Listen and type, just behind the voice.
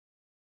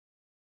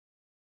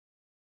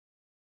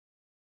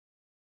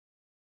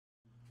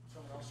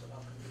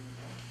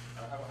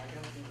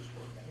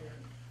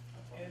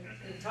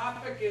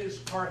topic is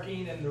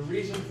parking, and the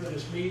reason for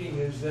this meeting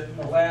is that in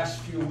the last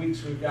few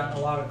weeks we've gotten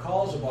a lot of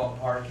calls about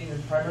parking,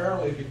 and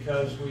primarily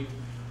because we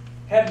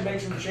had to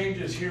make some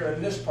changes here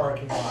in this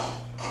parking lot.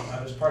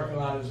 This parking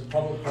lot is a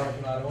public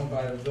parking lot owned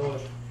by the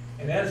village,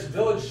 and as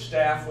village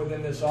staff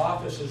within this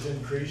office has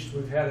increased,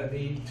 we've had a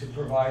need to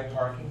provide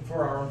parking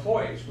for our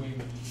employees. We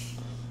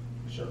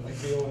certainly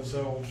feel as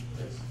though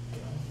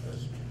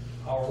it's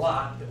our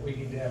lot that we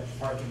need to have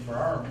parking for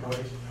our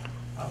employees.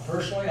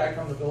 Personally, I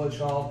come to Village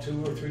Hall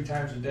 2 or 3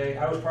 times a day.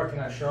 I was parking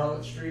on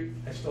Charlotte Street.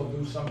 I still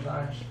do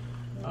sometimes.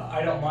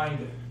 I don't mind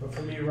it, but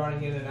for me,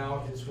 running in and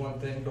out is one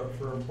thing, but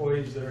for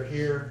employees that are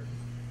here,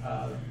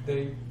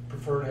 they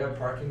prefer to have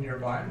parking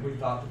nearby, and we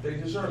thought that they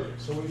deserve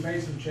it. So we've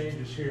made some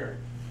changes here.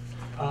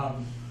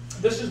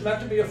 This is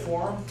meant to be a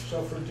forum,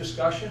 so for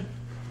discussion,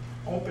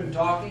 open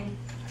talking.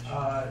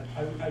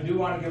 I do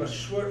want to give a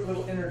short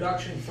little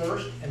introduction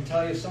first and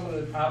tell you some of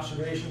the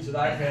observations that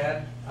I've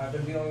had. I've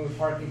been dealing with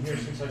parking here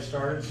since I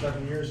started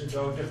 7 years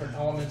ago. Different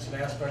elements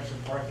and aspects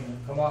of parking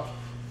have come up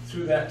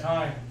through that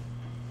time.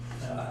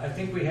 I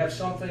think we have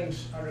some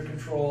things under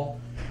control.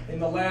 In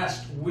the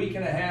last week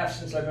and a half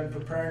since I've been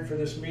preparing for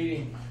this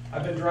meeting,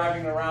 I've been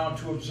driving around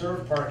to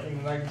observe parking,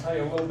 and I can tell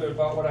you a little bit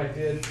about what I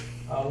did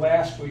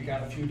last week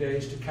on a few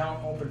days to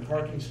count open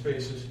parking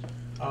spaces.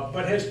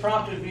 But has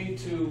prompted me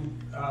to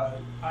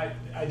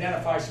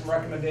identify some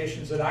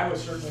recommendations that I would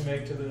certainly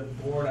make to the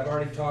board. I've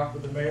already talked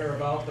with the mayor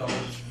about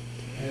those,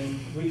 and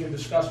we can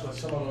discuss what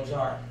some of those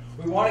are.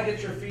 We want to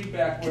get your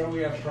feedback where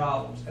we have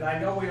problems, and I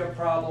know we have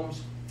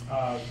problems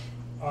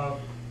of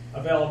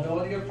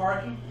availability of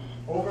parking,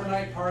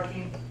 overnight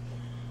parking,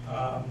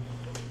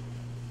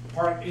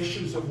 park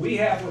issues that we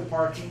have with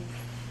parking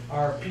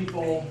are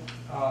people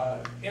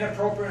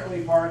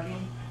inappropriately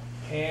parking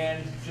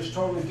and just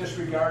totally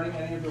disregarding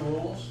any of the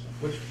rules,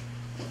 which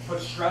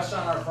puts stress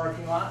on our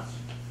parking lots.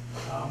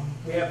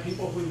 We have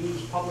people who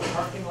use public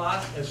parking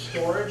lots as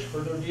storage for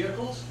their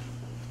vehicles.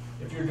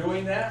 If you're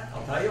doing that,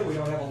 I'll tell you, we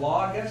don't have a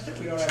law against it,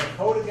 we don't have a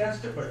code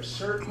against it, but it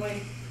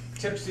certainly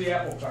tips the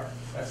apple cart.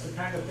 That's the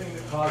kind of thing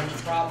that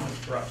causes problems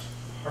for us.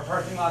 Our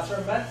parking lots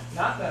are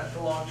not meant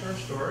for long-term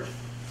storage.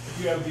 If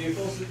you have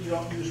vehicles that you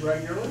don't use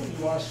regularly and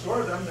you want to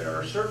store them, there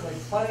are certainly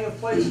plenty of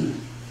places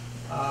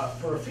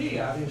for a fee,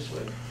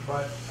 obviously,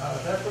 but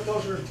that's what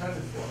those are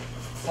intended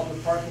for.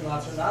 Public parking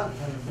lots are not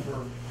intended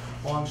for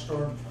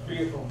long-term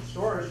vehicle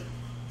storage.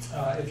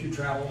 If you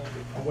travel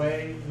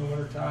away in the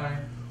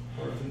wintertime,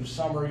 or if in the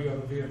summer you have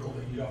a vehicle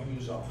that you don't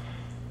use often.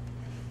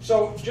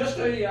 So just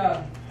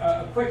a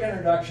quick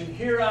introduction.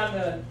 Here on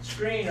the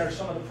screen are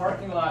some of the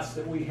parking lots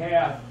that we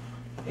have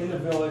in the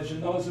village,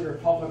 and those that are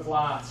public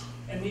lots.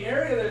 And the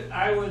area that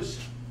I was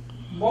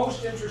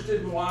most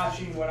interested in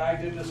watching when I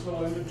did this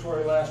little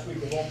inventory last week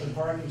of open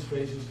parking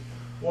spaces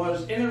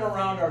was in and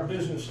around our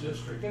business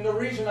district. And the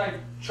reason I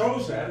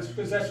chose that is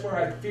because that's where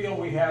I feel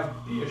we have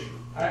the issue.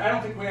 I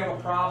don't think we have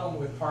a problem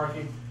with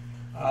parking,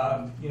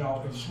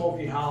 in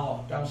Smoky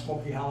Hollow, down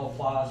Smoky Hollow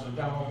Plaza,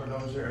 down over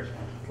those areas.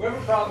 We have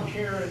a problem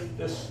here in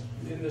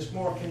this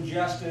more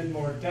congested,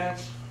 more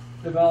dense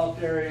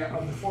developed area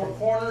of the Four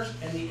Corners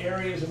and the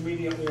areas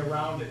immediately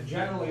around it,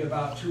 generally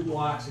about 2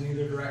 blocks in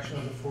either direction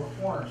of the Four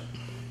Corners.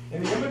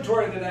 In the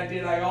inventory that I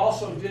did, I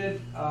also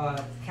did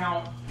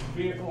count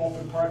vehicle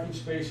open parking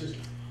spaces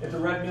at the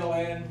Red Mill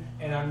Inn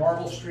and on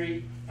Marble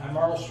Street. On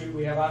Marble Street,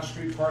 we have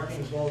on-street parking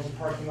as well as a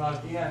parking lot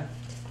at the end.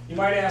 You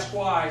might ask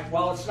why.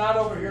 Well, it's not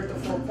over here at the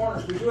Four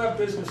Corners. We do have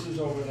businesses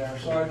over there,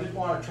 so I did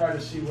want to try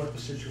to see what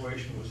the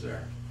situation was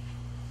there.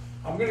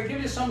 I'm going to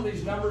give you some of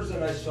these numbers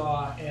that I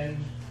saw, and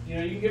you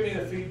can give me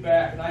the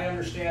feedback, and I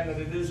understand that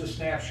it is a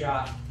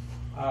snapshot,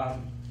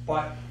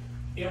 but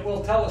it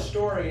will tell a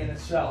story in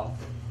itself.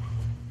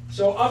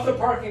 So of the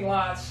parking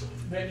lots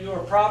that you are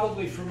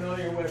probably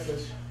familiar with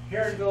is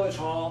here in Village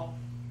Hall.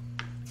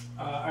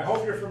 I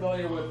hope you're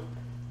familiar with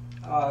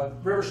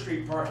River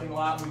Street parking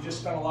lot. We just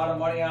spent a lot of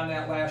money on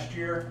that last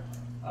year.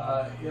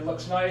 It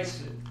looks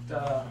nice.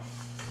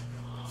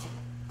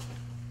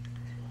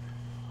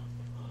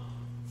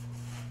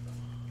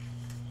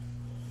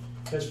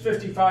 There's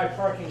 55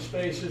 parking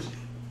spaces.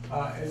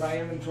 In my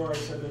inventory, I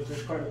said that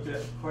there's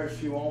quite a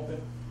few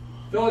open.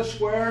 Village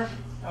Square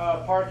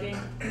parking.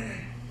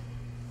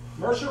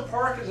 Mercer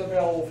Park is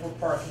available for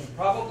parking.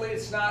 Probably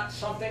it's not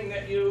something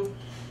that you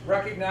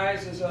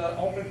recognize as an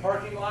open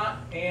parking lot,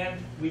 and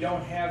we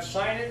don't have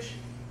signage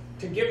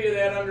to give you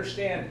that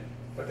understanding.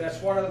 But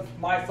that's one of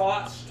my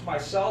thoughts to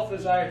myself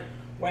as I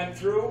went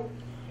through,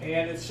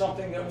 and it's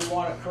something that we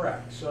want to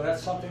correct. So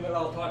that's something that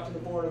I'll talk to the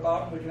board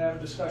about, and we can have a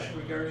discussion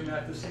regarding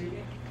that this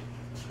evening.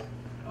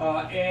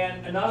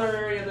 And another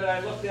area that I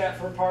looked at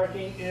for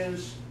parking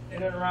is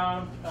in and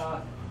around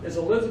is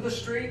Elizabeth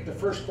Street, the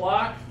first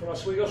block from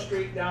Oswego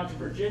Street down to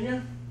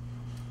Virginia.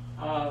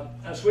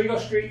 Oswego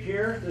Street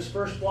here, this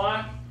first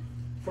block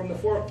from the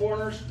Four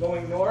Corners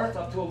going north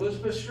up to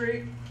Elizabeth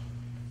Street.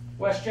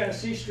 West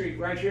Genesee Street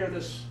right here,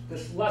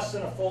 this less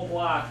than a full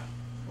block,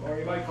 or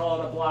you might call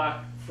it a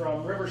block,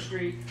 from River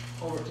Street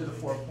over to the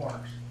Four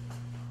Corners.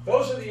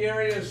 Those are the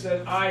areas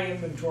that I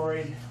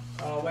inventoried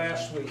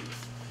last week.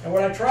 And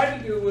what I tried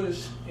to do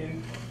was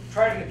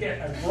try to get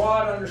a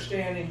broad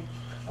understanding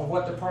of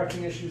what the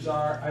parking issues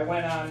are. I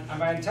went on,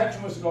 my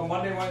intention was to go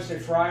Monday, Wednesday,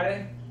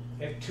 Friday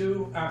at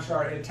 10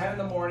 in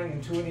the morning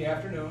and 2 in the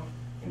afternoon,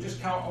 and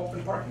just count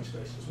open parking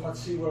spaces. And let's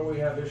see where we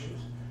have issues.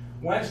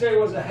 Wednesday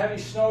was a heavy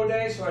snow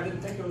day, so I didn't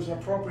think it was an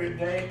appropriate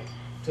day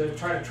to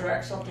try to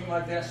track something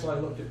like that, so I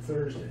looked at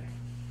Thursday.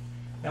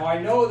 Now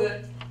I know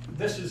that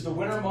this is the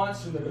winter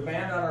months and the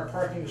demand on our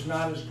parking is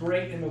not as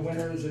great in the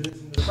winter as it is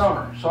in the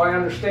summer. So I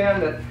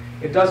understand that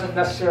it doesn't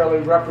necessarily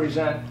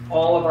represent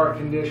all of our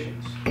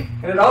conditions.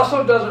 And it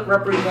also doesn't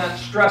represent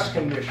stress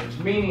conditions,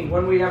 meaning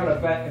when we have an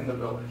event in the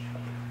village.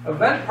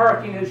 Event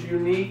parking is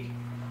unique.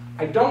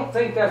 I don't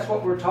think that's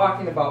what we're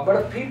talking about. But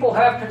if people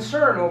have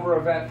concern over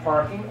event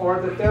parking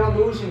or that they're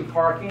losing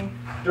parking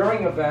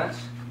during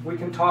events, we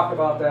can talk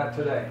about that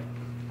today.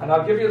 And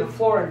I'll give you the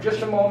floor in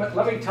just a moment.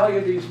 Let me tell you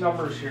these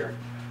numbers here.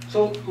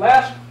 So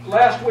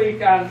last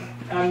week on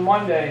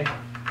Monday,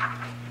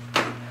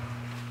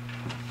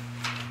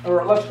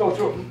 or let's go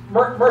through it.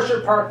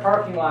 Mercer Park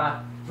parking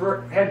lot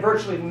had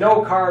virtually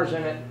no cars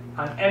in it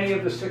on any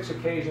of the 6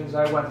 occasions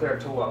I went there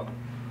to look.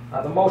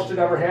 The most it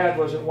ever had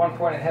was at one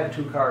point it had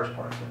 2 cars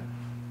parked in it.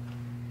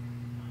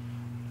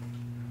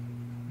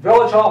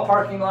 Village Hall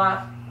parking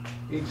lot,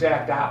 the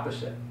exact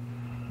opposite.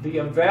 The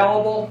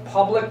available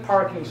public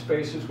parking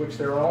spaces, which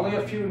there are only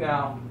a few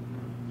now,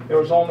 there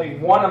was only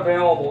 1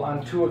 available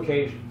on 2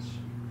 occasions.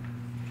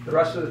 The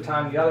rest of the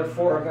time, the other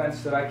 4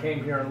 events that I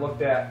came here and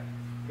looked at,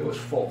 it was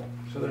full.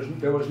 So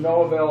there was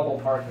no available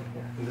parking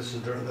here. And this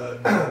is during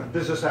the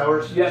business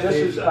hours? Yeah, this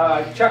is,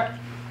 I checked,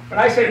 when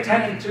I say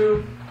 10 to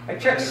 2, I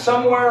checked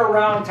somewhere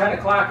around 10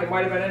 o'clock. It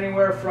might have been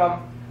anywhere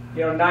from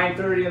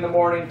 9:30 in the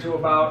morning to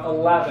about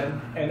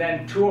 11. And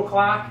then 2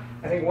 o'clock,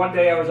 I think one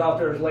day I was out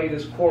there as late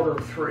as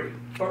 2:45.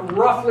 But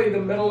roughly the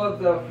middle of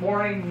the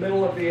morning,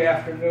 middle of the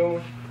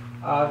afternoon,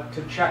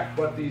 to check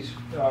what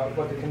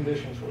the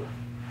conditions were.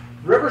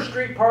 River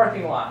Street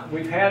parking lot.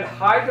 We've had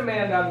high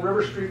demand on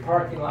River Street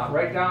parking lot,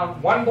 right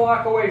down 1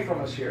 block away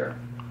from us here,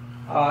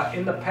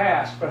 in the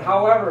past. But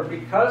however,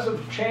 because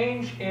of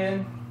change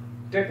in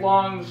Dick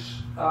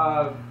Long's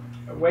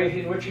way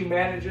in which he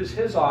manages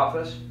his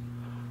office,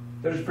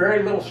 there's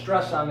very little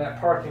stress on that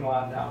parking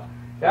lot now.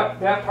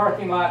 That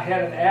parking lot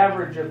had an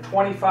average of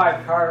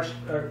 25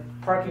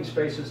 parking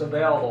spaces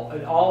available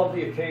at all of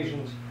the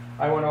occasions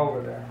I went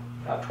over there.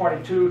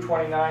 22,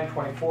 29,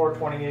 24,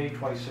 28,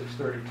 26,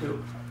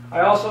 32.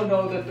 I also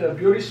know that the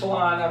beauty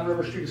salon on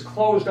River Street is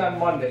closed on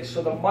Monday,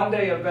 so the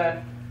Monday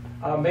event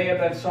may have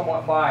been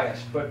somewhat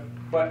biased,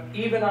 but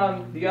even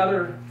on the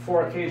other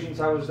 4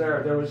 occasions I was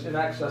there, there was in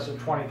excess of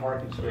 20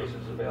 parking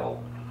spaces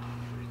available.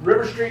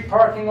 River Street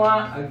parking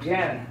lot,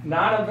 again,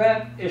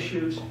 non-event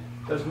issues,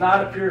 does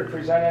not appear to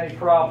present any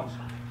problems.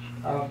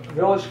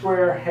 Village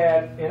Square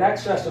had in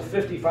excess of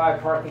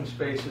 55 parking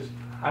spaces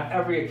on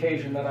every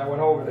occasion that I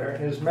went over there,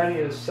 and as many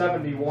as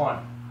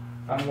 71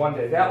 on one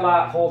day. That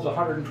lot holds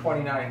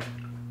 129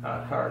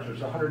 cars.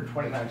 There's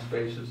 129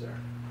 spaces there.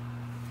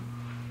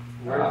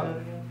 Where is that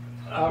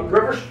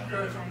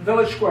again?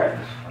 Village Square.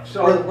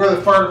 So where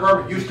the fire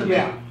department used to be?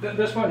 Yeah,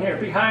 this one here,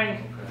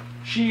 behind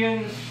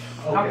Sheehan's,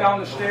 come down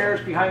the stairs,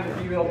 behind the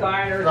Bville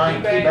Diner,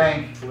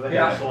 Bank. Where the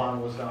hair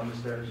salon was down the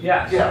stairs?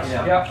 Yes. Yes.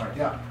 Yep.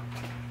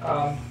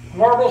 Yeah.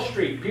 Marble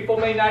Street. People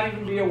may not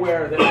even be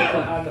aware that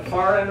on the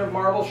far end of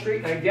Marble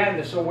Street, and again,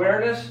 this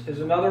awareness is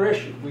another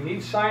issue. We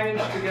need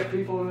signage to get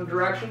people in the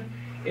direction.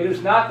 It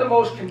is not the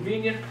most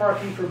convenient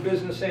parking for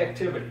business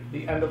activity,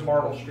 the end of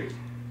Marble Street.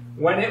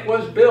 When it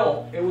was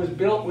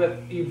built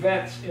with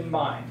events in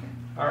mind.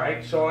 All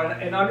right, so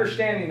and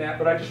understanding that,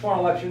 but I just want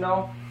to let you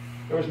know,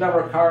 there was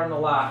never a car in the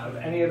lot of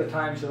any of the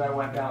times that I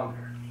went down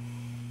there,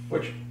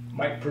 which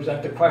might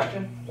present the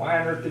question, why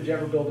on earth did you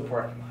ever build a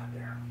parking lot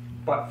there?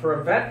 But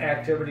for event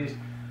activities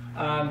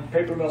on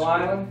Paper Mill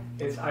Island,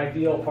 it's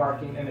ideal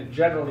parking, and it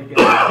generally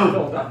gets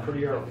filled up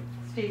pretty early.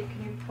 Steve,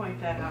 can you point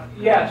that out?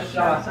 Yes, so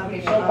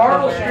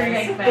Marble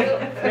Street,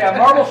 yeah,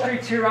 Marble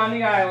Street's here on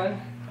the island.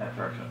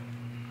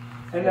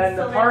 And then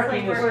the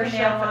parking is where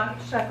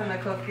Chef and the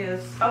Cook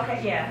is. Okay,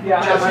 yeah.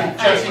 Yeah.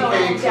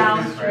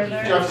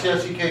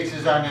 Jesse Cakes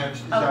is on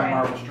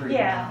Marble Street.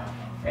 Yeah.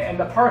 And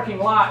the parking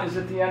lot is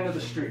at the end of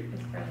the street.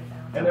 It's further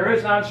down. And there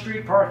is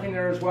on-street parking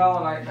there as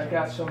well, and I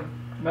got some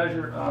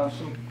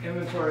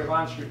inventory of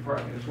on-street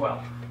parking as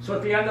well. So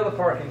at the end of the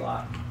parking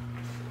lot,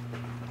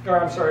 or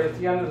I'm sorry, at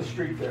the end of the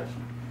street there.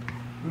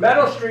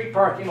 Meadow Street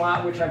parking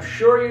lot, which I'm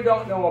sure you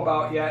don't know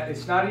about yet.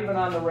 It's not even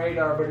on the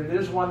radar, but it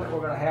is one that we're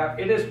going to have.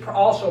 It is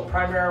also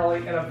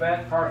primarily an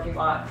event parking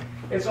lot.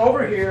 It's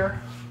over here.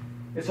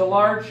 It's a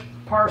large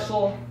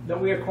parcel that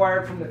we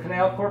acquired from the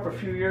Canal Corp a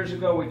few years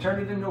ago. We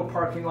turned it into a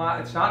parking lot.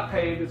 It's not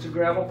paved. It's a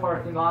gravel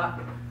parking lot.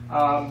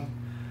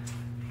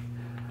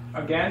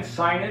 Again,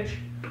 signage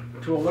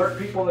to alert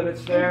people that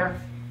it's there.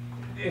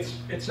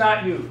 It's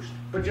not used.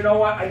 But you know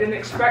what? I didn't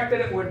expect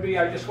that it would be.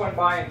 I just went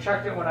by and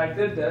checked it when I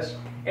did this.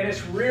 And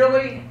it's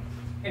really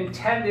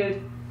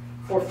intended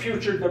for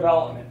future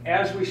development.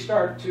 As we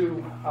start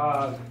to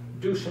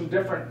do some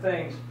different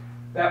things,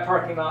 that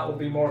parking lot will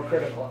be more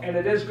critical. And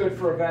it is good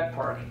for event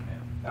parking,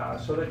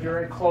 so that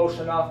you're in close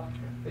enough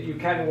that you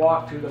can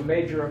walk to the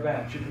major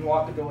events. You can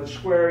walk to Village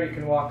Square, you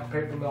can walk to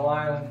Paper Mill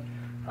Island,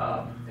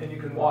 and you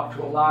can walk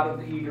to a lot of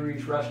the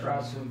eateries,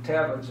 restaurants, and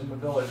taverns in the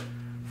village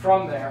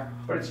from there,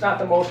 but it's not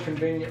the most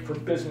convenient for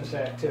business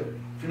activity.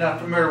 If you're not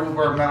familiar with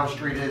where Meadow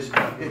Street is,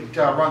 it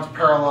runs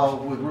parallel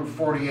with Route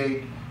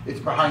 48. It's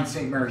behind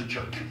St. Mary's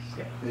Church,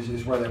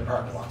 is where that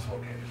parking lot's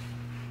located.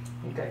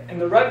 Okay, and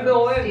the Red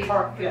Mill Inn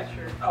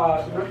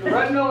the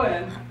Red Mill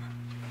Inn,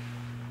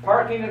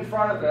 parking in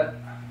front of it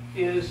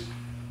is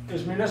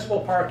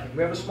municipal parking.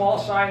 We have a small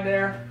sign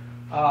there,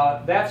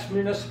 that's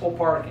municipal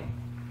parking.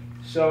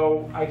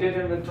 So I did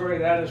inventory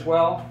that as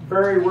well.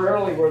 Very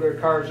rarely were there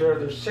cars there.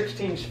 There's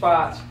 16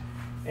 spots,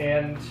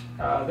 and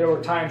there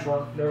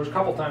was a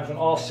couple times when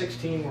all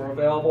 16 were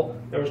available.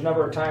 There was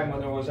never a time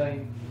when there was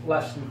any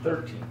less than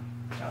 13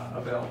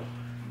 available.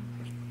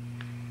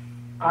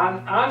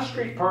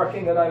 On-street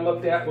parking that I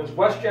looked at was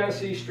West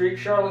Genesee Street,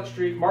 Charlotte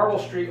Street, Marble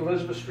Street,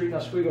 Elizabeth Street, and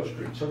Oswego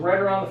Street. So right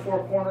around the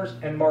four corners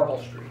and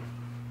Marble Street.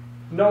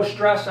 No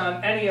stress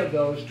on any of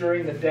those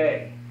during the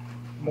day,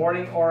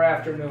 morning or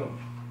afternoon.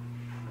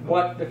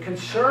 What the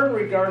concern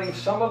regarding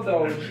some of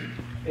those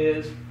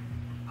is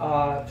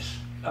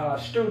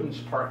students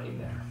parking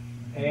there.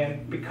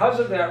 And because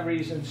of that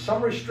reason,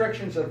 some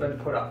restrictions have been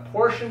put up.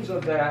 Portions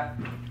of that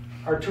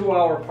are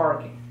 2-hour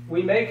parking.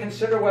 We may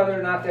consider whether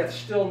or not that's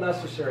still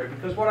necessary,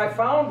 because what I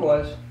found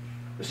was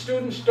the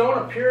students don't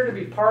appear to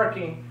be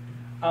parking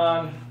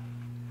on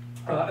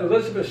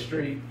Elizabeth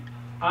Street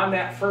on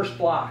that first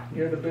block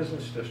near the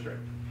business district.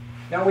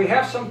 Now we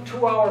have some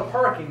 2-hour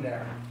parking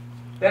there.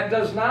 That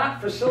does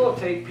not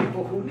facilitate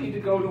people who need to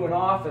go to an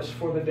office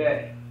for the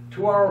day.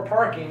 2-hour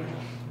parking,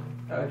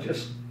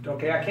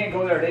 okay, I can't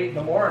go there at 8 in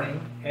the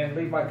morning and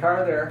leave my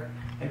car there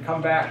and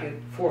come back at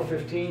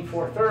 4:15,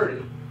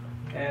 4:30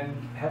 and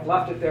have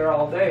left it there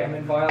all day. I'm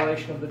in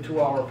violation of the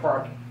 2-hour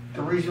parking.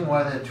 The reason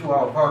why that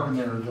 2-hour parking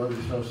there,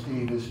 though,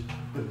 Steve, is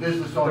the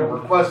business owner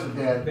requested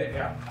that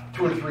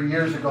 2 or 3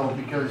 years ago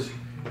because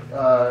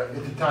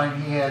at the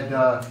time he had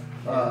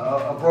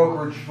a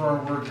brokerage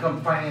firm would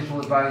come, financial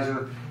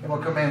advisor, and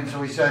would come in.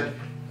 So he said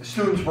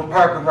students were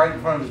parking right in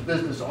front of his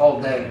business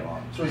all day.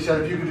 So he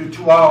said if you could do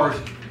 2 hours,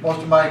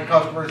 most of my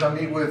customers I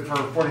meet with for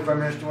 45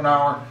 minutes to an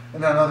hour,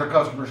 and then other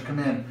customers come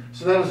in.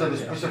 So that was a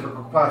specific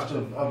request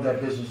of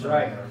that business owner.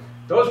 Right.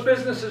 Those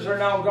businesses are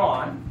now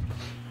gone.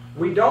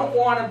 We don't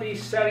want to be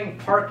setting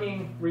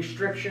parking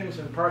restrictions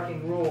and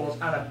parking rules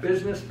on a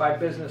business by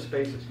business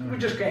basis. We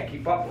just can't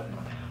keep up with it.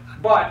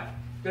 But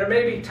there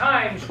may be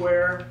times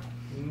where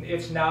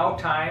it's now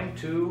time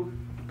to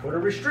put a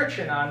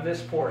restriction on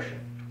this portion,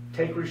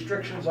 take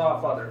restrictions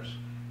off others.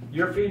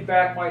 Your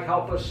feedback might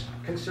help us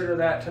consider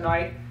that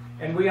tonight,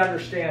 and we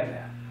understand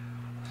that.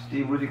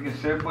 Steve, would you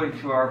consider putting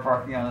 2-hour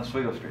parking on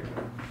Oswego Street?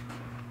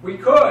 We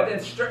could,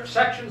 and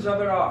sections of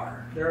it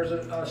are. There's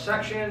a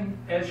section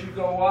as you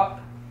go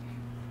up.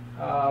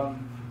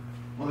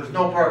 Well, there's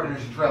no parking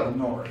as you travel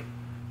north.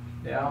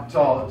 Yeah. It's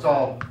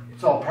all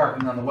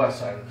parking on the west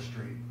side of the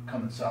street,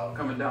 coming south.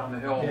 Coming down the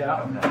hill.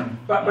 Yeah.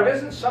 But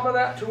isn't some of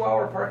that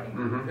 2-hour parking?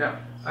 Mm-hmm. Yeah.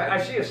 I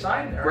see a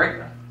sign there.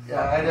 Right.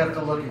 Yeah, I'd have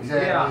to look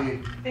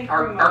exactly.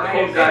 Our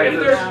code guy If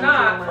there's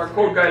not, Our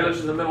code guy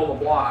lives in the middle of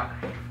the block,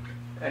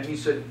 and he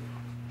said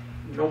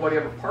nobody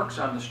ever parks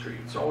on the street.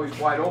 It's always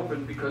wide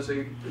open because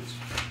it's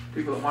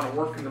people that want to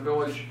work in the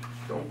village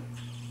don't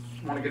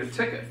want to get a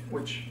ticket,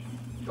 which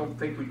don't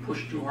think we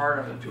push too hard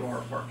on the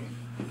 2-hour parking.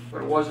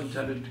 But it was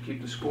intended to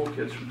keep the school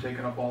kids from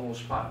taking up all those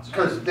spots.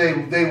 Because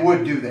they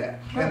would do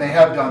that, and they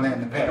have done that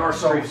in the past. North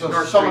Street, so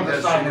North some of Street the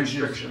has some signage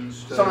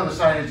restrictions. some of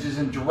the signage is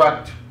in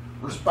direct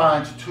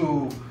response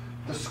to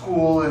the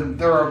school and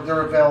their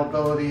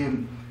availability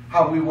and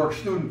how we work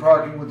student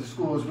parking with the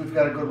school is we've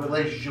got a good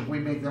relationship. We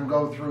make them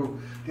go through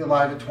the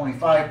Alive at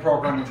 25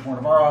 program, which one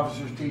of our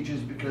officers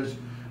teaches, because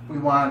we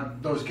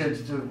want those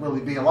kids to really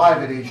be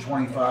alive at age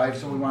 25,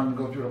 so we want them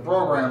to go through the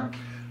program.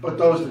 But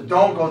those that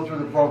don't go through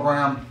the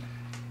program,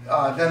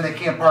 then they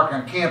can't park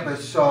on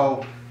campus,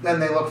 so then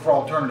they look for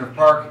alternative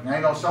parking. I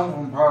know some of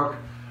them park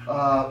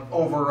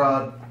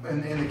over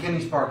in the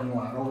Kinney's parking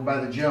lot, over by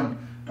the gym.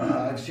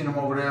 I've seen them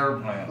over there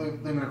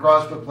leaving the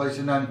CrossFit place,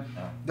 and then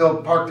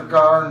they'll park their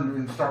car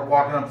and start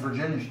walking up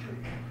Virginia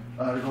Street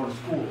to go to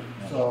school.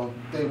 So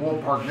they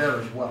will park there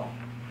as well.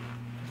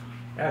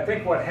 and I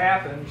think what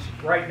happens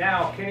right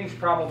now, Kinney's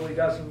probably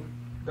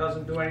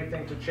doesn't do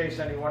anything to chase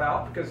anyone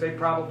out because they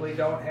probably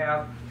don't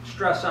have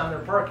stress on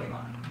their parking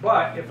lot.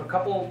 But if a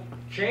couple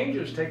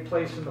changes take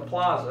place in the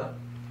plaza,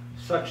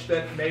 such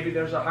that maybe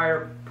there's a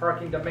higher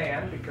parking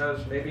demand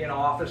because maybe an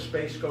office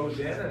space goes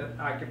in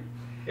and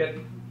it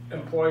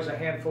employs a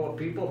handful of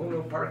people who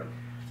know parking,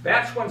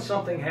 that's when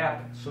something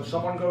happens. So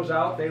someone goes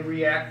out, they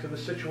react to the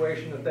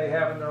situation that they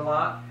have in their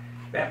lot,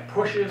 that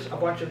pushes a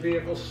bunch of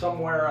vehicles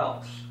somewhere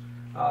else.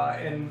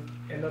 And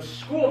the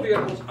school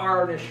vehicles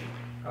are an issue.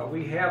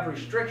 We have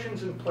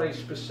restrictions in place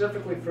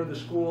specifically for the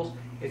schools.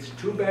 It's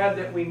too bad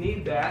that we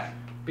need that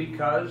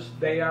because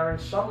they are in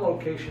some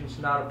locations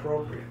not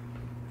appropriate.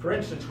 For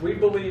instance, we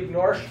believe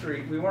North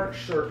Street, we weren't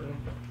certain,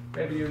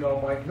 maybe you know,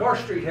 Mike,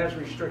 North Street has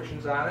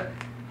restrictions on it.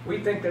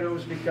 We think that it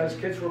was because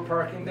kids were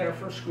parking there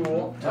for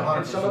school,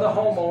 and some of the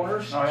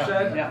homeowners Oh, yeah.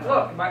 said, Yeah.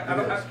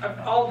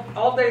 look,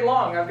 all day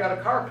long, I've got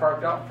a car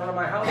parked out in front of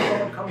my house,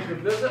 someone comes to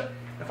visit,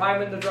 if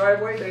I'm in the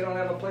driveway, they don't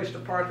have a place to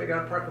park, they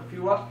gotta park a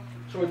few up,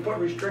 so we put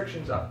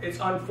restrictions up. It's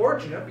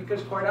unfortunate,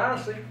 because quite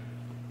honestly,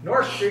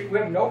 North Street, we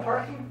have no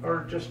parking,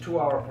 or just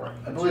 2-hour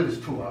parking? I believe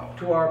it's 2 hours.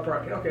 2-hour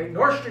parking, okay.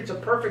 North Street's a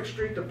perfect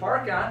street to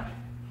park on.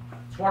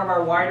 It's one of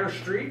our wider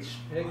streets,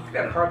 and you've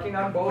got parking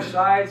on both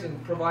sides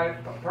and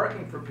provide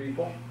parking for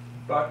people,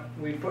 but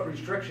we put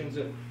restrictions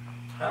in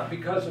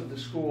because of the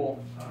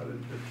school,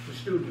 the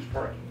students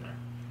parking there.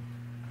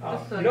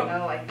 Just so you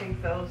know, I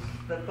think that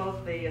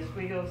both the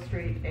Oswego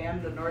Street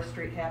and the North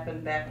Street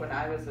happened back when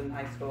I was in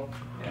high school,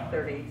 Yeah.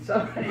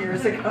 30-some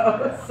years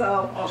ago,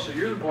 so. Oh, so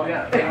you're the boy.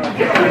 No.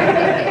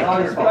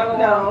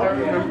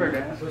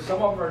 So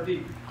some of them are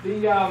deep.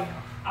 The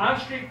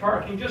on-street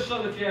parking, just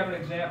so that you have an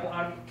example,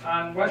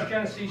 on West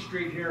Genesee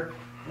Street here,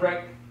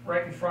 right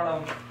in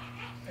front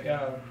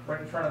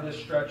of this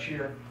stretch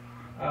here,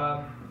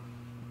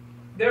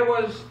 there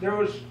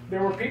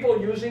were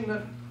people using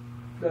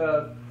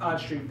the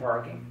on-street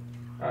parking.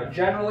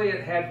 Generally,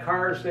 it had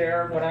cars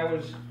there when I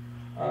was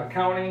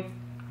counting,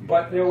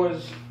 but there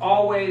was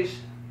always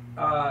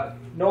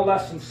no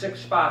less than 6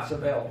 spots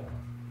available.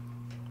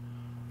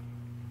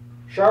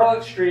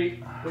 Charlotte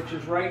Street, which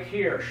is right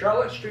here,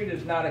 Charlotte Street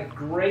is not a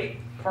great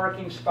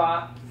parking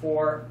spot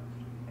for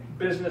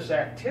business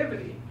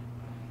activity,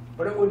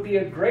 but it would be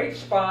a great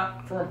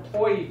spot for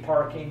employee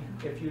parking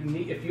if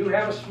you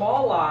have a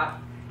small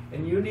lot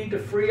and you need to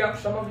free up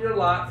some of your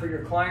lot for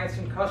your clients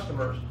and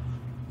customers.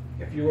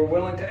 If you were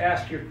willing to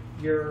ask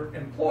your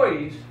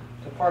employees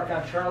to park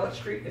on Charlotte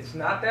Street, it's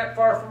not that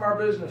far from our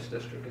business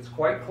district. It's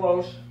quite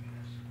close.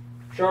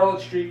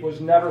 Charlotte Street was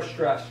never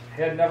stressed,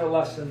 had never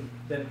less than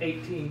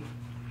 18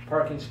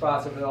 parking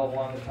spots available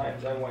on the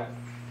times I went.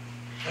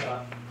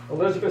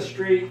 Elizabeth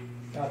Street,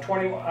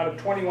 20 out of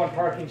 21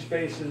 parking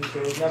spaces,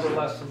 there was never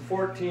less than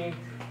 14.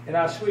 And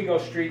Oswego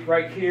Street,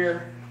 right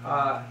here,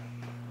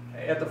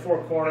 at the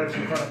Four Corners,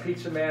 in front of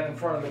Pizza Man, in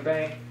front of the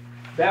bank,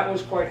 that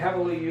was quite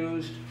heavily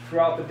used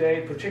throughout the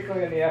day,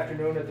 particularly in the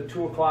afternoon at the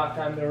 2 o'clock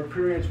time. There were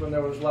periods when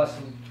there was less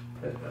than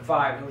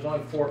 5. There was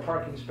only 4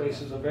 parking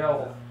spaces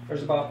available.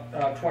 There's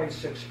about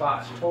 26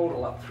 spots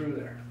total up through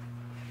there.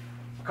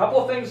 A couple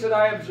of things that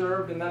I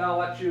observed, and then I'll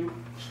let you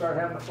start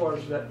having the floor,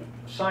 is that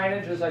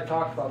signage, as I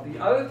talked about. The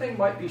other thing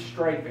might be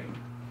striping.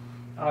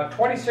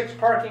 26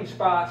 parking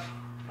spots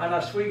on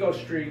Oswego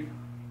Street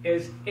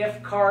is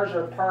if cars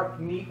are parked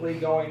neatly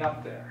going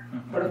up there.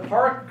 But if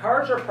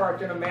cars are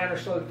parked in a manner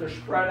so that they're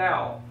spread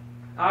out,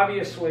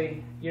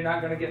 obviously you're not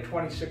going to get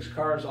 26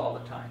 cars all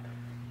the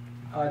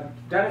time.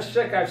 Dennis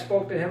Sick, I've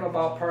spoke to him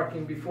about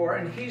parking before,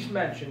 and he's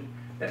mentioned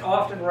that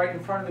often right in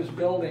front of his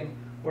building,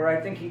 where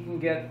I think he can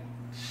get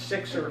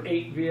 6 or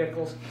 8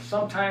 vehicles,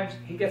 sometimes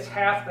he gets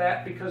half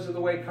that because of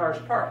the way cars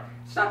park.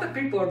 It's not that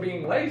people are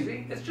being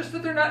lazy, it's just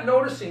that they're not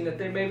noticing that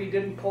they maybe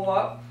didn't pull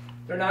up,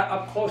 they're not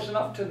up close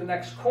enough to the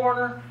next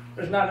corner,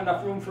 there's not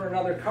enough room for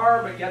another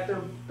car, but yet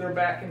they're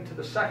back into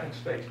the second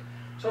space.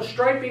 So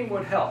striping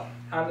would help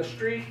on the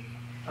street,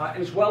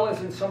 as well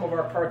as in some of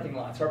our parking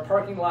lots. Our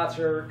parking lots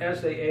are,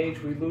 as they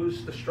age, we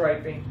lose the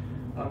striping.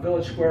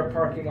 Village Square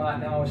parking lot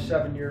now is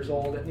 7 years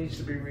old. It needs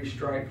to be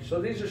restriped.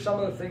 So these are some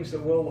of the things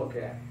that we'll look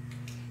at.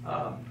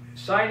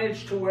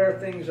 Signage to where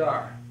things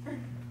are.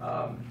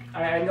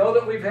 I know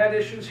that we've had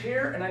issues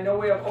here, and I know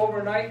we have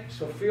overnight,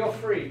 so feel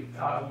free.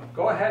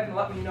 Go ahead and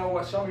let me know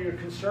what some of your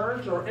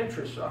concerns or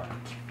interests are.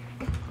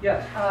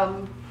 Yes?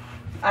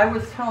 I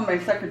was telling my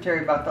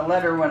secretary about the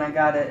letter when I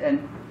got it, and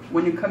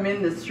when you come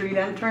in the street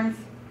entrance,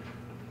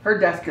 her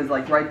desk is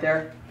like right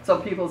there, so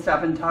people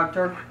stop and talk to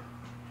her.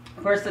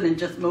 The person had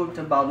just moved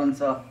to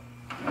Baldwinsville,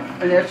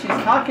 and as she's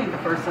talking to the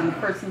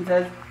person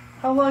says,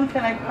 "How long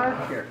can I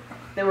park here?"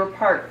 They were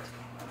parked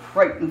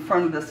right in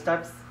front of the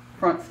steps,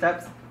 front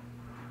steps,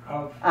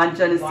 on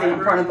Genesee,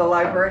 in front of the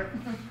library.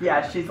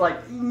 Yeah, she's like,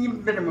 "You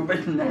better move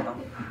in now."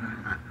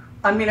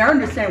 I mean, I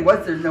understand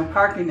there's no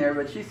parking there,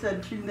 but she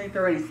said she didn't think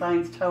there were any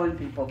signs telling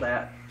people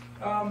that.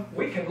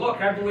 We can look.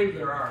 I believe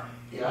there are.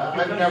 Yeah,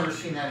 I've never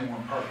seen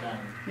anyone park on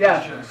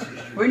Genesee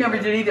Street. We never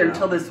did either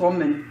until this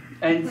woman,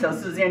 and so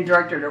Suzanne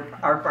directed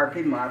our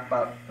parking lot,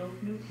 but.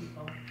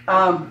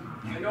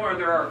 I know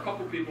there are a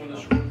couple people in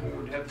this room who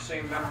would have the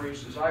same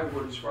memories as I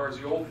would as far as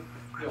the old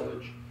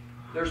village.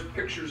 There's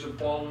pictures of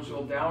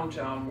Baldwinsville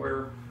downtown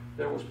where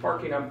there was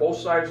parking on both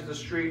sides of the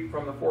street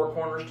from the Four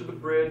Corners to the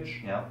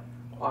bridge. Yep.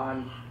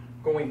 On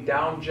going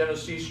down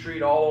Genesee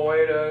Street all the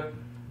way to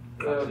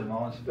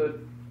the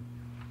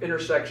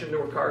intersection. There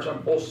were cars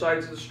on both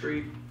sides of the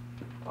street.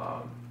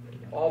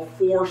 All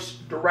 4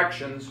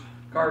 directions,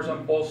 cars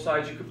on both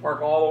sides. You could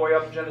park all the way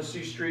up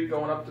Genesee Street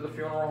going up to the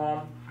funeral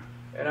home.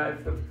 And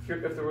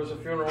if there was a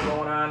funeral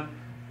going on,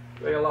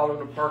 they allowed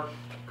them to park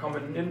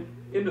coming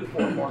into the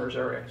Four Corners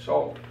area.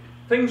 So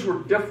things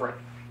were different.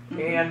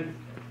 And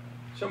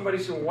somebody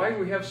said, why do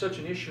we have such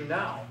an issue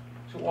now?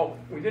 So, well,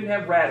 we didn't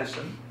have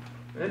Radisson,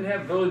 we didn't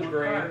have Village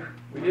Green,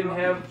 we didn't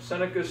have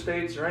Seneca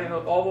Estates or any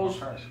of all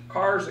those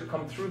cars that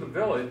come through the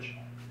village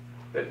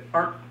that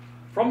aren't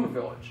from the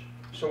village.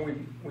 So we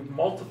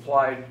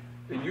multiplied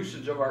the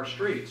usage of our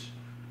streets.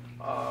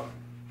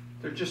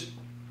 There's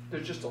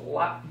just a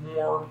lot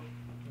more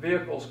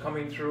vehicles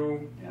coming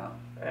through, Yeah.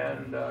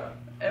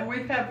 and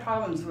we've had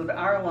problems with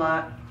our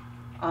lot.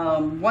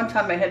 One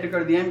time I had to go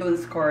to the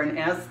ambulance corps and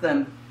ask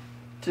them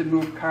to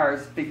move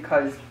cars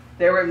because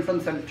they were in some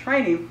sort of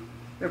training.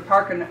 They're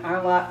parking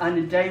our lot on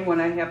a day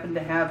when I happened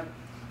to have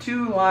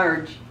 2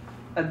 large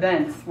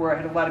events where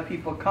I had a lot of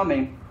people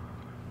coming.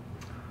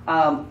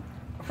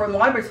 From the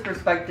library's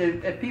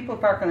perspective, if people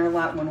park on our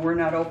lot when we're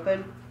not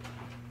open,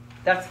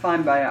 that's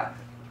fine by us.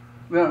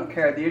 We don't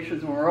care. The issue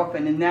is when we're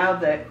open. And now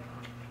that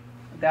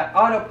that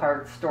auto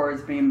parts store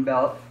is being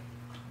built,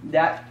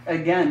 that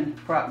again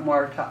brought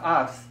more to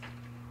us.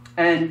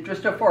 And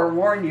just to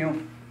forewarn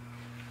you,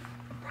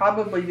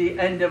 probably the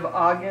end of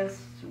August,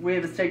 we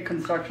have a state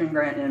construction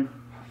grant in.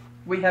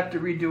 We have to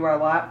redo our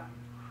lot.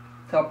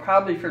 So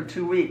probably for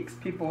 2 weeks,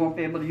 people won't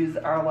be able to use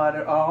our lot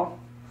at all.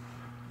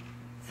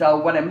 So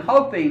what I'm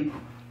hoping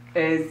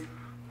is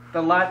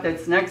the lot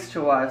that's next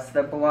to us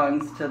that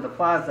belongs to the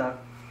plaza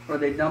where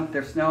they dump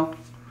their snow,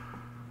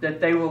 that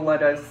they will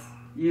let us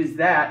use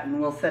that, and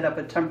we'll set up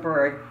a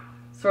temporary,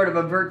 sort of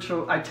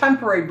a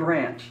temporary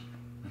branch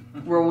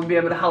where we'll be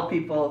able to help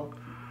people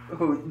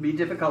who would be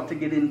difficult to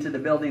get into the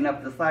building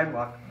up the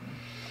sidewalk.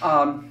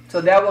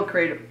 So that will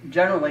create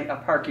generally a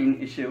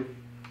parking issue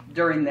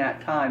during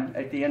that time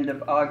at the end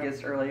of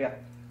August, early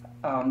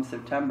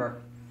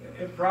September.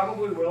 It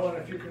probably will, and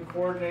if you can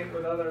coordinate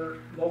with other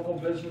local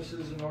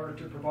businesses in order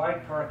to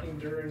provide parking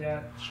during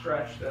that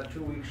stretch, that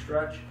 2-week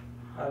stretch,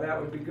 that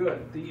would be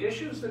good. The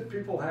issues that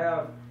people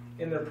have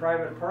in their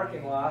private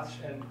parking lots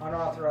and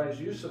unauthorized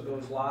use of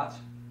those lots,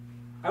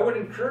 I would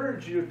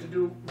encourage you to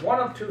do one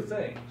of 2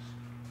 things.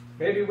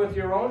 Maybe with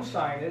your own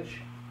signage,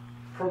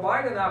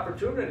 provide an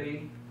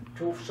opportunity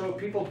so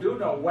people do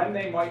know when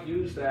they might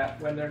use that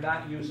when they're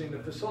not using the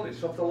facility.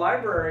 So if the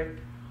library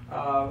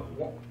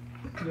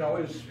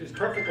is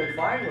perfectly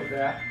fine with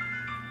that,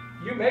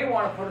 you may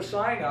want to put a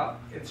sign up.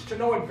 It's to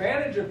no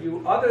advantage of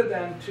you other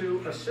than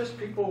to assist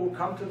people who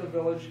come to the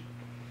village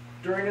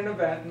during an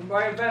event. And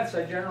by events,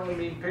 I generally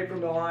mean Paper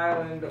Mill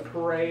Island, a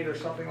parade, or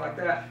something like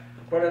that.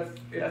 But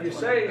if you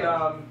say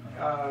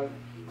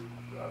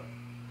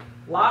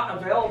lot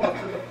available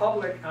to the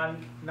public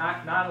on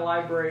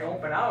non-library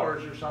open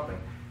hours or something,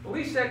 at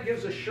least that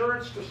gives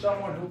assurance to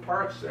someone who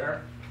parks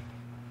there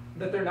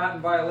that they're not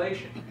in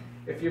violation.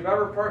 If you've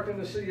ever parked in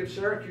the city of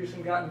Syracuse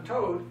and gotten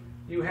towed,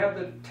 you have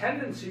the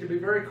tendency to be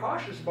very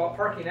cautious about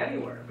parking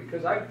anywhere,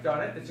 because I've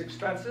done it. It's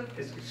expensive.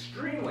 It's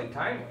extremely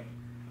timely.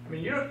 I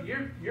mean,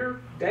 your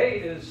day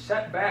is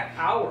set back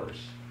hours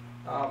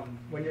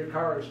when your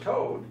car is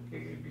towed.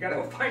 You got to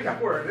go find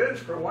out where it is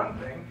for one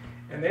thing,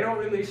 and they don't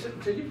release it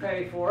until you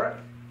pay for it.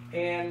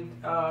 And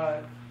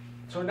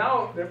so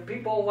now there are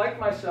people like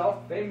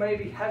myself. They may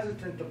be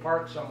hesitant to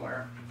park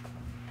somewhere,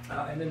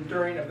 and then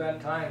during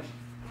event times,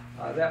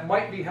 that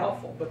might be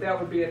helpful, but that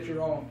would be at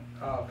your own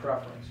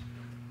preference.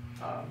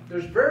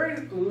 There's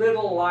very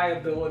little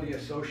liability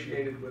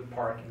associated with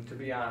parking, to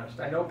be honest.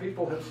 I know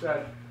people have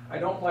said, I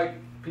don't like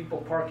people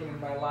parking in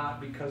my lot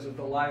because of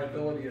the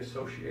liability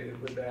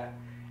associated with that.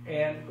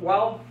 And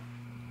while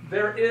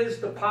there is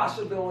the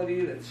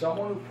possibility that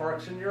someone who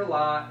parks in your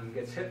lot and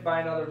gets hit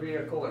by another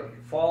vehicle or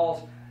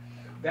falls,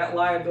 that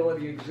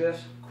liability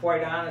exists.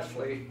 Quite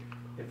honestly,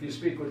 if you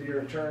speak with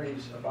your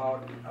attorneys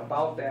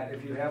about that,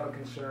 if you have a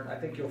concern, I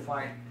think you'll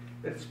find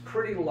that it's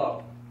pretty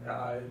low.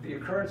 The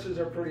occurrences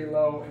are pretty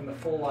low, and the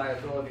full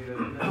liability that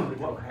an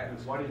individual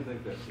has. Why do you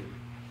think that's?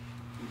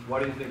 Why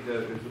do you think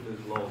that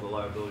is low? The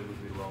liability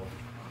would be low.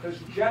 Because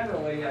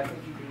generally, I think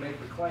you can make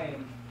the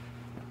claim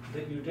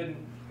that you didn't.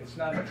 It's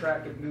not an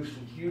attractive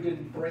nuisance. You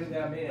didn't bring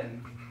them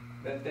in.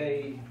 That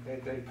they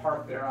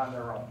park there on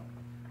their own.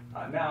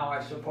 Now,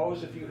 I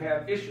suppose if you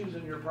have issues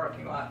in your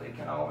parking lot, they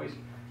can always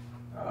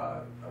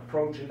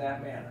approach in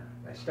that manner.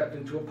 I stepped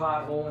into a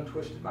pothole and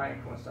twisted my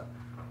ankle and stuff.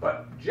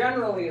 But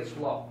generally it's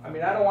low. I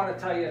mean, I don't want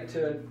to tell you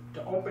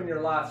to open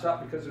your lots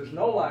up because there's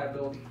no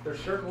liability. There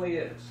certainly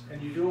is.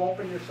 And you do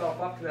open yourself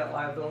up to that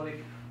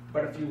liability.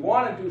 But if you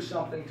want to do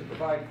something to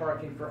provide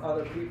parking for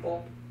other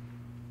people,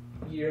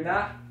 you're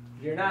not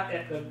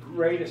at the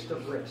greatest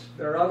of risk.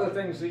 There are other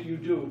things that you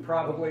do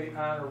probably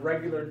on a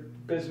regular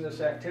business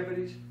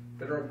activities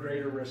that are of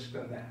greater risk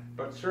than that.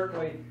 But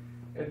certainly,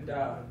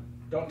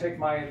 don't take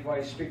my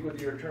advice. Speak with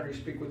your attorney,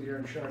 speak with your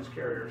insurance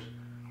carriers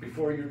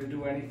before you to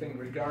do anything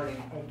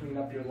regarding opening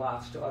up your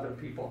lots to other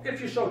people, if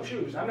you so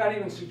choose. I'm not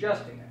even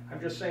suggesting it. I'm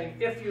just saying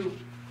if you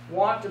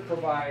want to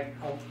provide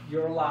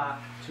your lot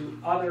to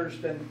others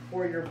than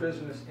for your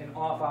business in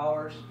off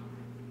hours,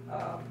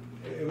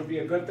 it would be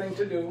a good thing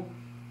to do,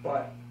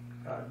 but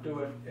do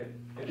it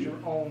at your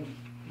own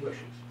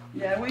wishes.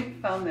 Yeah, we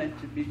found that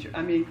to be true.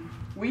 I mean,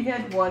 we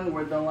had one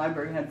where the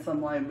library had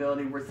some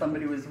liability where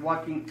somebody was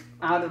walking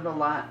out of the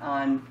lot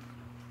on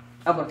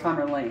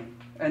Elbert Lane.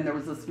 and there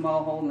was a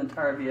small hole in the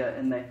tarvia,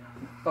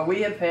 but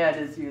we have had,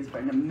 as used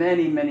by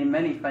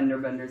many fender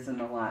benders in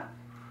the lot.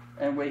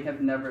 And we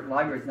have never,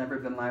 library's never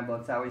been liable,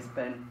 it's always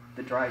been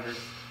the drivers.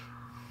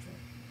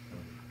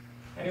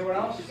 Anyone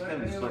else? It's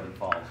kind of slip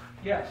falls.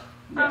 Yes.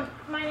 Yeah.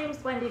 My name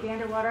is Wendy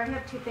Vanderwater. I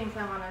have two things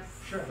I want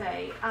Sure. to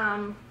say.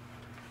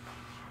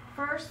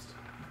 First,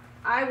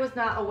 I was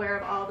not aware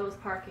of all those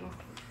parking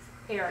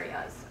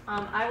areas.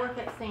 I work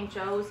at St.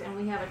 Joe's and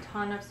we have a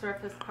ton of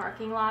surface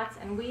parking lots,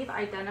 and we've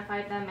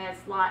identified them as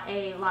Lot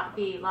A, Lot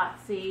B, Lot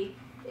C.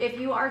 If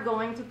you are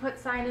going to put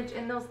signage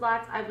in those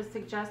lots, I would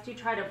suggest you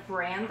try to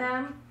brand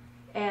them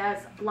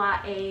as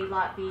Lot A,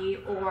 Lot B,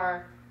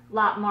 or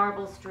Lot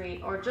Marble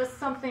Street, or just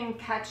something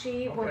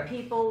catchy where Okay.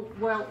 people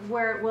will,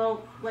 where it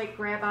will like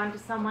grab onto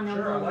someone and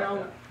Sure, I will like know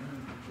that.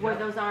 where Yeah.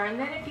 those are. And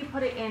then if you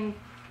put it in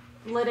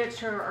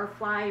literature or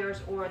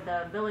flyers or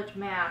the village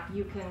map,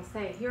 you can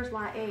say, here's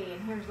Lot A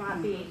and here's Lot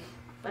B.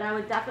 But I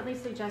would definitely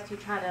suggest you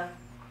try to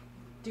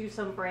do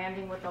some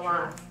branding with the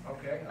lots.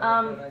 Okay, I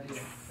like that idea.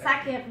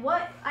 Second,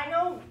 I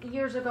know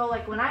years ago,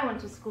 like when I went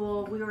to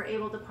school, we were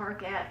able to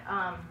park at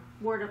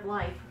Word of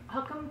Life. How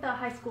come the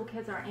high school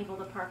kids aren't able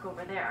to park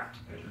over there?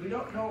 We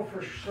don't know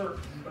for certain,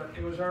 but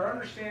it was our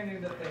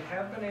understanding that they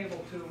have been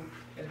able to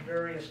at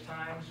various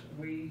times.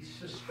 We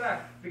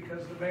suspect,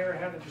 because the mayor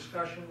had a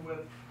discussion with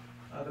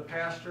the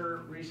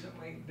pastor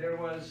recently, there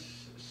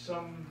was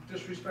some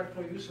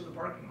disrespectful use of the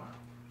parking lot.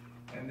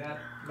 And that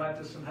led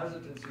to some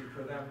hesitancy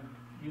for them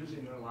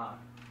using their lot.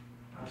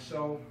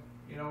 So,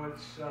 you know,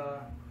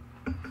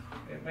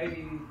 it may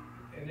be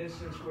an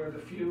instance where the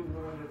few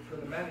ruined it for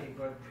the many,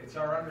 but it's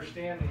our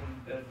understanding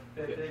that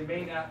they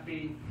may not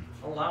be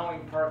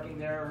allowing parking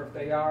there, or if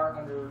they are,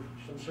 under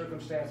some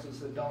circumstances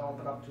that don't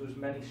open up to as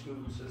many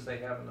students as they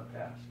have in the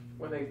past.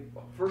 When they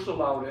first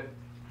allowed it,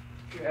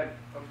 you had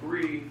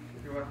agreed,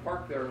 if you want to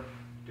park there,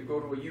 to go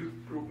to a youth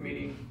group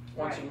meeting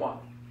once a Right.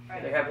 month.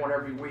 And they have one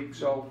every week,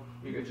 so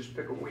you could just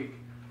pick a week.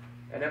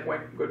 And it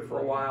went good for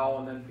a while,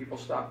 and then people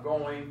stopped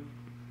going,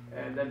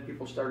 and then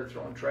people started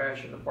throwing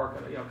trash in the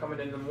parking, coming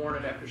in the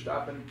morning after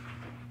stopping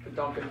at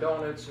Dunkin'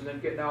 Donuts, and then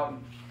getting out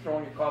and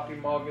throwing your coffee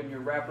mug and your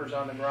wrappers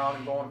on the ground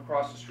and going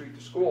across the street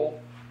to school.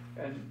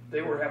 And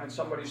they were having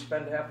somebody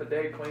spend half a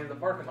day cleaning the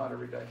parking lot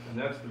every day. And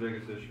that's the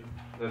biggest issue.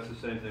 That's the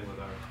same thing with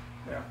ours.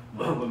 Yeah.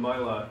 With my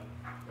lot,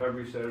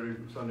 every Saturday,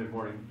 Sunday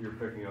morning, you're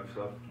picking up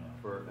stuff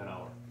for an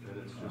hour. And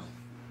it's just,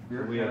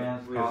 Beer we have-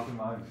 cans, we have- coffee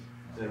mugs.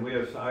 and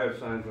I have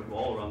signs up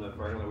all around that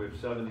parking lot. We have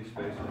 70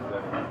 spaces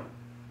there.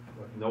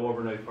 No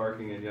overnight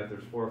parking, and yet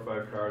there's 4 or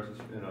 5 cars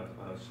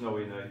on a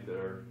snowy night that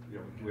are,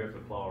 we have to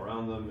plow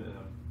around them, and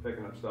I'm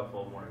picking up stuff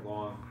all morning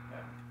long.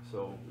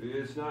 So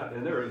it's not,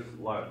 and there is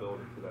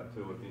liability for that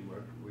too. I mean,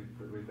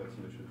 we've had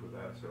some issues with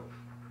that, so,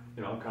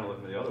 I'm kind of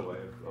looking the other way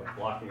of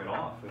blocking it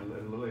off and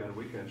literally on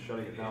weekends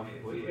shutting it down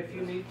completely. If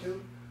you need to.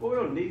 Well, we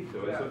don't need to.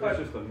 Yeah, It's but-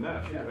 just a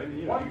mess. Yeah. I mean,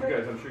 you One thing-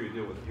 guys, I'm sure you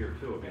deal with it here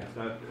too. I mean, it's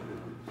not,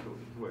 it's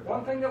the way it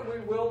One comes. thing that we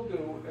will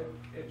do,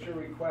 at your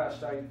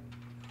request,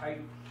 I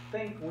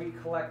think we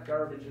collect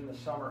garbage in the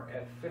summer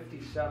at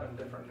 57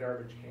 different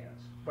garbage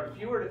cans. But if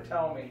you were to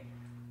tell me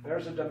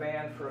there's a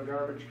demand for a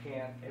garbage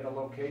can at a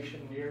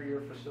location near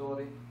your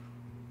facility,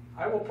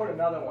 I will put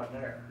another one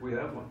there. We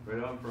have one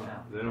right out in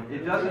front. They don't.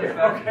 It doesn't Yeah,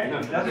 affect, okay.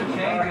 it doesn't change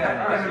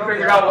that. I haven't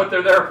figured out what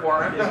they're there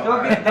for. It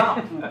still gets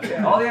dumped.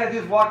 All they gotta do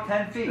is walk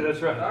 10 feet.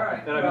 That's right. All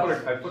right. And I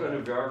Well- put a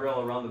new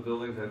guardrail around the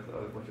buildings,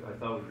 which I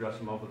thought would dress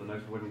them up with a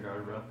nice wooden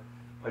guardrail.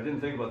 I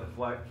didn't think about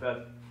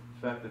the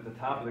fact that the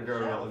top of the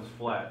guardrail is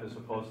flat as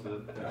opposed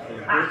to,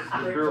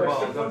 there's beer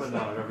bottles up and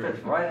down everywhere.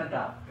 Right on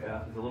top.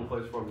 Yeah, there's a little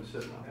place for them to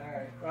sit now. All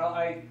right, well,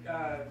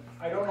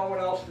 I don't know what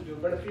else to do,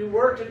 but if you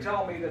were to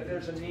tell me that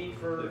there's a need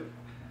for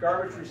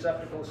garbage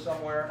receptacles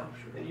somewhere,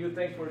 that you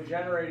think we're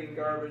generating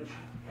garbage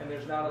and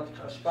there's not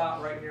a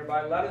spot right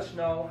nearby, let us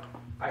know.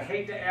 I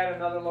hate to add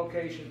another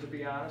location, to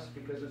be honest,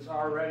 because it's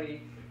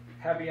already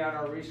heavy on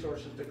our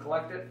resources to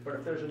collect it, but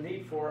if there's a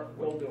need for it,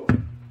 we'll do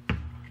it.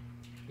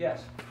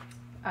 Yes?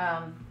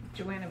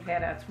 Joanna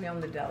Paddots, we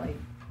own the deli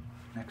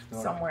Next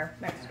door. somewhere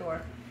next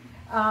door.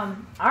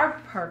 Our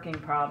parking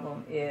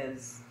problem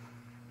is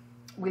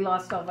we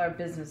lost all of our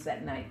business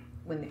that night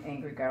when the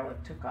Angry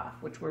Garlic took off,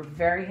 which we're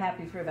very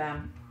happy for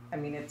them. I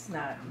mean, it's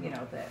not,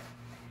 that,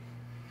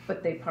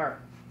 but they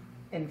park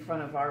in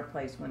front of our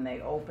place when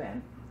they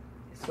open.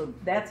 So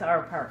that's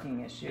our parking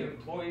The issue.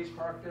 employees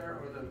park there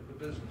or the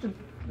business?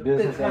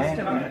 Business The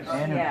customers,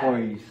 and yeah.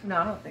 employees. No,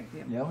 I don't think the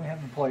Yeah, we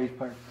have employees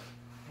park.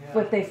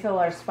 But they fill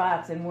our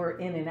spots and we're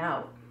in and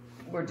out.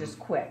 We're just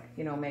quick,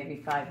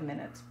 maybe 5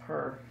 minutes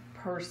per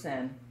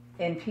person.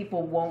 And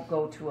people won't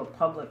go to a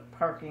public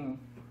parking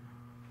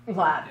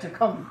lot to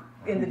come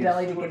in the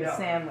deli to get a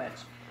sandwich.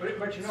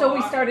 But So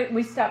we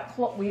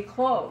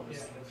closed. Yeah,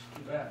 that's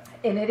too bad.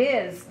 And it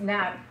is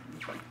not,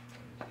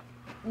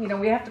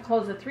 we have to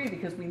close at 3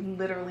 because we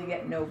literally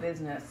get no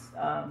business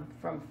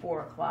from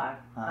 4 o'clock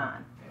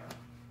on. Yeah.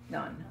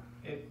 None.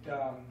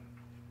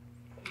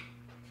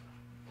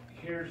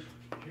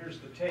 Here's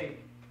the tape.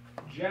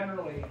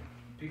 Generally,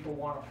 people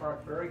want to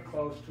park very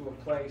close to a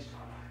place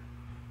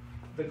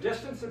the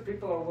distance that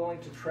people are willing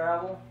to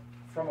travel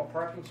from a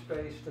parking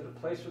space to the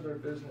place of their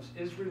business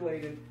is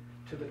related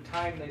to the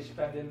time they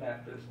spend in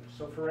that business.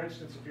 So for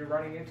instance, if you're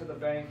running into the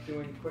bank,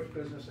 doing quick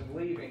business and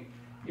leaving,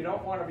 you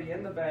don't want to be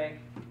in the bank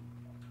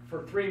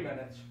for 3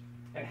 minutes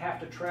and have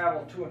to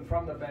travel to and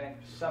from the bank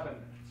 7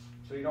 minutes.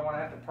 So you don't want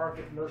to have to park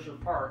at Mercer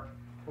Park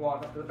to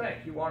walk up to the bank.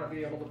 You want to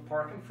be able to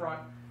park in front,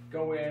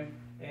 go in,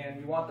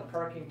 and you want the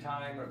parking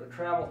time or the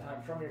travel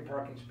time from your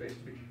parking space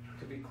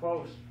to be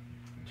close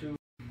to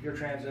your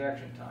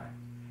transaction time.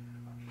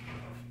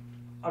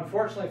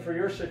 Unfortunately for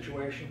your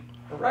situation,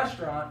 a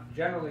restaurant,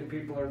 generally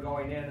people are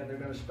going in and they're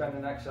going to spend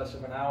in excess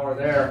of an hour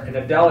there. In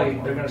a deli,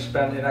 they're going to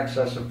spend in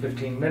excess of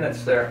 15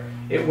 minutes there.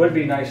 It would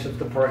be nice if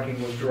the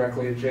parking was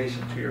directly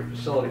adjacent to your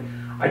facility.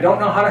 I don't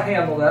know how to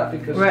handle that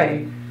because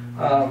Right.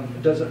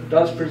 it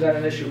does present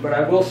an issue, but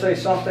I will say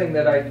something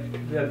that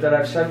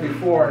I've said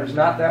before and is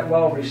not that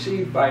well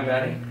received by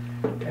many.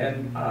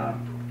 And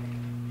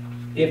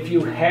if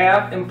you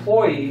have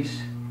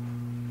employees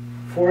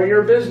for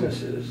your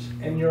businesses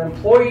and your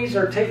employees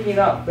are taking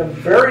up the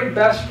very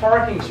best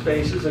parking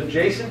spaces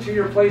adjacent to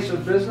your place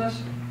of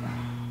business,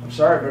 I'm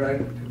sorry,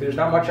 but there's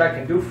not much I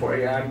can do for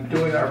you. I'm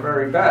doing our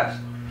very best.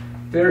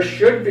 There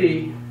should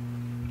be,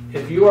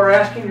 if you are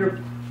asking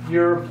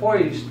your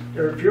employees,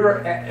 or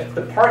if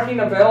the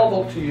parking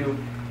available to you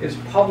is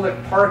public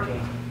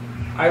parking,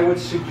 I would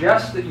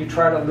suggest that you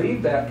try to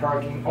leave that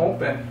parking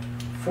open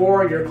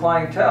for your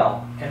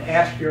clientele and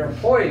ask your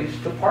employees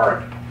to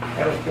park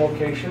at a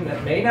location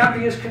that may not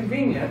be as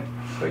convenient,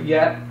 but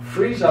yet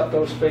frees up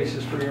those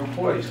spaces for your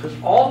employees. Because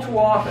all too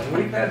often,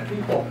 we've had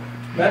people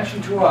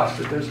mention to us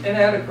that there's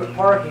inadequate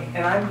parking,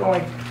 and I'm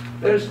going,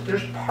 there's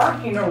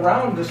parking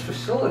around this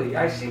facility.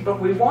 I see, but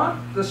we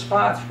want the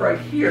spots right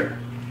here.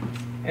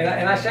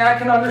 And I say, I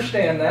can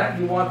understand that.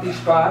 You want these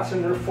spots,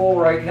 and they're full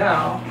right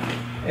now.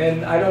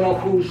 And I don't know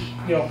whose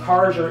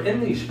cars are in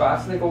these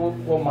spots. And they go,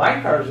 well,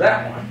 my car's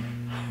that one,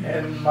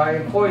 and my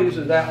employees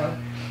is that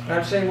one. And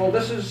I'm saying, well,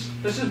 this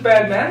is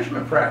bad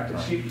management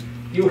practice.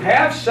 You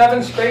have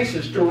 7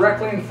 spaces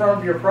directly in front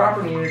of your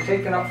property, and you're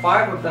taking up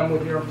 5 of them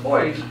with your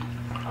employees.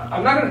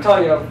 I'm not going to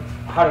tell you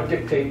how to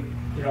dictate,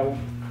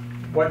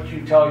 what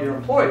you tell your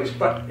employees.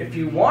 But if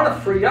you want to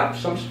free up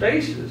some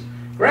spaces,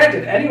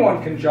 granted,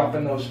 anyone can jump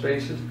in those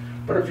spaces.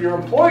 But if your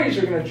employees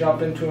are going to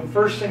jump into them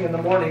first thing in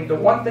the morning, the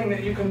one thing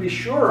that you can be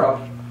sure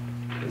of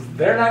is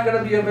they're not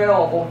going to be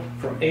available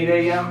from 8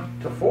 a.m.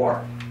 to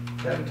 4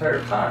 that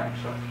entire time.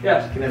 So,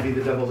 yes. Can I be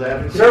the devil's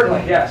advocate?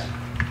 Certainly, yes.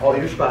 All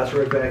your spots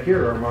right back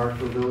here are marked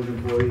for village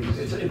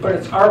employees. But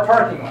it's our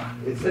parking lot.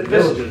 It's the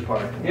village's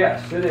parking lot.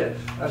 Yes, it is.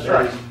 That's That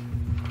right. is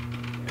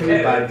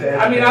paid by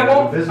I mean, I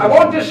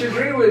won't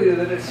disagree with you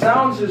that it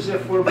sounds as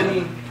if we're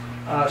being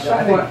I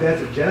somewhat. think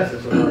that's a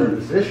genesis of part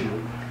of this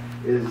issue,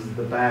 is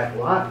the back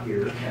lot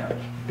here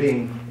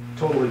being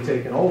totally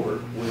taken over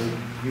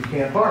where you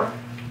can't park.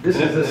 This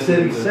is the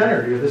city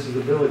center here, this is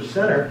the village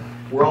center,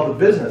 where all the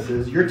business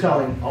is. You're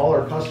telling all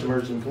our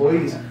customers,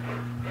 employees,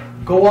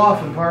 go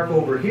off and park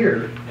over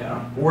here,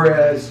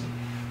 whereas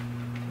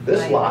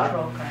this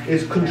lot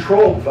is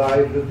controlled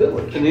by the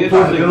village. And the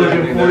interesting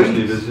thing there,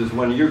 Steve, is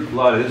when your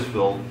lot is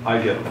filled, I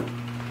get them.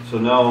 So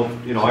now,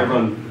 I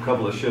run a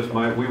couple of shifts.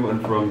 We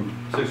went from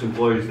 6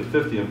 employees to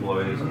 50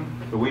 employees,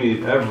 but we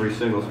need every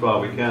single spot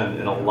we can.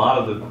 And a lot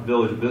of the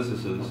village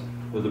businesses,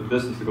 or the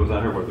business that goes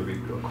on here, whether it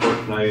be a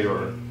court night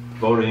or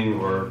voting,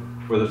 or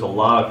where there's a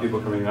lot of people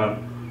coming out,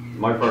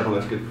 my parking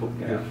lots get full.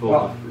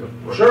 Well,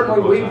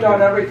 certainly we've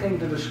done everything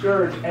to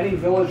discourage any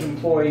village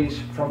employees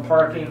from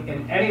parking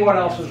in anyone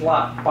else's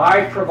lot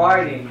by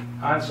providing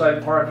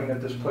on-site parking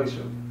at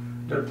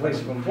their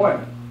place of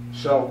employment.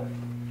 So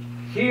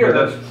here,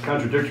 but that's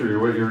contradictory to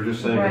what you were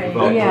just saying Right.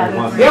 about Yeah, what you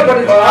want. yeah, but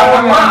it's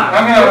our lot.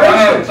 I'm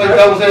gonna play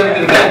devil's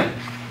advocate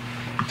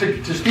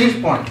again. To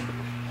Steve's point,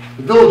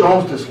 the village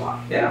owns this lot.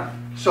 Yeah.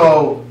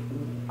 So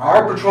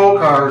our patrol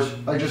cars,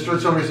 I just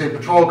heard somebody say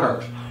patrol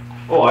cars.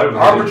 Oh, I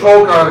Our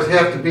patrol cars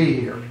have to be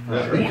here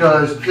Yeah.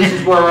 because this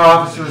is where our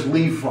officers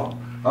leave from.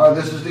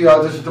 This is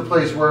the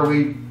place where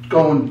we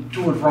go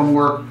to and from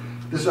work.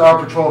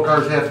 Our patrol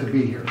cars have to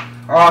be here.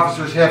 Our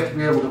officers have to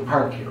be able to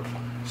park here.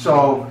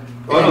 So.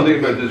 Well, I don't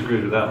think I disagree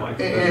with that, Mike.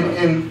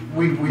 And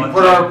we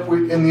put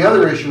and the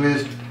other issue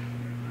is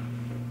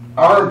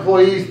our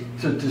employees,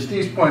 to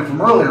Steve's point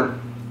from earlier,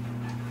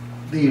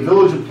 the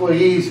village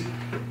employees,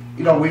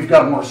 we've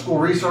got more school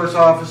resource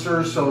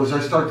officers, so as I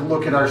start to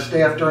look at our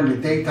staff during the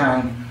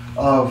daytime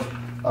of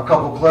a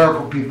couple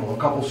clerical people, a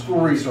couple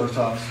school resource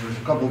officers,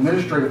 a couple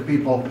administrative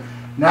people,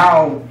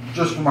 now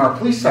just from our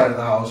police side of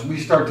the house, we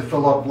start to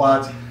fill up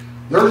lots.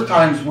 There's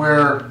times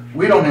where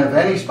we don't have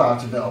any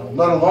spots available,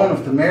 let alone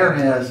if the mayor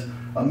has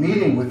a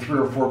meeting with 3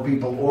 or 4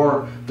 people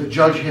or the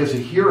judge has a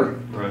hearing.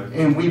 Right.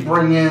 And we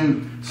bring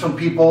in some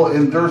people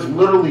and there's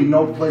literally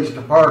no place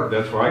to park.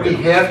 That's where I We get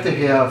have to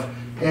have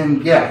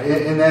And yeah,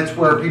 and that's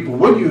where people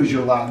would use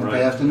your lot in the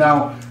past, and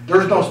now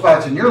there's no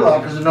spots in your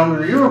lot because of the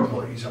number of your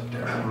employees up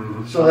there.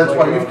 So that's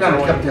why you've kind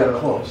of kept that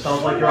close.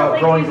 Sounds like you're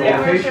outgrowing the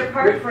location.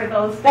 For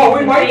those Well,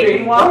 we might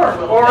be, or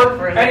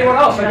or anyone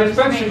else, like it's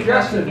been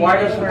suggested, why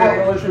doesn't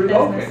Bville Village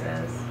relocate?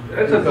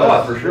 It's a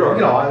thought for sure.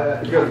 You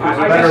know, there's a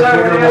I better, guess I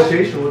would bigger ask-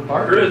 location with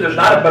parking. There's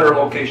not a better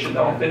location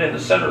though than in the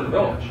center of the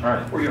village, Right.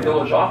 where your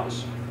village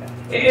office.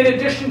 In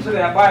addition to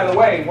that, by the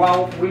way,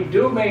 while we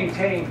do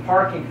maintain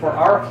parking for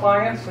our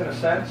clients in a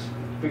sense,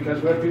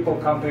 because we have people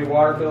come pay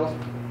water bills,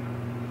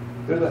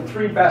 they're the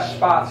 3 best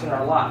spots in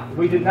our lot.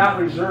 We did not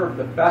reserve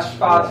the best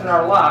spots in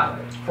our lot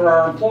for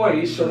our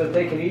employees so that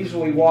they can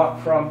easily walk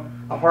from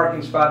a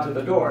parking spot to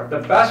the door. The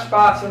best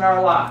spots in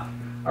our lot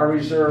are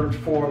reserved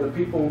for the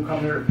people who come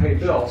here to pay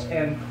bills.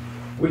 And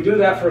we do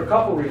that for a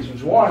couple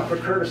reasons. One, for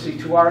courtesy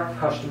to our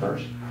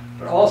customers,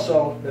 but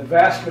also the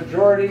vast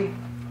majority,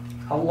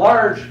 a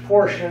large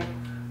portion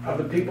of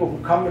the people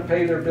who come to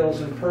pay their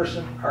bills in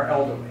person are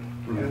elderly.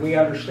 And we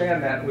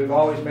understand that, and we've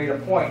always made a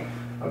point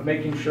of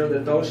making sure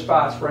that those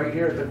spots right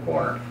here at the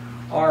corner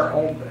are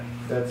open.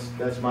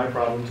 That's my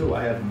problem too.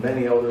 I have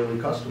many elderly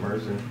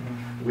customers, and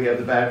we have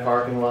the back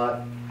parking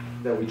lot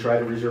that we try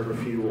to reserve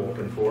a few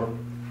open for,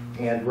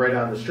 and right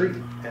on the street,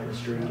 and the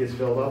street gets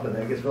filled up, and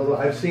that gets filled up.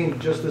 I've seen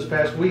just this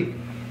past week,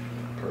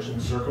 a person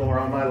circling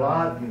around my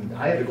lot, and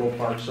I had to go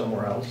park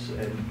somewhere else,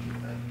 and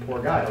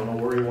poor guy, I don't know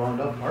where he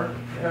wound up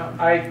parking.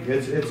 Yeah,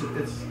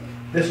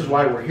 This is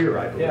why we're here,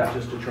 I believe, Yeah.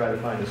 just to try to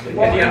find a solution.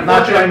 Well, I'm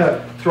not trying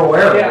to throw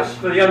arrows. Yes.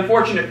 But the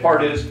unfortunate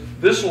part is,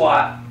 this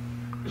lot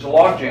is a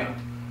log jam.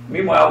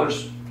 Meanwhile,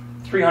 there's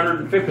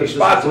 350 This is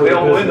spots where the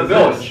available in the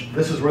business village. is.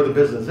 This is where the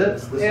business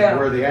is. This Yeah. is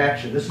where the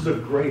action, this is a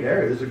great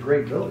area, this is a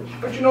great village.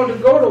 But you know, to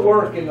go to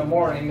work in the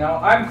morning, now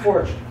I'm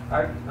fortunate.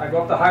 I go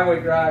up the highway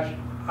garage,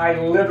 I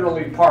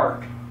literally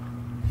park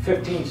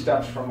 15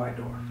 steps from my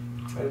door.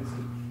 It's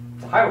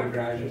a highway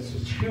garage, it's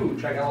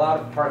huge, I got a lot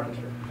of parking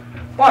here.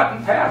 But in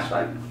the past,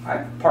 I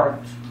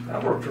parked, I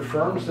worked for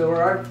firms that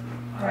were,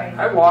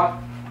 I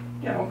walked,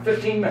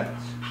 15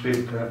 minutes.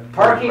 Steve,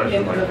 Parking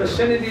in the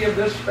vicinity of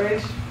this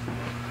space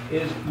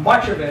is,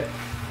 much of it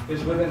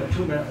is within a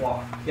 2-minute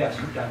walk. Yes,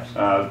 Dennis.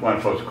 Want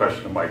to pose a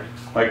question to Mike.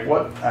 Mike,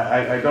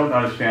 I don't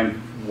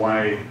understand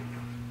why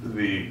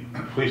the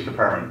police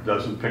department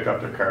doesn't pick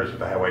up their cars at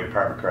the highway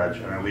department garage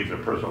and then leave their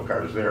personal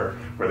cars there,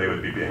 where they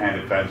would be behind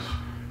a fence,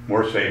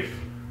 more safe,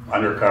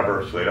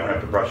 undercover, so they don't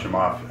have to brush them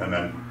off. And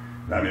then,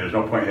 I mean, there's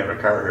no point in having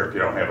a car here if you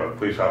don't have a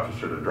police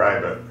officer to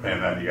drive it,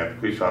 and then you got the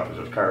police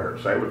officer's car here.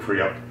 So that would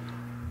free up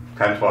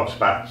 10, 12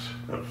 spots.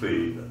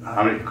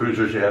 How many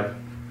cruisers you have?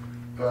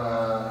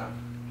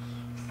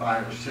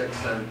 5 or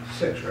 6, then.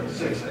 6, right?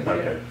 6, I think.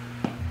 Okay.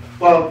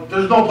 Well,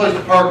 there's no place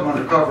to park them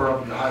undercover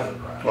up in the highway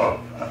garage. Well,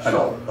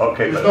 So,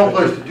 okay, there's but no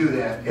place to do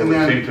that. it And would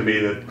then seem to me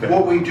that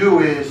what we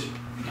do is,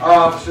 our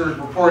officers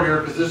report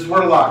here, because this is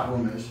where the locker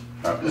room is.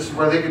 Okay. This is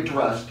where they get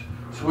dressed.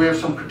 So we have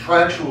some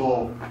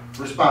contractual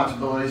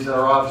responsibilities that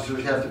our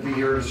officers have to be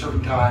here at a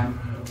certain time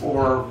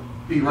or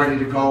be ready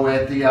to go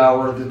at the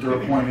hour that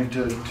they're appointed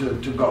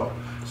to go.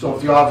 So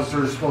if the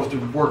officer is supposed to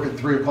work at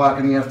 3 o'clock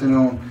in the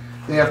afternoon,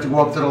 they have to go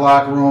up to the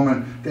locker room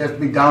and they have to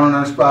be down in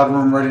our spot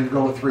room ready to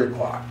go at 3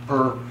 o'clock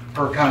per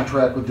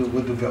contract with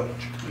the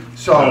village.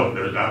 So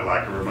there's not a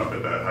locker room up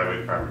at the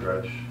highway department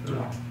garage?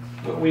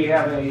 But we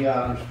have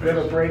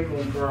a break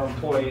room for our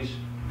employees.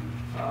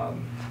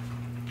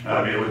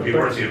 I mean, it would be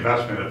worth the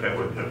investment if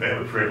they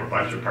would free up a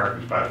bunch of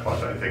parking spots,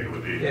 plus I think it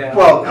would be. Yeah.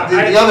 Well,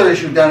 the other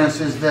issue,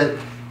 Dennis, is that,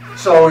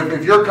 so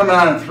if you're coming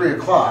on at 3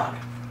 o'clock,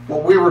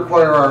 what we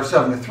require our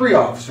 7 to 3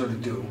 officer to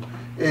do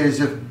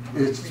is, if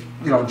it's,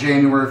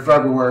 January,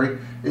 February,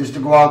 is to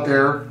go out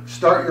there,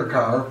 start your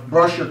car,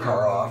 brush your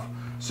car off,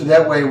 so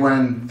that way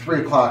when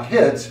 3 o'clock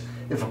hits,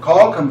 if a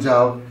call comes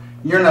out,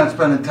 you're not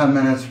spending 10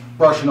 minutes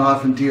brushing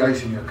off and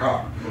de-icing your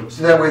car.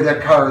 So that way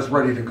that car is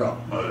ready to go.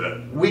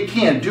 We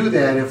can't do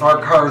that if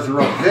our cars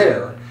are up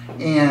there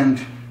and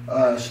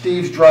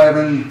Steve's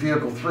driving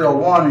vehicle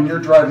 301 and you're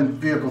driving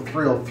vehicle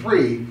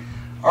 303.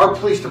 Our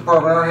police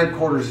department, our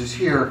headquarters is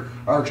here.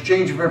 Our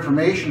exchange of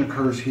information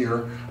occurs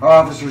here. Our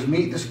officers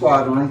meet in the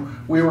squad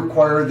room. We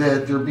require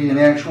that there be an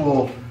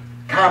actual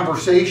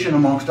conversation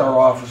amongst our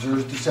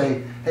officers to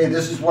say, hey,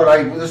 this is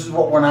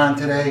what went on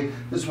today.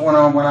 This went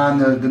on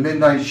the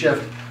midnight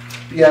shift.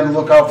 Be on the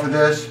lookout for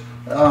this.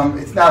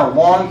 It's not a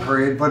long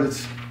period, but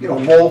it's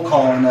roll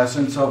call in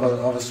essence of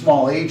a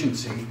small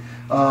agency.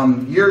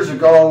 Years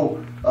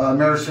ago,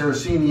 Mayor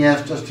Saraceni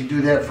asked us to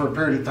do that for a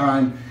period of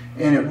time,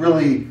 and it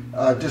really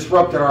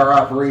disrupted our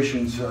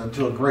operations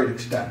to a great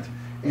extent.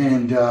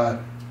 And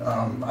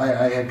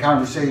I had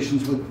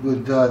conversations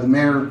with the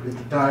mayor at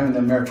the time and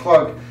then Mayor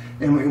Clark,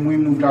 and we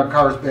moved our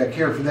cars back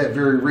here for that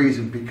very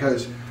reason,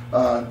 because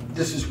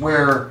this is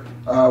where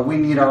we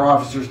need our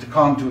officers to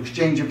come to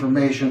exchange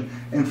information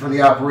and for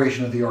the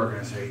operation of the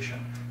organization.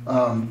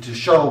 To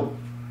shuttle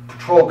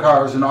patrol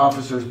cars and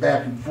officers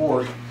back and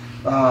forth,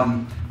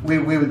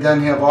 we would then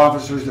have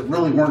officers that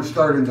really weren't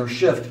starting their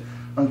shift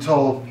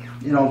until,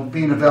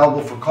 being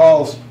available for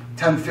calls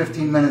 10,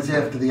 15 minutes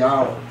after the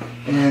hour.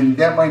 And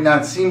that might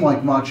not seem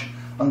like much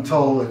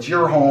until it's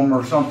your home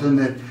or something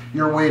that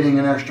you're waiting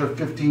an extra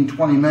 15,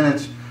 20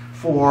 minutes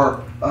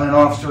for an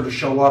officer to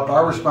show up.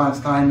 Our response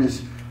time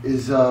is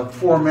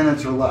 4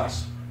 minutes or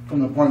less from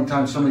the point in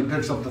time somebody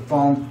picks up the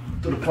phone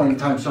to the point in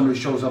time somebody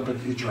shows up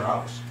at your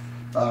house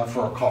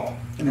for a call.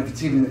 And if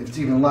it's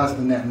even less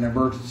than that, an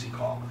emergency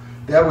call,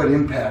 that would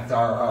impact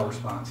our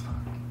response time.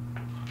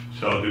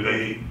 So do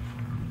they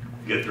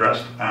get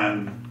dressed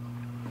on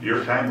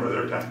your time or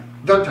their time?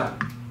 Their time.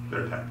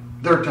 Their time.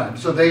 Their time.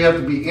 So they have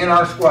to be in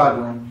our squad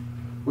room,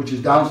 which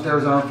is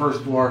downstairs on our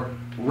first floor,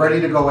 ready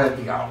to go at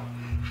the hour.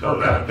 So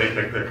that if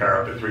they picked their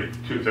car up at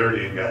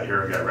 2:30 and got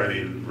here and got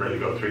ready to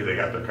go 3, they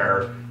got their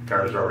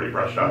car's already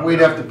brushed off. We'd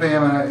have to pay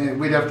them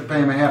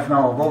a half an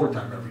hour of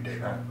overtime every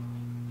day.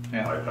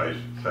 I thought you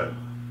said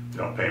you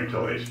don't pay them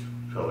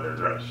till they're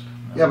dressed.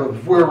 Yeah, but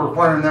if we're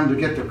requiring them to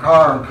get their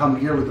car and come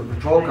here with a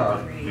patrol car,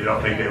 You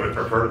don't think they would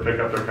prefer to pick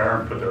up their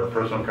car and put their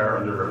personal car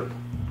under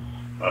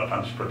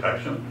punch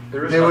protection?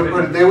 they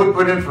would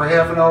put in for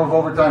half an hour of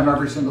overtime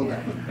every single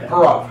day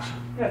per officer.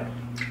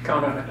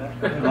 Count on it.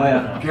 Oh,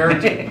 yeah.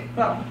 Guaranteed.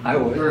 I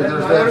would.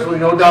 There's absolutely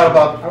no doubt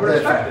about I would that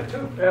expect fact. it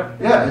too, yeah.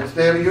 Yeah,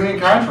 they have a union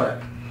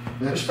contract.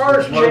 As far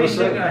as That's what it changing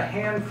said. a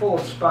handful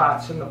of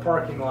spots in the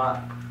parking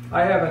lot,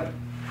 I haven't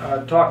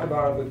talked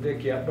about it with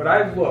Dick yet, but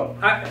I've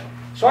looked.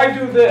 So I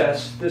do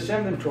this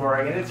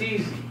inventory, and it's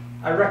easy.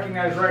 I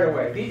recognize right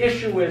away. The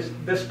issue is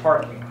this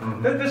parking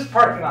lot. This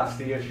parking lot's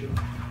the issue.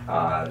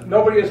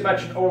 Nobody has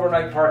mentioned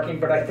overnight parking,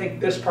 but I think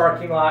this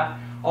parking lot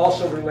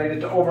also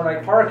related to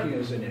overnight parking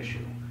is an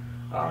issue.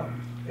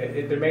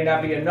 There may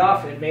not be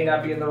enough, it may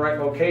not be in the right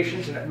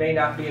locations, and it may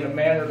not be in a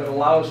manner that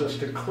allows us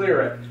to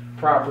clear it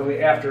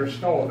properly after a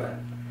snow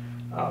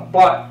event.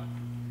 But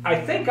I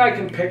think I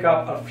can pick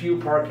up a few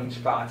parking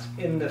spots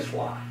in this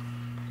lot.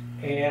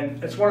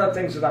 And it's one of the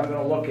things that I'm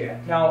going to look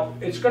at. Now,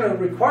 it's going to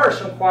require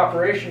some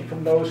cooperation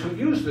from those who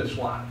use this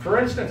lot. For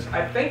instance,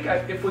 I think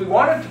if we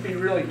wanted to be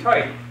really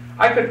tight,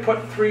 I could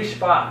put 3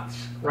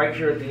 spots right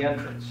here at the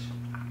entrance.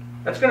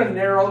 That's going to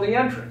narrow the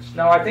entrance.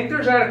 Now, I think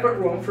there's adequate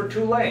room for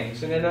 2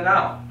 lanes and in and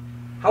out.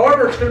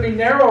 However, it's going to be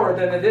narrower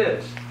than it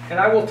is. And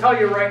I will tell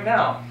you right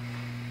now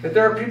that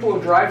there are people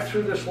who drive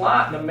through this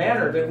lot in a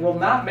manner that will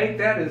not make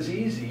that as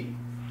easy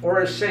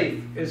or as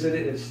safe as it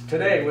is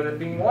today with it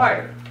being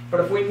wider. But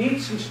if we need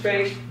some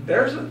space,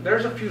 there's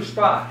a few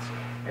spots.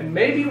 And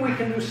maybe we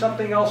can do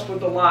something else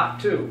with the lot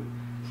too.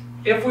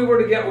 If we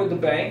were to get with the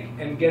bank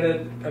and get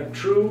a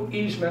true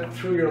easement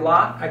through your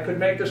lot, I could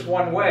make this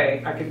one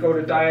way. I could go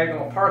to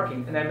diagonal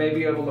parking, and I may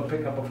be able to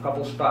pick up a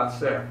couple spots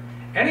there.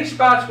 Any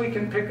spots we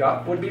can pick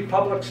up would be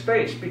public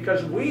space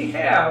because we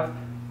have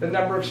the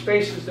number of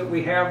spaces that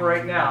we have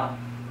right now.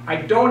 I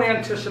don't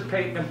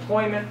anticipate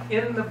employment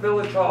in the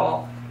village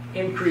hall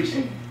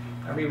increasing.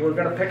 I mean, we're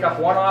going to pick up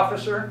 1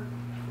 officer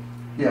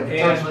Yeah,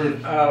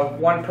 potentially. and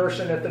 1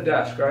 person at the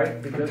desk,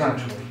 right? Because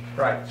Potentially.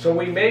 Right, so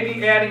we may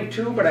be adding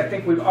 2, but I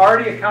think we've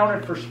already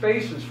accounted for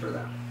spaces for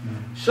them.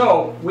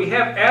 So we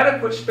have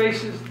adequate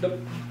spaces.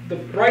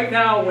 Right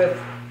now with,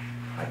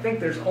 I think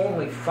there's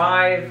only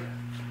 5,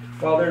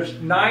 well, there's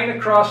 9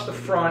 across the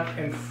front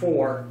and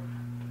 4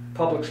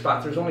 public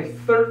spots. There's only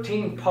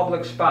 13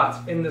 public spots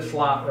in this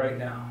lot right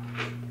now.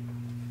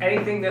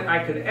 Anything that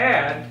I could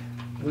add,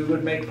 we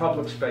would make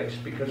public space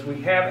because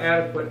we have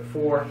adequate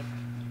for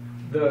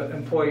the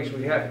employees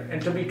we have here. And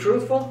to be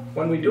truthful,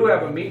 when we do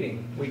have a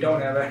meeting, we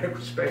don't have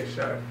adequate space.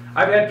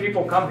 I've had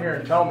people come here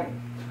and tell me,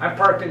 I'm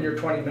parked in your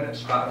 20-minute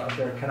spot out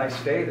there, can I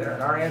stay there?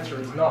 And our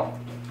answer is no.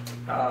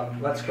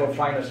 Let's go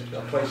find us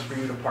a place for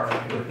you to park.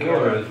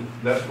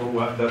 That's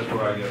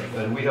where I get,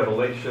 and we have a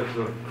late shift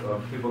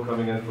of people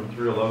coming in from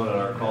 3 to 11 at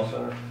our call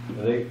center,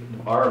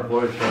 and our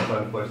employees can't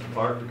find a place to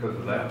park because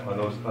of that,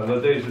 on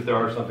the days that there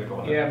are something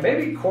going on. Yeah,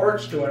 maybe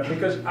court's doing it,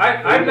 because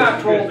I've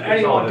not told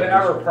anyone to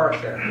ever park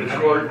there. It's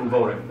court and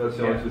voting, that's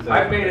the only 2 things.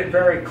 I've made it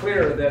very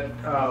clear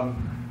that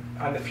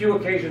on the few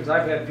occasions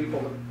I've had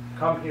people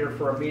come here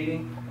for a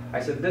meeting,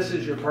 I said, this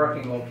is your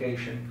parking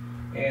location.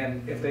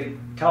 And if they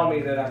tell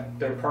me that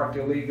they're parked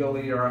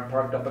illegally or I'm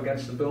parked up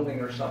against the building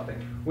or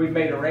something, we've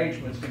made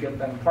arrangements to get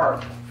them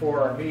parked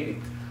for our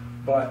meeting.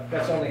 But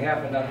that's only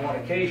happened on 1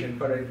 occasion,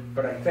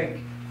 but I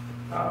think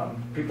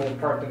people have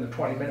parked in the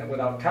 20-minute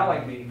without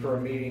telling me for a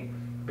meeting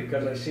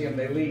because I see them,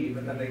 they leave,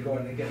 and then they go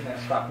and they get in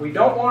that spot. We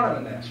don't want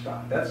them in that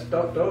spot. That's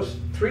those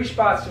 3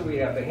 spots that we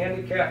have, the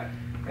handicap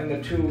and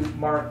the 2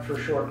 marked for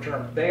short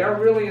term. They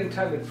are really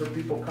intended for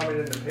people coming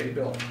in to pay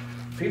bills.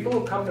 People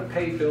who come to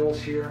pay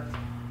bills here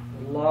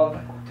love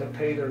to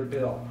pay their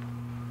bill.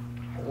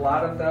 A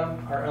lot of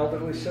them are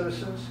elderly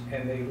citizens,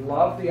 and they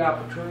love the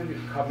opportunity to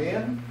come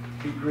in,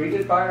 be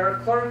greeted by our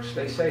clerks.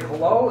 They say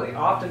hello. They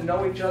often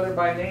know each other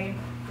by name.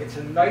 It's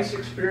a nice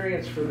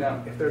experience for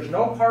them. If there's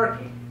no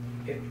parking,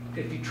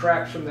 it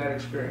detracts from that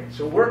experience.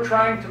 So we're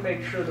trying to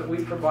make sure that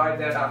we provide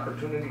that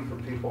opportunity for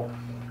people,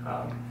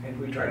 and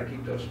we try to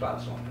keep those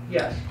spots open.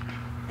 Yes?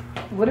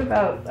 What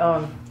about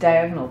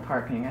diagonal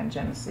parking on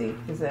Genesee?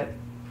 Is that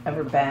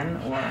ever been,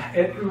 or?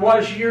 It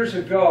was years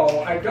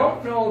ago. I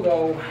don't know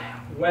though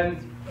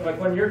when like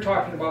when you're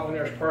talking about when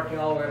there's parking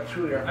all the way up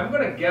through there, I'm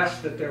gonna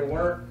guess that there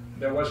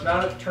was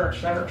not a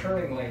center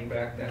turning lane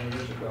back then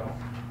years ago.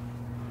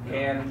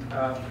 And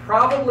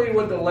probably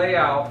with the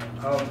layout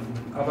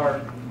of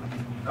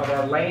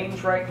our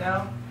lanes right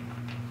now,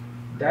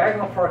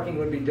 diagonal parking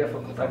would be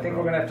difficult. I think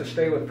we're gonna have to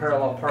stay with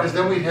parallel parking. Because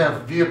then we'd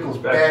have vehicles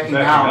backing Backing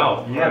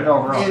out You have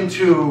no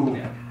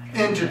room.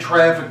 into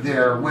traffic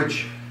there,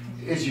 which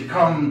as you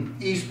come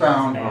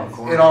eastbound,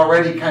 Oh, it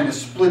already kind of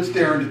splits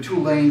there into two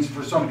lanes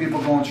for some people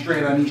going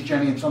straight on East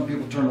Jenny and some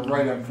people turning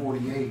right on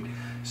 48.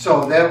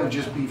 So that would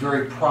just be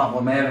very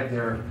problematic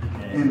there.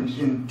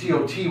 And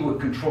DOT would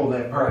control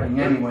that parking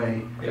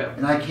anyway. Yeah.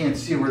 And I can't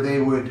see where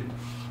they would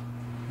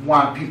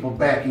want people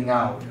backing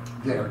out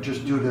there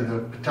just due to the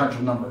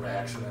potential number of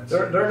accidents.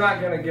 They're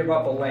not gonna give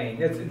up a lane.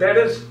 That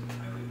is,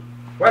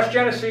 West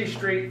Genesee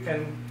Street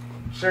and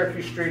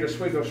Syracuse Street,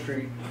 Oswego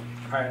Street,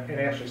 and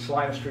actually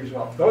Salina Street as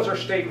well. Those are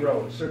state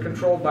roads. They're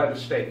controlled by the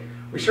state.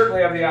 We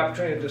certainly have the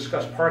opportunity to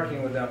discuss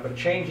parking with them, but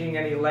changing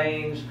any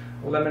lanes,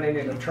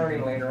 eliminating a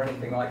turning lane or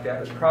anything like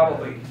that is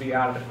probably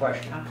beyond the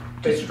question.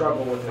 They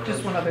struggle with it.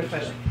 Just one other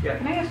question. Yeah.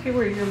 Can I ask you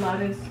where your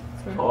lot is,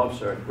 sir? Oh, I'm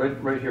sorry,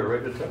 right here,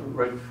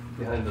 right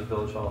behind the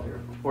village hall here,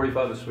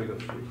 45 Oswego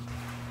Street.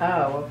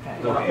 Oh, okay.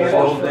 The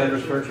old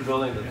Danvers Furniture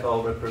Building, the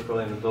tall red brick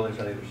building, the buildings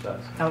on either side.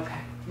 Okay.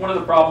 One of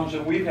the problems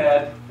that we've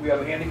had, we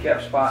have a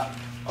handicap spot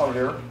out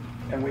here,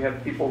 and we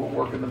have people who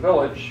work in the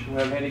village who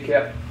have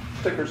handicap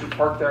stickers who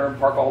park there and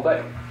park all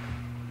day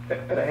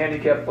at a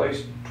handicap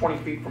place 20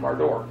 feet from our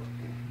door.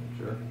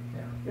 Sure.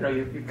 You know,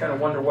 you kind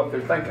of wonder what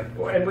they're thinking.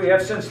 And we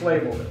have since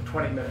labeled it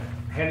 20-minute,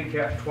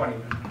 handicap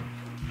 20-minute.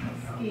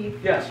 Steve,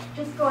 Yes.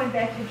 just going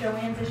back to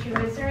Joanne's issue,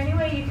 is there any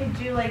way you could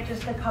do like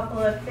just a couple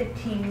of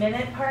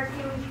 15-minute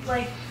parking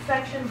like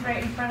sections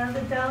right in front of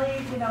the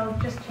deli? You know,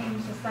 just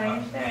change the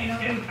signage there. I know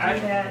we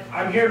do that.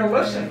 I'm here to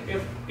listen.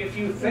 If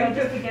you think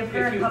just that, to give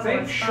her a if you couple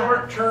think of spots.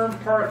 short-term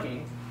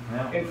parking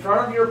in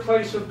front of your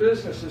place of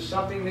business is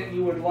something that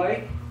you would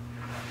like,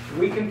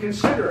 we can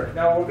consider it.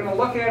 Now, we're gonna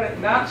look at it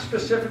not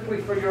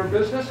specifically for your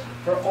business,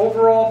 for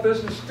overall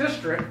business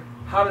district,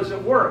 how does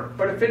it work?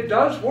 But if it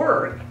does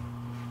work,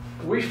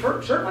 we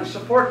certainly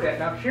support that.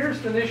 Now,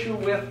 here's an issue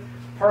with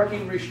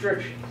parking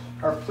restrictions.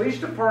 Our police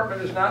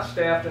department is not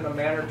staffed in a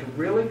manner to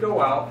really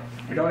go out.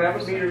 We don't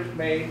have a meter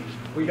made.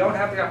 We don't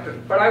have the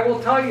opportunity. But I will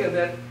tell you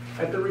that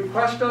at the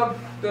request of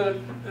the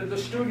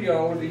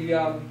studio,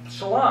 the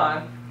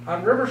salon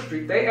on River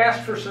Street, they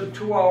asked for some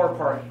 2-hour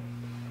parking.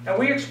 And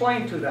we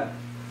explained to them,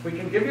 we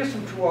can give you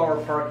some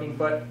 2-hour parking,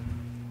 but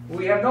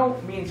we have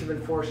no means of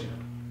enforcing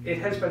it. It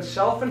has been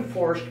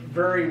self-enforced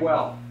very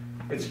well.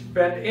 It's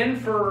been in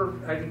for,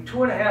 I think,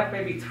 2.5,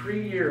 maybe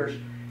 3 years,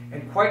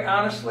 and quite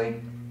honestly,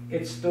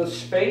 it's the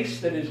space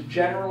that is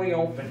generally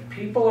open.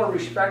 People are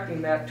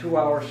respecting that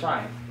 2-hour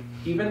sign,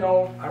 even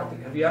though, I don't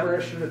think, have you ever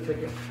issued a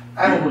ticket?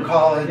 I don't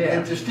recall it. Yeah.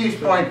 And to Steve's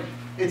point,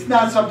 it's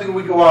not something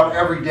we go out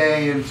every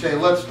day and say,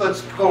 let's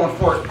go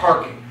enforce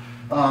parking.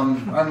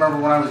 I remember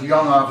when I was a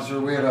young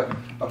officer, we had a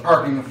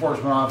parking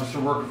enforcement officer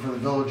working for the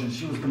village, and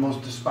she was the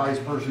most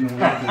despised person in the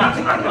world.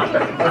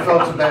 I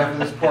felt so bad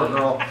for this poor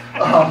girl,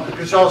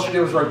 because all she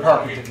did was write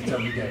parking tickets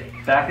every day.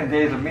 Back in the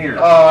days of meters.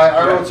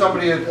 I wrote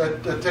somebody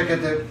a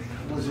ticket that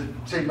was at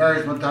St.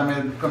 Mary's one time,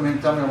 and had come in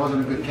and tell me I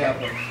wasn't a good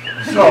Catholic.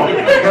 So,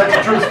 that's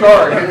a true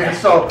story. And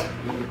so,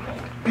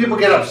 people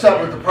get upset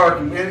with the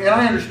parking, and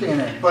I understand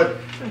that, but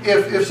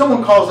if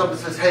someone calls up and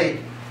says, hey,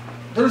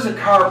 there's a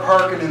car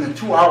parking in the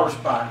 2-hour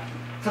spot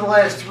for the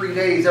last 3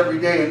 days every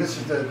day, and this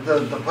is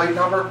the plate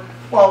number,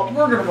 well,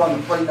 we're going to run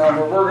the plate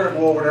number, we're going to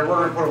go over there, we're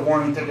going to put a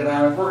warning ticket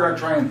on it, we're going to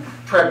try and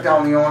track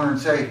down the owner and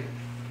say,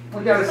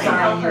 we got a Like sign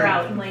help her here.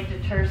 out and like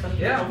deter some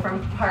people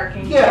from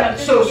parking. Yeah,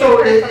 just so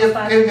give her some if,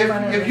 spots in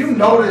front of if the you store.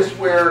 notice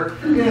where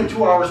you're in a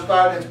 2-hour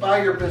spot, it's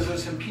by your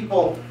business, and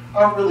people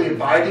aren't really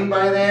abiding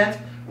by that,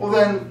 well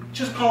then,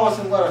 just call us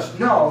and let us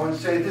know and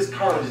say, this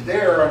car is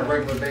there on a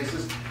regular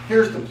basis,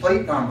 here's the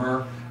plate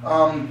number,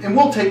 and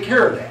we'll take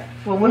care of that.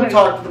 Well, We'll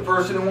talk to the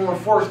person and we'll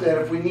enforce that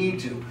if we need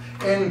to.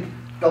 And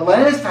the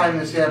last time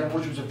this happened,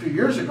 which was a few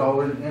years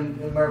ago, and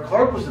Mayor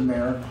Clark was the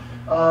mayor,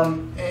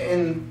 and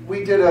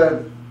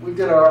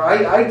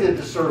I did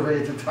the survey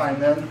at the time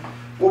then,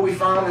 what we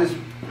found is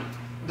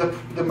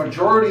the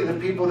majority of the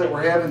people that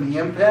were having the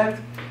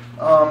impact,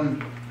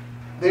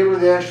 they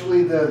were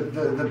actually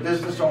the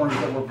business owners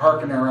that were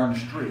parking there on the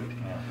street.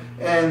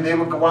 And they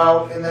would go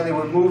out and then they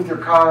would move their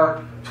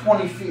car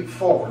 20 feet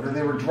forward, or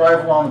they would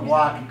drive around the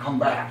block and come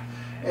back.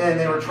 And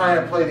they were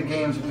trying to play the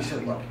games, and we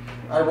said, look,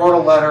 I wrote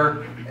a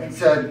letter and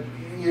said,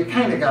 you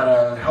kind of got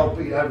to help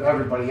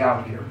everybody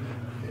out here.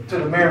 To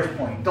the mayor's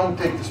point, don't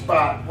take the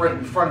spot right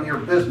in front of your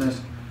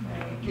business,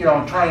 you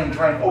know, try and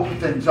open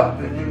things up.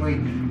 And we,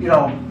 you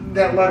know,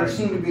 that letter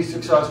seemed to be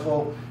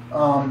successful.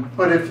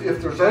 But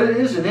if there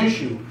is an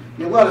issue,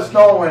 you let us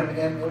know,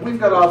 and we've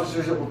got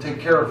officers that will take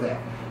care of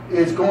that.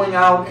 Is going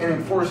out and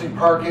enforcing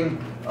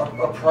parking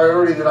a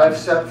priority that I've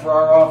set for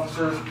our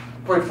officers?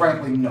 Quite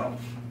frankly, no.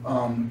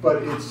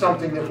 But it's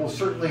something that we'll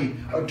certainly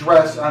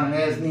address on an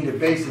as-needed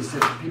basis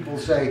if people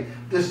say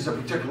this is a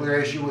particular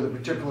issue with a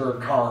particular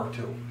car or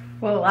two.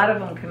 Well, a lot of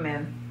them come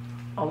in,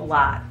 a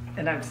lot,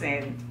 and I'm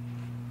saying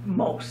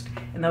most,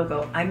 and they'll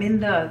go, I'm in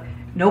the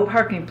no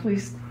parking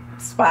please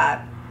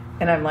spot.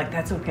 And I'm like,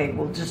 that's okay,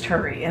 we'll just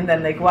hurry. And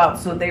then they go out,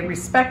 so they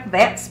respect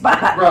that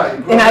spot. Right.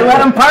 And I let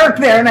them park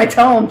there, and I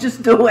tell them,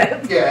 just do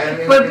it.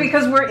 Yeah. But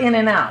because we're in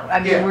and out, I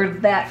mean, Yeah. we're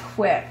that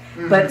quick.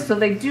 But so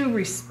they do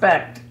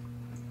respect.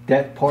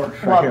 That porch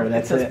right Well, here,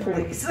 that's says it.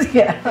 police.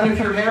 Yeah. And if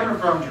you're having a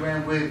problem,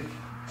 Joanne, with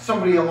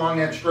somebody along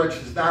that stretch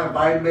that's not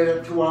abiding by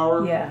that 2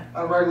 hour Yeah.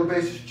 on a regular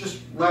basis,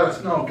 just let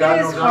us know. God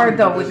It knows is how hard many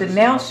though with the businesses-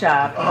 nail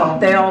shop.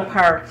 They all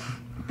park.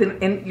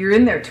 And you're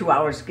in there 2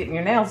 hours getting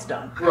your nails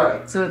done.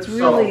 Right. So it's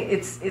really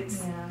it's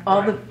Yeah.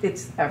 all the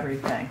it's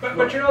everything.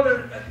 But you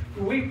know,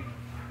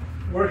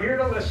 we're here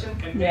to listen,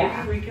 and maybe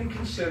Yeah. we can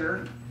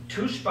consider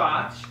 2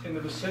 spots in the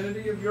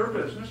vicinity of your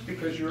business,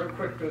 because you're a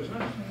quick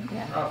business,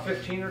 Yeah.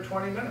 15 or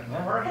 20 minutes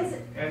parking. Because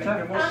And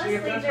we'll see honestly,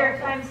 if that's there are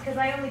helpful. times, because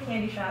I own the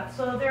candy shop,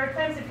 so there are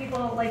times that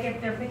people, like if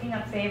they're picking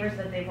up favors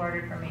that they've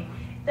ordered from me,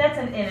 that's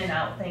an in and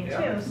out thing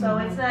Yeah. too. So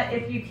it's not,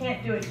 if you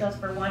can't do it just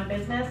for one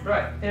business,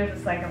 Right. there's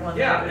a second one.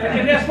 Yeah, there.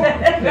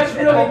 and that's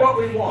really what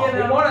we want.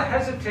 You We know? want to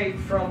hesitate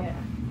from,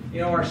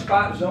 our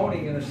spot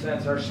zoning in a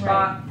sense, our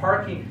spot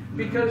parking,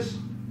 because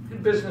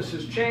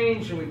businesses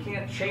change and we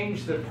can't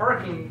change the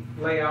parking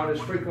layout as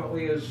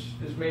frequently as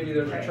maybe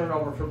there's a Right.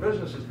 turnover for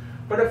businesses.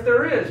 But if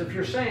there is, if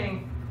you're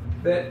saying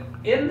that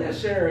in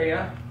this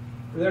area,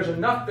 there's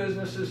enough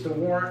businesses to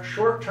warrant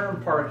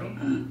short-term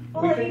parking,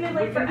 Well, we and can, even we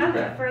like for can do Emmett,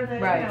 that. for the,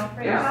 Right. for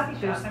the Yeah. coffee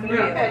shop. There's I mean, three we've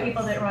of got them.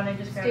 people that run and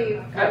just grab a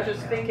Steve, coffee. I'm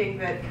just thinking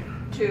that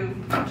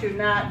to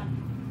not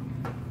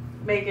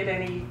make it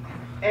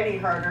any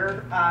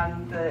harder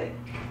on the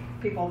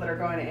people that are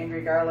going to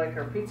Angry Garlic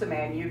or Pizza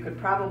Man, you could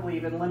probably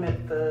even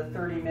limit the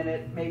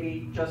 30-minute,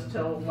 maybe just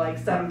till like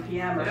 7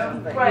 p.m. or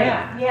something. Right,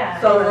 Yeah.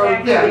 yeah. So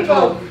exactly. Yeah,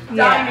 people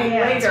Yeah. dining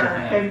Yeah.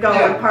 later can go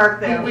Yeah. and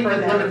park there We for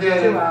can them limit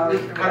that, 2 hours.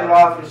 we can cut it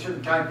off at a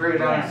certain time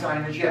period on Yeah.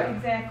 signage, yeah.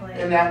 Exactly.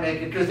 And that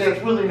make it, because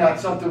that's really not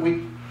something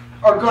we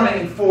are gonna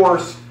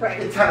enforce Right.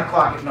 at 10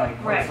 o'clock at night,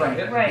 quite Right,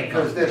 frankly. right.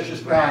 Because that's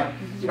just not,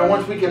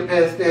 once we get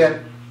past that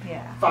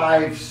Yeah.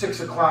 5, 6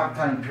 o'clock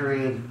time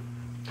period.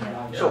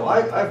 So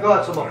I've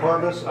got some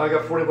apartments, I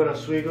got 41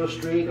 Oswego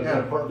Street, I've got Yeah.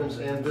 apartments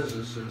and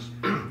businesses.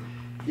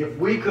 If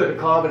we could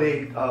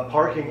accommodate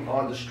parking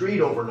on the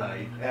street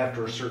overnight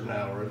after a certain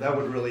hour, that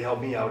would really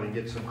help me out and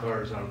get some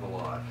cars out of the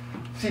lot.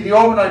 See, the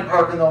overnight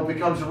parking though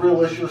becomes a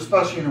real issue,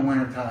 especially in the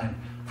wintertime,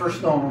 for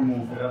snow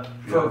removal,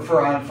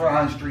 for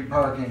on-street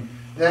parking.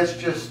 That's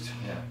just,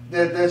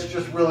 that's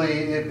just really,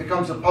 it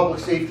becomes a public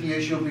safety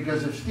issue,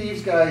 because if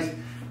Steve's guys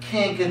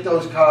can't get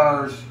those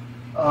cars,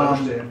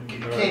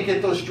 can't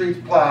get those streets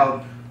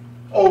plowed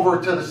over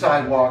to the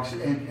sidewalks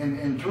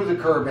and through the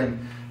curbing,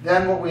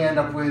 then what we end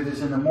up with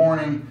is in the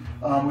morning,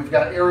 we've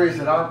got areas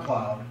that aren't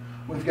plowed.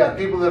 We've got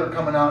people that are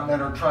coming out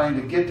that are trying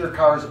to get their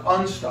cars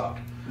unstuck.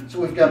 So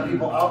we've got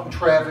people out in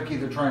traffic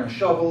either trying to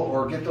shovel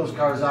or get those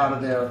cars out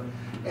of there.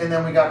 And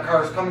then we got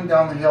cars coming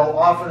down the hill,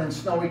 often in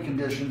snowy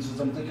conditions, as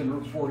I'm thinking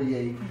Route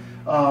 48.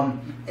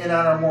 And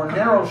on our more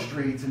narrow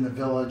streets in the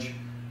village,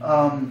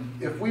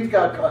 if we've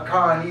got a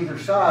car on either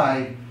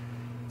side,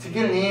 to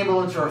get an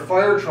ambulance or a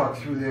fire truck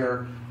through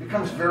there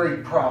becomes very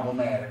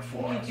problematic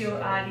for us. You do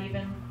odd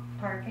even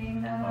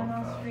parking then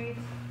on those streets?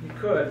 You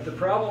could. The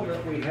problem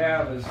that we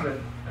have is that,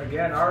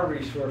 again, our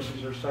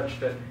resources are such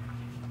that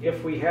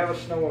if we have a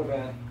snow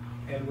event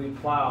and we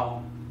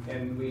plow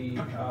and we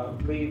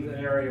leave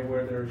an area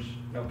where there's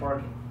no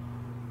parking,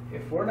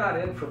 if we're not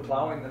in for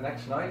plowing the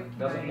next night,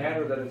 doesn't Right.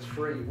 matter that it's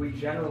free. We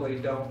generally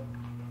don't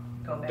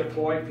Go back.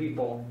 deploy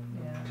people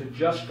Yeah. to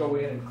just go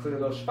in and clear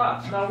those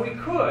spots. Now, we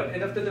could,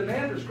 and if the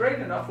demand is great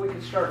enough, we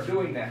could start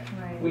doing that.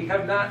 Right. We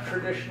have not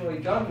traditionally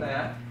done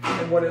that,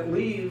 and what it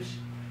leaves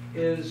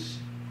is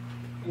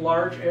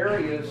large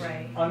areas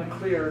Right.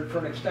 uncleared for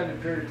an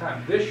extended period of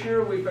time. This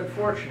year, we've been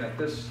fortunate,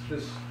 this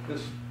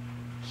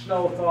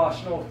snow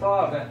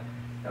thaw event,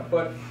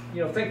 but,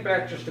 think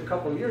back just a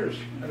couple of years.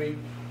 I mean,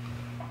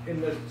 in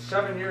the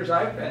 7 years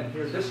I've been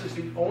here, this is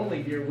the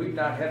only year we've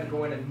not had to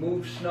go in and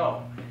move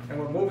snow. And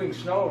we're moving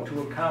snow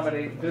to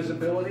accommodate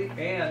visibility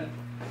and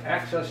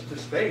access to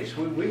space.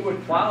 We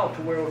would plow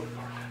to where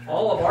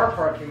all of our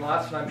parking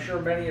lots, and I'm sure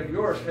many of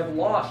yours, have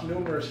lost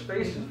numerous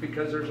spaces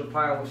because there's a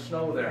pile of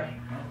snow there.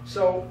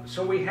 So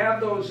we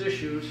have those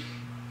issues.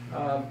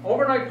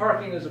 Overnight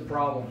parking is a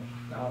problem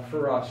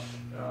for us.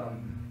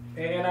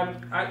 And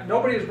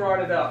nobody has brought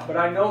it up, but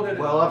I know that.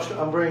 Well,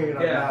 I'm bringing it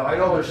up Yeah, now. I I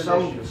know know it's there's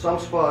an issue. some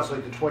spots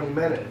like the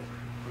 20-minute.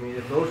 I mean,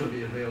 if those would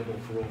be available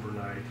for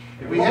overnight.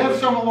 We have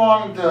some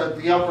along the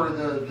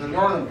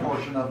northern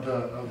portion of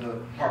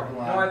the parking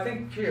No, lot. I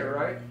think here,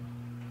 right?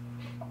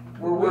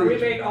 We're- We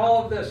made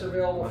all of this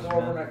available for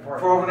overnight parking.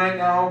 For overnight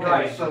now, okay,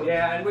 Right, so.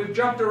 yeah, and we've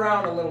jumped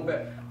around a little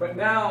bit. But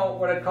now,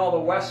 what I'd call the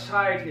west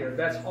side here,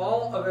 that's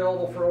all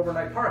available for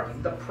overnight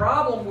parking. The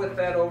problem with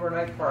that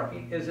overnight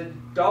parking is it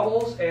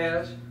doubles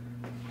as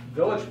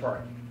village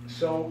parking.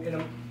 So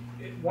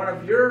one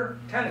of your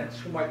tenants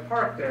who might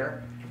park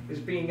there is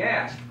being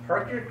asked,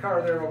 park your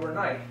car there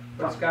overnight,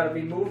 but it's got to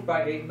be moved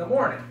by 8 in the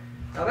morning.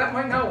 Now, that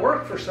might not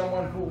work for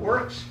someone who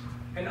works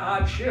an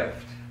odd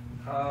shift,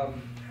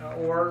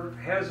 or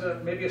has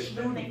maybe a Then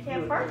student. they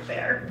can't park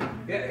there.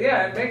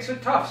 Yeah, it makes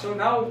it tough. So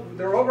now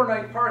their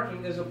overnight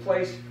parking is a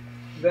place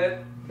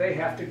that they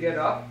have to get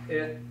up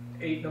at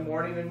 8 in the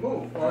morning and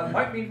move. Well, it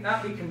might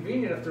not be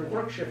convenient if their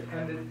work shift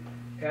ended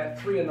at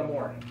 3 in the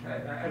morning.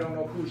 I don't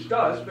know whose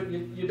does, but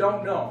you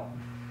don't know.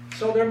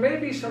 So there may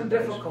be some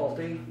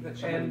difficulty,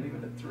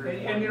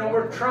 and you know,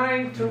 we're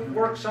trying to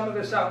work some of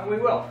this out, and we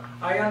will.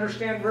 I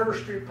understand River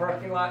Street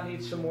parking lot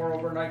needs some more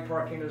overnight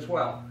parking as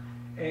well.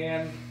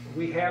 And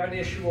we have an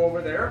issue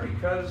over there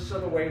because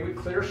of the way we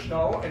clear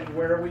snow and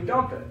where we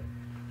dump it.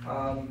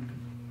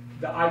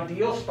 The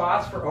ideal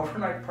spots for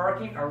overnight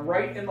parking are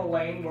right in the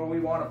lane where we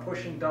want to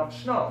push and dump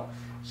snow.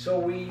 So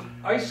we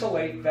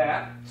isolate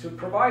that to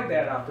provide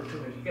that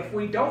opportunity. If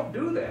we don't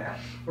do that,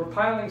 we're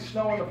piling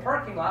snow in the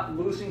parking lot,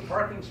 losing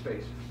parking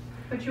spaces.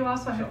 But you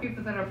also have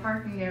people that are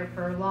parking there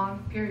for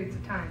long periods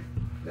of time,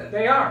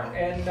 They are,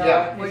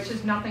 and which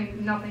is nothing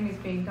is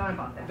being done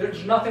about that.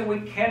 there's nothing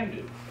we can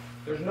do.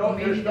 There's no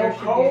Maybe there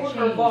should be a code or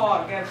change.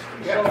 law against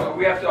it. Yeah,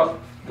 we have to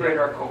upgrade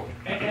our code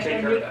to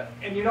take care of that.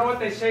 And you know what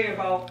they say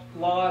about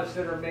laws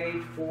that are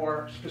made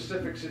for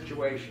specific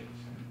situations?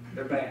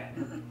 They're bad.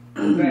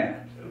 They're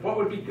bad. What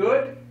would be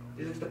good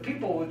is if the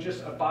people would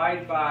just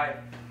abide by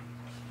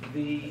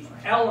the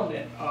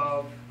element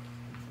of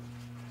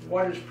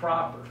what is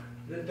proper.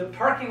 The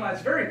parking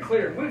lot's very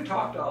clear. We've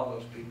talked to all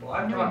those people.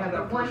 I've talked to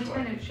them But one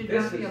personally. tenant should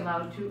This not be is-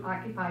 allowed to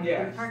occupy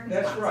Yes, three parking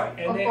that's spots. right.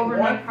 And then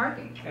Overnight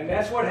parking. And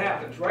that's what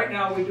happens. Right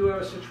now, we do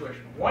have a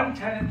situation. One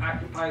tenant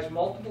occupies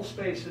multiple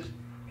spaces,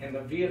 and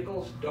the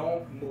vehicles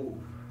don't move.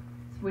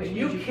 Which And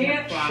you means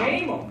can't plow.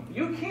 shame them.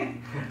 You can't.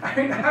 I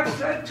mean, I've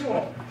said to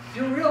them,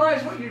 do you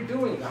realize what you're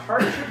doing, the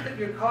hardship that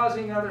you're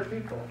causing other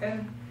people?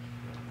 And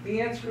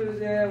the answer is,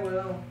 yeah,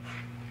 well,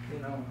 you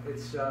know,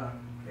 it's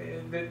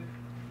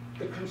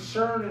the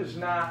concern is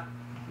not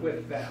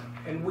with them.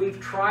 And we've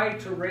tried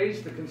to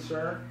raise the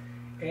concern,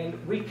 and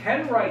we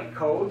can write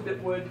code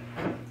that would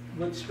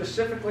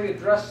specifically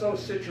address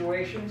those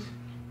situations.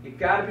 You've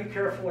got to be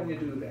careful when you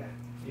do that.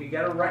 You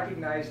got to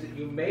recognize that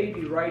you may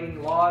be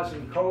writing laws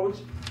and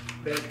codes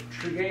that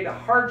create a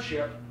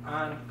hardship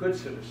on good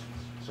citizens.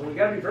 So we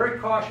got to be very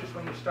cautious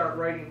when you start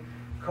writing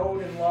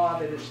code and law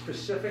that is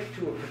specific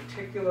to a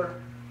particular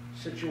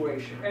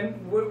situation.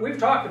 And we've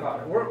talked about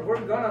it. We're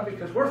gonna,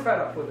 because we're fed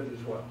up with it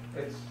as well.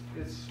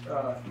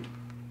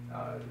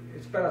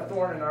 It's been a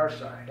thorn in our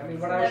side. I mean,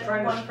 when I was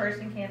trying One to.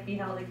 person can't be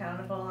held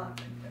accountable.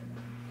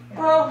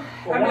 Well,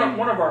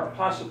 One of our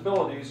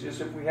possibilities is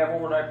if we have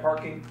overnight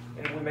parking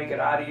and we make it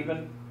odd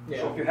even. Yeah.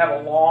 So if you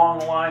have a long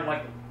line,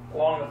 like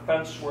along the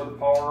fence where the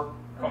power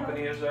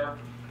company is there,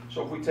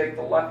 so if we take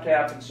the left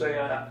half and say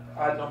on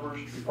odd numbers,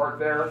 you park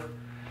there,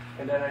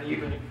 and then on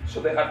even,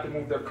 so they have to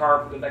move their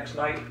car for the next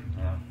night.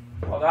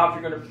 Well, now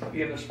if you're gonna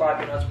be in the spot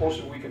you're not supposed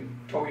to, we can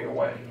tow you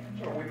away.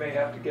 So we may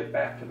have to get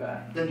back to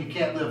that. Then you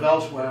can't live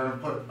elsewhere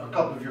and put a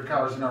couple of your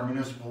cars in our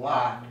municipal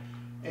lot.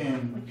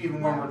 And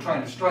even when we're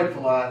trying to strike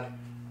the lot,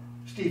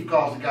 Steve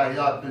calls the guy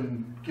up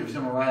and gives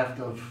him a raft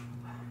of,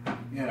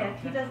 you know.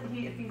 Yeah,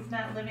 if he's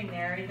not living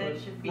there,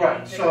 that should be,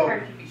 Right, the so,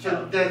 card should be so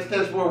towed.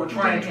 that's where we're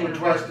trying to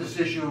address this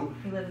issue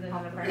He lives in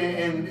another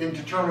apartment. and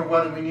determine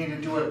whether we need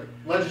to do it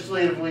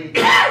legislatively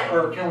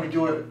or can we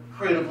do it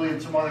creatively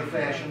in some other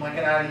fashion, like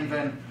an odd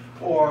even,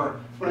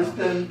 but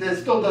that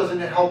still doesn't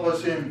help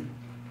us in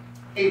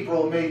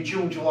April, May,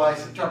 June, July,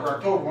 September,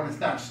 October, when it's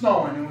not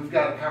snowing and we've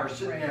got a car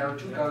sitting there, or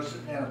two cars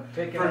sitting there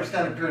for an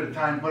extended period of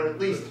time, but at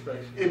least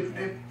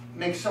it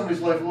makes somebody's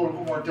life a little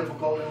bit more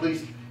difficult, at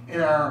least in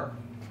our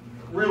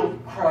real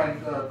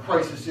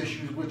crisis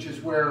issues, which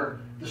is where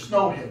the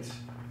snow hits,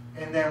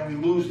 and then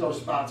we lose those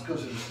spots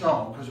because of the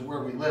snow, because of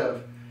where we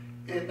live.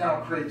 It now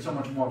creates so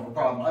much more of a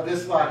problem.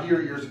 This lot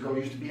here years ago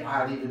used to be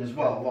odd even as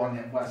well along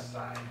that west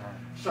side.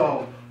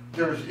 So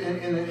there's,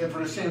 and for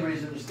the same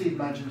reason that Steve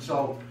mentioned,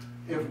 so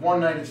if one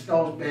night it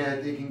snows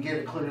bad, they can get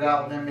it cleared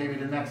out, and then maybe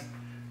the next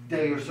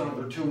day or so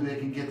or two, they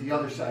can get the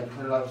other side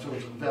cleared out so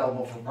it's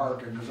available for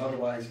parking, because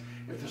otherwise,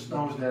 if the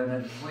snow's there and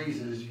then it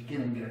freezes, you can't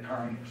even get a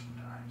car in here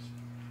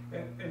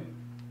sometimes. And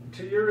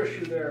to your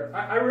issue there,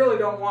 I really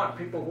don't want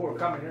people who are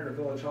coming here to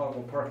Village Hall to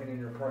go parking in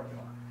your parking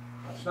lot.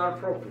 It's not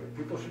appropriate.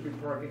 People should be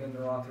parking in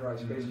their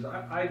authorized spaces.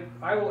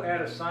 I will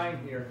add a sign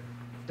here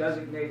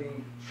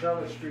designating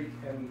Charlotte Street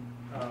and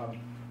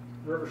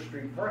River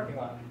Street parking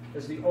lot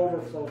as the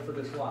overflow for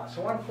this lot.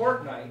 So on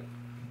court night,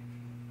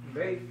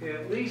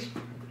 at least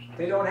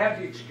they don't have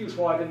the excuse,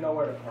 well, I didn't know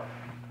where to park.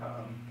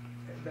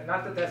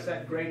 Not that that's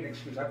that great an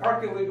excuse. I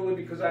parked illegally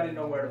because I didn't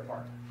know where to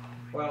park.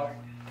 Well,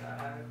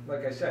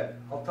 like I said,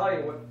 I'll tell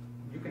you what,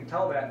 you can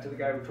tell that to the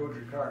guy who towed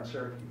your car in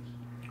Syracuse.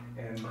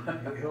 And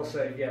he'll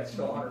say, yeah, it's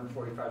still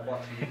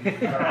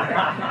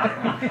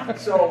 $145.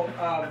 So,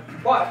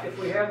 but if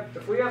we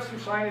have some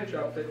signage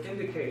up that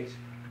indicates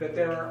that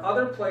there are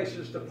other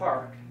places to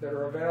park that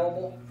are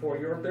available for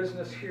your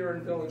business here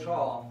in Village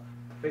Hall,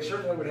 they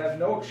certainly would have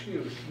no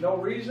excuse, no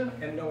reason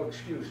and no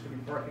excuse to be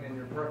parking in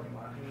your parking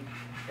lot.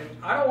 And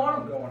I don't want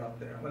them going up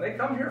there. When they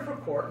come here for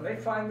court and they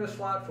find this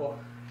lot full,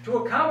 To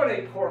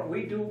accommodate court,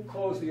 we do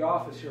close the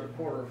office here at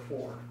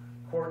 4:45.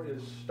 Court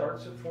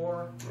starts at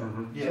 4.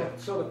 Yeah.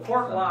 So the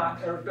court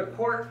lot, or the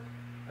court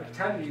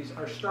attendees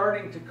are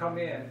starting to come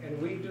in,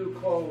 and we do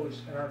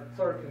close, and our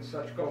clerk and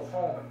such go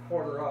home at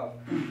 4:15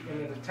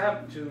 in an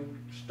attempt to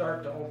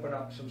start to open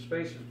up some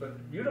spaces, but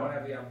you don't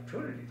have the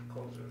opportunity to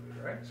close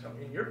it, right? So, I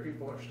mean, your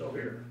people are still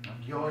here.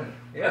 Yeah.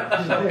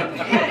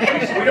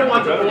 We don't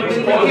want the police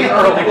closing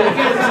early.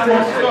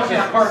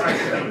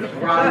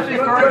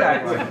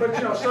 But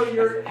you know, so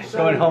you're.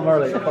 Going home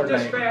early, So the court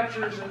night.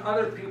 dispatchers and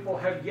other people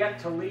have yet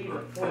to leave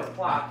at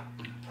 4:00.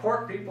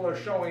 Court people are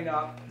showing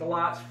up, the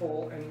lot's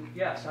full, and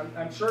yes,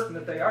 I'm certain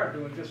that they are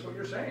doing just what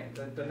you're saying.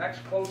 That the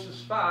next closest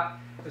spot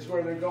is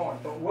where they're going,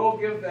 but we'll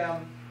give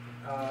them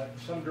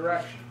some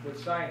direction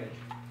with signage,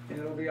 and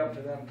it'll be up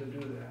to them to do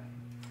that.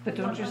 But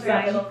don't you One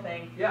say, little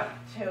thing Yeah.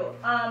 too.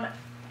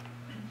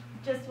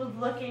 Just with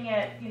looking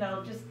at,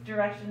 just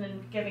direction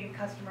and giving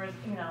customers,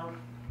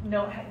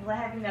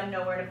 having them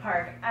know where to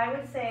park. I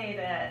would say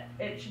that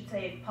it should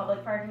say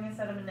public parking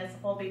instead of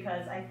municipal,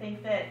 because I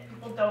think that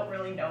people don't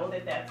really know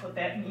that that's what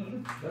that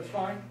means. That's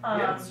fine. Yeah,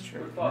 That's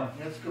true.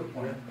 That's a good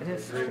point. it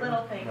is It's a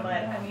little thing, but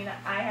I mean,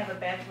 I have a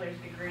bachelor's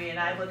degree and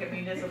I look at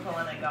municipal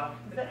and I go,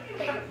 is that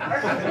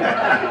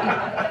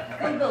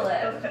Google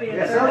it.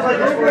 Yeah, sounds like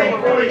it's for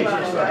employees or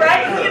something.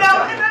 Right, and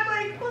I'm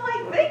like, well,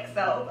 I think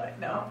so, but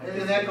no.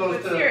 And that goes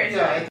But to, seriously.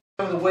 yeah, I think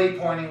some of the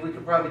waypointing, we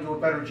could probably do a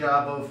better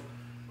job of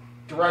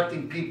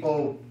directing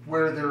people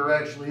where there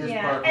actually is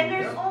Yeah, parking. and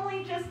there's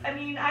only just,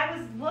 I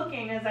was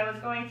looking as I was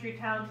going through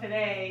town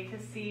today to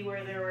see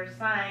where there were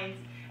signs,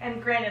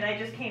 and granted, I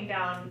just came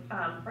down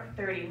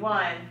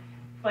 31,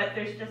 but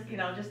there's just,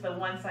 just the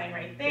one sign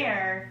right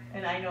there,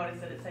 and I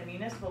noticed that it said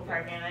municipal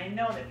parking, and I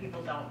know that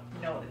people don't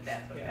know that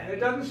that's what Yeah, that it is.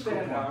 doesn't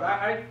stand out.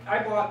 I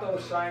bought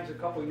those signs a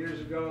couple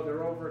years ago.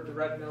 They're over at the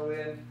Red Mill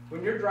Inn.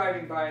 When you're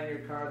driving by in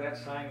your car, that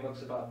sign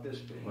looks about this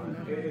big.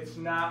 It's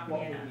not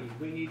what we need.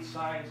 We need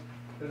signs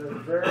that are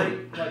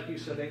very, like you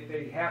said,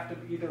 they have to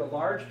be either a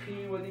large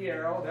P with the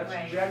arrow, that's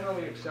Right.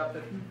 generally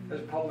accepted as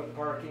public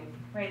parking.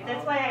 Right,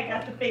 that's why I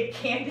got the big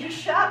candy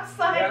shop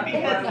sign, Yeah.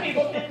 because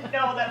people didn't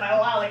know that my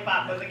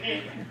lollipop was a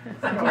candy.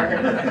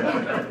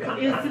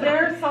 Is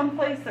there some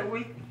place that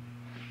we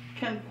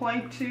can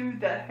point to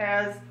that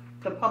has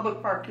the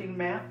public parking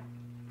map?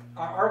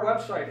 Our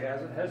website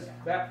has it,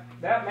 that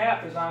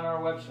map is on our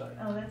website.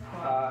 Oh, that's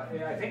cool.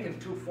 And I think in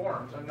 2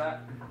 forms, I'm not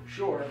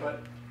sure,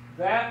 but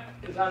that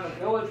is on the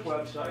village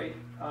website.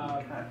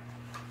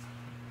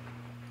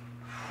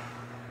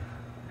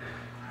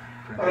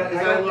 But as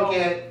I look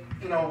at,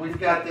 we've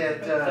got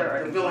that,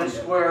 the village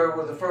square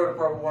where the fire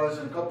department was,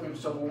 and a couple people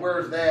said, well,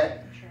 where's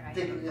that? I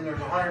think, and there's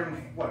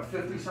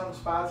 150 something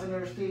spots in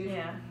there, Steve?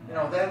 Yeah.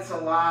 That's a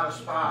lot of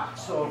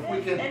spots, so if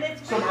we can And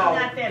it's really somehow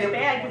not that get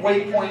bad, because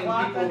you can waypointing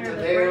walk people under to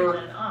the there,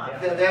 bridge and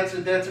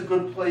up. that's a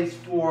good place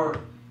for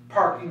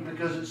parking,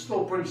 because it's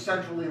still pretty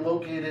centrally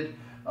located,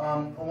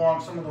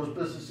 along some of those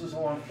businesses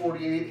along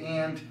 48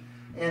 and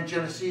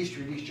Genesee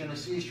Street, East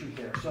Genesee Street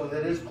there. So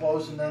that is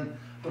close, and then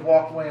the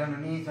walkway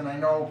underneath, and I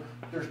know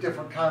there's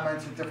different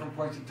comments at different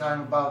points in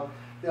time about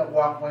that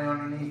walkway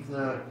underneath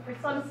the, There's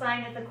some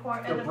sign at the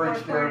The the four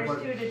bridge there,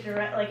 corners too, to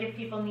direct, like if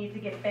people need to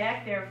get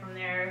back there from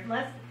there,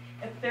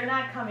 if they're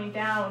not coming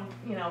down,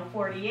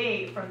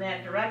 48 from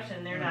that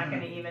direction, they're not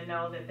gonna even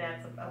know that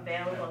that's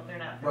available if they're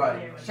not familiar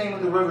right, with it. same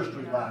with the River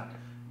Street lot.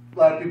 A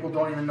lot of people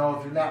don't even know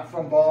if you're not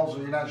from Balls or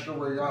you're not sure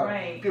where you are.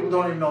 Right. People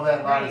don't even know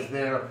that lot is Right.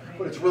 there,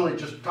 but it's really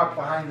just tucked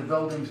behind the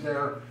buildings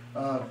there,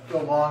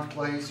 Bill Long's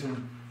place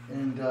and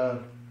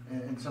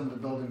some of the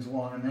buildings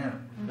along in there.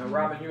 Now,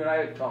 Robin, you and I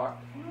had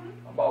talked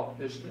about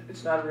this,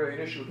 it's not really an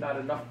issue of not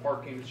enough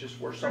parking, it's just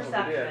where some of it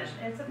Perception, is.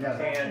 it's a Yeah.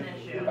 perception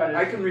And issue.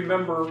 I can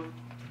remember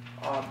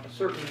a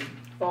certain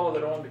fellow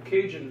that owned a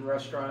Cajun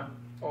restaurant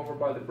over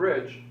by the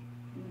bridge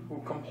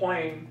who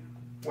complained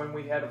when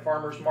we had a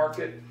farmer's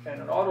market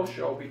and an auto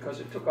show because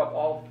it took up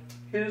all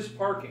his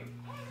parking.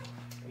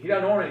 He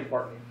doesn't own any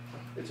parking.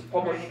 It's a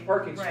public Right,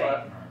 parking right.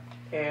 spot.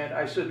 And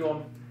I said to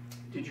him,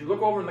 did you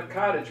look over in the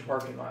cottage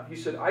parking lot? He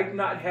said, I'm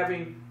not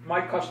having my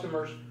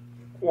customers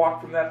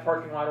walk from that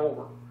parking lot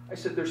over. I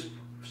said, there's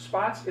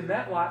spots in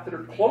that lot that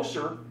are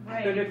closer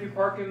Right. than if you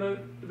park in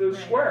the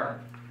square.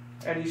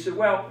 And he said,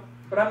 well,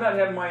 but I'm not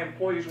having my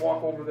employees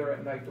walk over there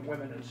at night, the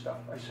women and stuff.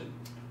 I said,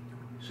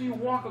 so you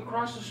walk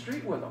across the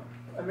street with them.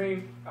 I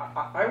mean,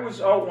 I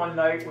was out one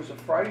night, it was a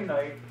Friday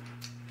night,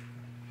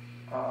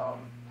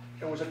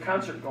 there was a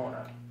concert going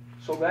on.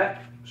 So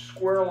that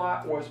square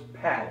lot was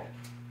packed.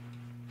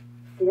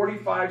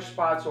 45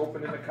 spots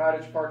open in the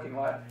cottage parking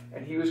lot,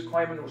 and he was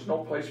claiming there was no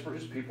place for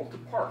his people to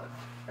park.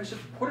 I said,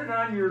 put it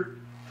on your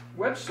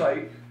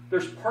website,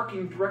 there's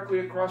parking directly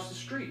across the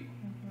street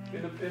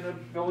in a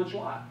village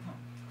lot.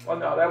 Well,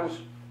 no, that was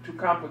too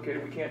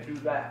complicated, we can't do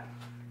that.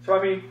 So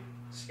I mean,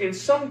 in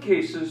some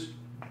cases,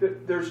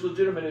 there's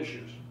legitimate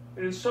issues.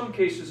 And in some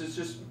cases, it's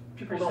just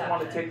people don't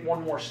want to Perception. take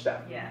one more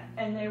step. Yeah,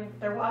 and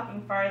they're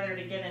walking farther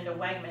to get into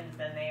Wegmans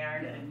than they are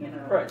to,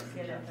 Right.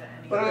 get into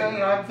any. But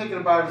I'm thinking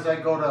about it as I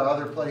go to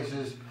other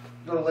places,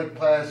 you go to Lake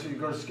Placid, you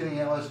go to Skinny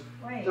Atlas,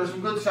 Right. there's some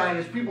good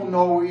signage, people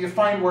know, you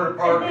find where to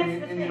park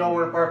and you know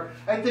where to park.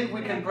 I think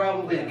we can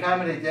probably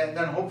accommodate that, and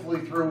then hopefully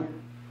through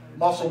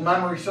muscle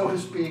memory, so to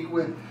speak,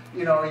 with,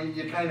 you know,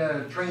 you kind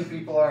of train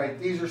people, all right,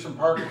 these are some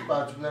parking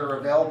spots that are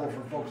available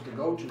for folks to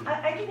go to.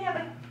 I can have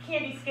a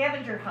candy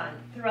scavenger hunt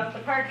throughout the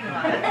parking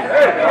lot. Be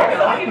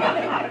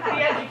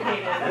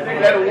educated. I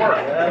think that'll work.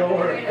 That'll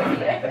work.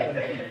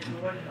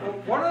 Well,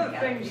 one of the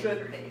things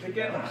that, to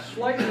get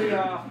slightly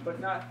off, but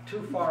not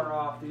too far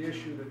off, the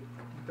issue that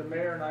the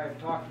mayor and I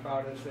have talked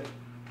about is that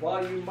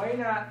while you may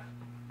not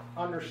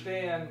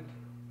understand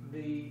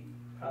the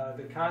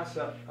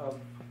concept of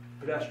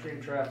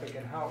pedestrian traffic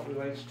and how it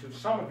relates to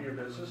some of your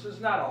businesses,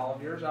 not all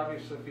of yours,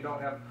 obviously if you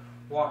don't have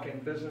walk-in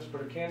business,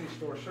 but a candy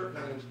store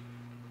certainly is.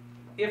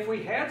 If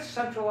we had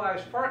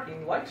centralized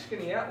parking like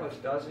Skinny Atlas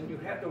does and you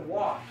had to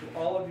walk to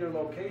all of your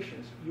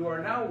locations, you are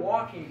now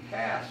walking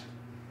past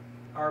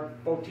our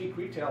boutique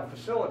retail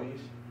facilities,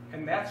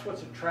 and that's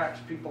what attracts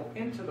people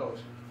into those.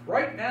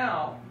 Right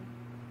now,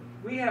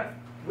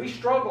 we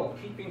struggle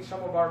keeping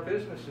some of our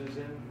businesses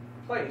in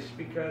place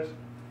because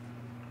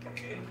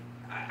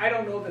I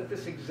don't know that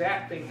this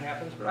exact thing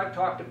happens, but I've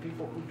talked to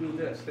people who do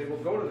this. They will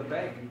go to the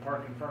bank and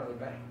park in front of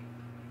the bank,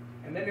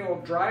 and then they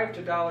will drive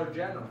to Dollar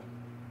General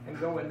and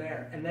go in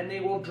there, and then they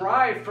will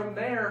drive from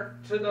there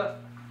to the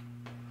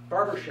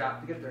barber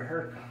shop to get their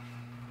hair cut.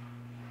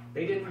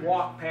 They didn't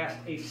walk past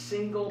a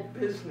single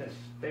business.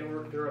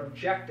 Their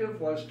objective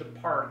was to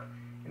park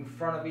in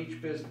front of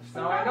each business.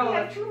 So now I know we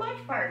have too much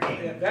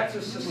parking. that's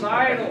a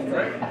societal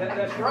thing.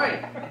 That's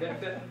right.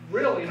 That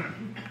really,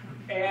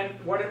 and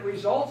what it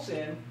results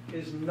in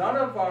is none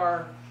of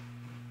our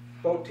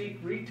boutique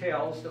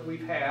retails that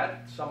we've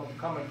had, some have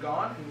come and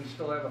gone, and we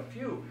still have a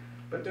few,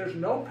 but there's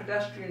no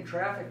pedestrian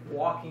traffic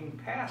walking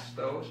past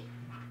those,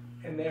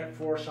 and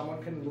therefore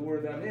someone can lure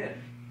them in.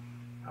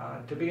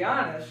 To be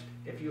honest,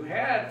 if you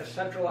had a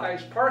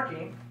centralized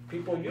parking,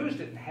 people used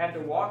it and had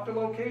to walk to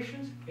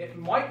locations, it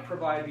might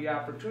provide the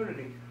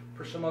opportunity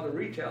for some other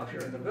retail here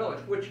in the village,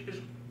 which is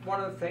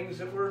one of the things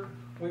that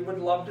we would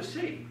love to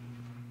see.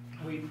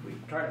 We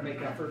try to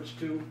make efforts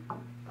to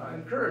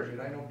encourage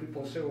it. I know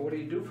people say, well, what do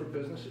you do for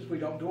businesses? We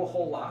don't do a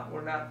whole lot.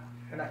 We're not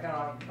an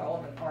economic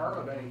development arm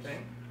of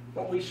anything,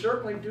 but we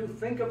certainly do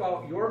think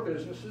about your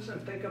businesses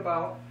and think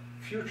about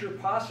future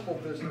possible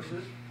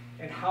businesses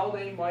and how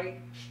they might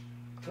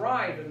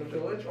thrive in the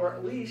village, or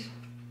at least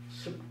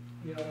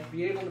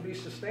be able to be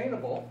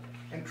sustainable.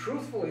 And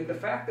truthfully, the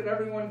fact that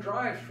everyone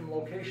drives from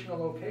location to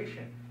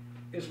location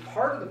is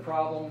part of the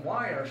problem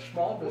why our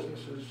small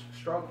businesses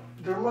struggle.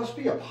 There must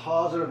be a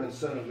positive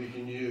incentive we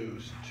can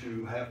use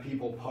to have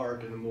people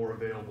park in the more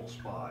available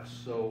spots.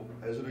 So,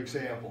 as an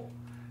example,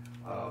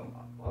 I'm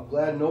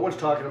glad no one's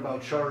talking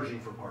about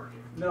charging for parking.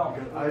 No.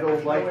 Because I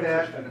don't like No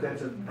that.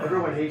 interest in that.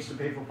 Everyone hates to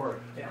pay for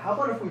parking. Yeah. How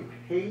about if we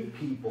paid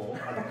people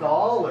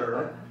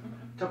 $1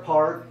 to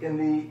park in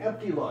the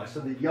empty lots?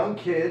 And the young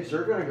kids,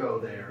 they're gonna go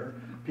there.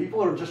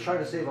 People are just trying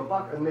to save a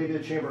buck, and maybe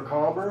the Chamber of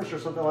Commerce or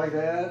something like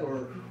that,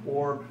 or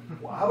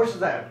how much is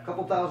that? A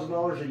couple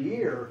 $1,000s a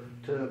year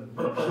to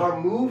start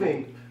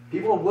moving.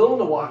 People are willing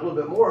to walk a little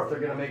bit more if they're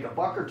gonna make a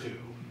buck or two.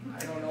 I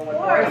don't know what.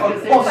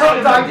 Well,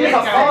 some idea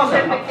of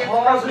a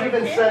positive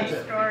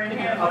incentive.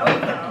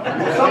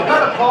 Some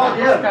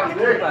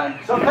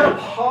kind of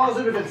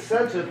positive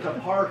incentive to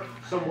park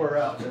somewhere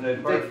else. And they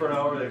park for an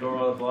hour, they go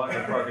around the block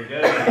and park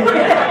again. But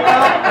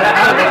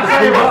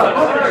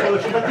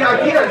the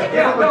idea is to give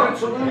them a good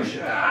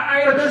solution.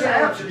 I But there's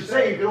understand apps that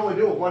say you can only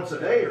do it once a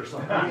day or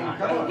something. I mean,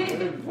 come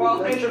on.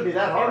 Well, It shouldn't be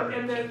that hard.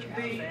 And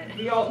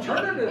the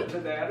alternative to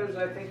that is,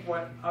 I think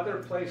what other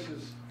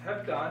places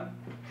have done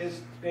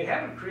is they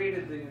haven't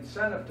created the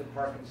incentive to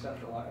park in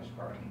centralized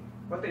parking.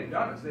 What they've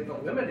done is they've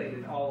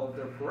eliminated all of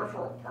their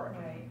peripheral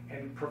parking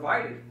and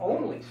provided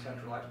only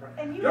centralized parking.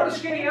 And you Go to have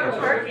Skinny paid for Atlas.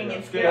 parking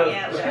in Skinny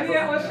Atlas. Skinny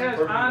Atlas has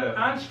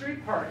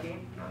on-street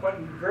parking, but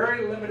in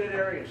very limited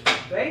areas.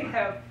 They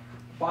have,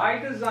 by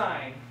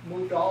design,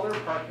 moved all their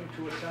parking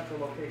to a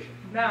central location.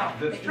 Now,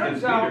 it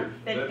turns out,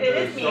 It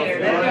is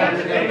metered.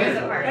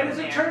 and as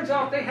it turns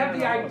out, they have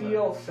the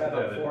ideal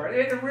setup for it.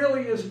 It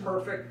really is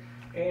perfect,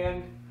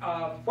 and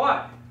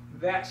but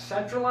that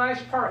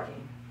centralized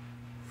parking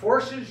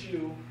forces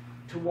you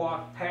to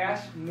walk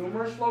past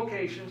numerous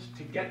locations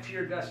to get to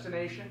your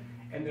destination,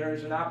 and there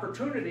is an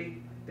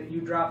opportunity that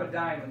you drop a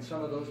dime in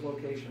some of those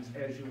locations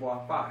as you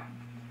walk by.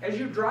 As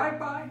you drive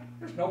by,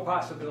 there's no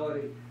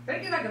possibility.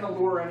 Then you're not going to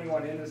lure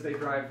anyone in as they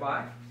drive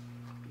by,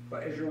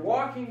 but as you're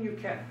walking, you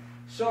can.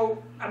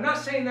 So I'm not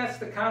saying that's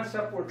the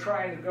concept we're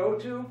trying to go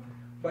to,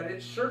 but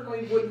it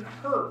certainly wouldn't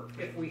hurt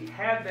if we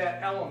had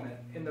that element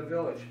in the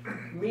village.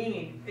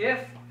 Meaning,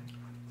 if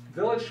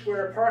Village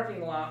Square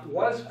parking lot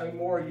was a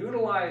more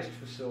utilized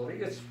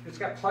facility, it's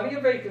got plenty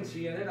of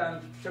vacancy in it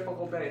on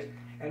typical days,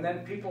 and then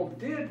people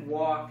did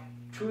walk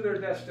to their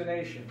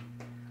destination,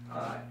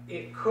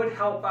 it could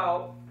help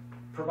out,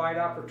 provide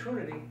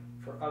opportunity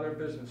for other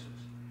businesses.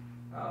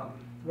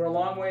 We're a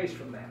long ways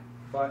from that,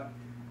 but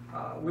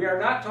we are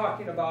not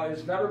talking about,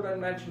 it's never been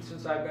mentioned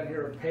since I've been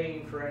here, of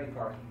paying for any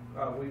parking.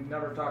 We've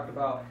never talked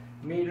about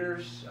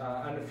meters.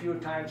 And a few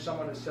times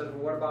someone has said,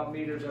 well, what about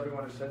meters?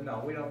 Everyone has said,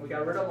 no, we don't. We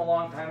got rid of them a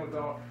long time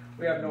ago.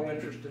 We have no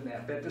interest in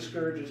that. That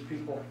discourages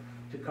people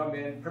to come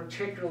in,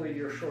 particularly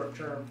your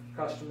short-term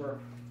customer.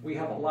 We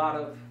have a lot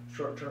of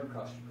short-term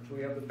customers.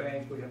 We have the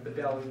bank, we have the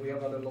deli, we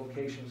have other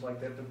locations like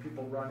that that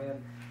people run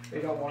in. They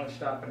don't want to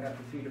stop and have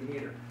to feed a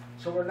meter.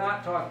 So we're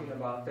not talking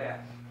about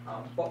that.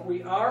 But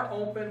we are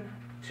open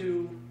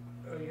to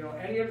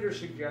any of your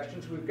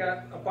suggestions. We've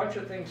got a bunch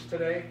of things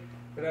today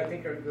that I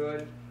think are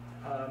good.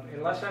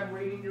 Unless I'm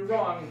reading you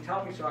wrong, and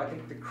tell me so. I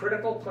think the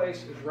critical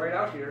place is right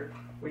out here.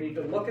 We need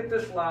to look at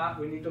this lot.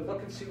 We need to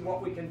look and see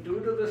what we can do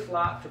to this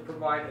lot to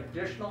provide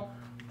additional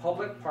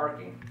public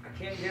parking. I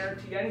can't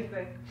guarantee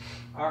anything.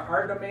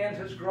 Our demand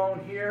has grown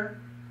here.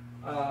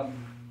 Our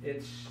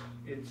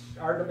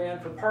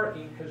demand for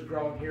parking has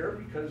grown here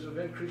because of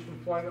increased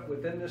employment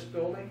within this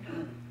building.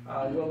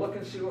 We'll look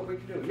and see what we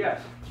can do.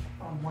 Yes?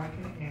 Why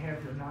can't you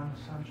have your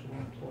non-essential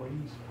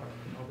employees park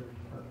in other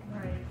parking?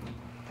 Right.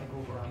 Like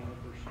over on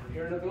River Street.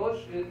 Here in the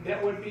village,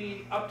 that would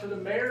be up to the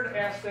mayor to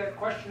ask that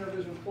question of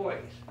his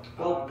employees.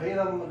 Well, pay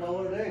them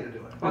 $1 a day to do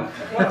it. But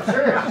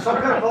Seriously, some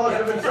kind of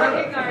positive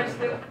incentive. recognize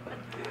that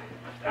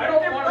I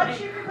don't want to Let's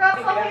be, you grab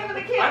something with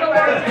the kids. I don't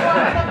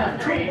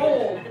want to be too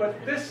bold,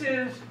 but this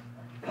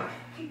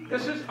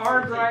is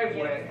our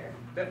driveway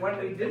that when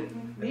we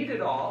didn't need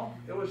it all,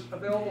 it was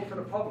available to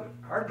the public.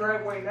 Our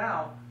driveway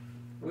now,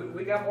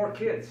 we got more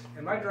kids,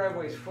 and my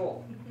driveway's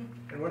full,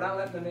 and we're not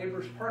letting the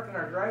neighbors park in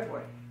our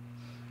driveway.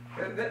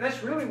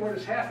 That's really what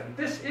has happened.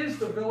 This is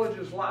the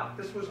village's lot.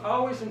 This was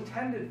always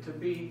intended to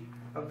be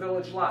a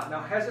village lot.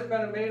 Now, has it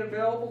been made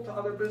available to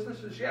other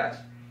businesses? Yes.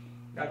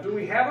 Now, do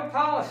we have a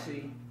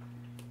policy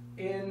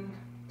in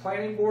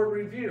planning board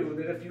review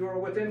that if you are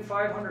within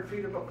 500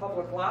 feet of a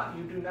public lot,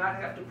 you do not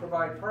have to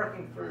provide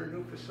parking for your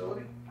new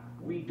facility?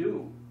 We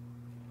do.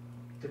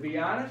 To be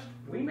honest,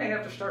 we may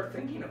have to start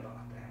thinking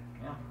about that.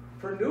 Yeah.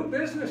 For new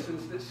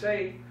businesses that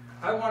say,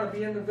 I want to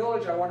be in the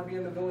village, I want to be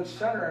in the village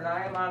center, and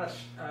I am on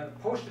a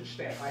postage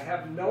stamp. I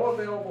have no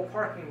available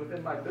parking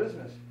within my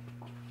business.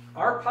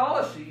 Our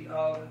policy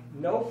of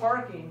no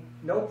parking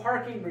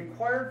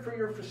required for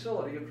your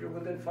facility if you're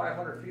within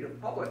 500 feet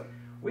of public,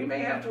 we may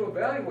have to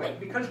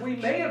evaluate because we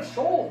may have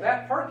sold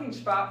that parking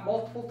spot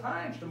multiple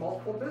times to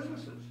multiple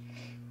businesses.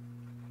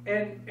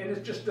 And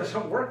it just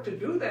doesn't work to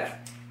do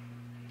that.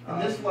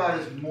 And this lot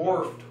has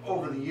morphed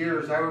over the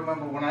years. I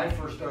remember when I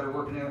first started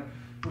working there,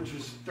 which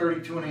was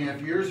 32 and a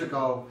half years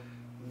ago,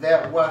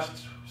 that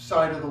west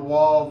side of the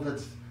wall,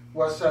 that's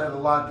west side of the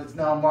lot that's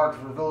now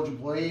marked for village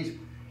employees,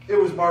 it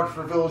was marked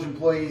for village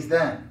employees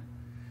then.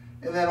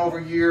 And then over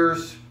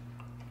years,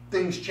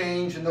 things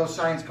change and those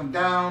signs come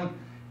down,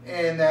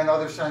 and then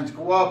other signs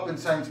go up, and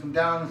signs come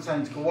down, and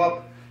signs go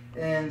up.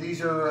 And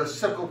these are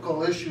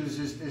cyclical issues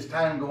as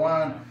time go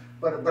on.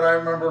 But I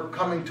remember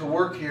coming to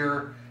work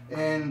here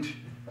and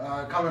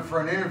coming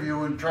for an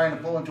interview and trying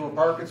to pull into a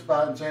parking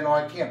spot and saying, oh,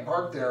 I can't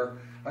park there.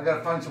 I got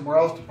to find somewhere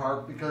else to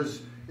park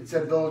because it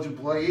said village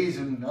employees,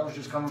 and I was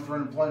just coming for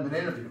an employment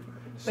interview.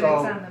 But it's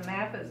on the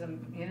map as a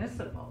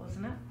municipal,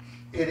 isn't it?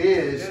 It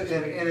is,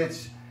 and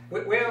it's...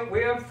 We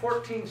have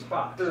 14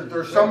 spots.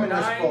 There's some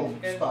municipal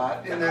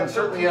spot, and then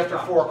certainly after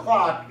 4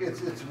 o'clock,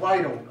 it's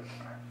wide open.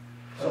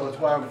 So that's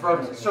why I'm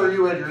referring. Sir,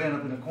 you had your hand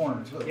up in the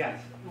corner too.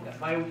 Yes,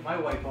 my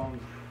wife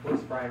owns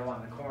Bliss Bridal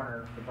on the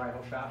corner, the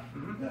bridal shop,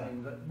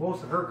 and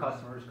most of her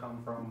customers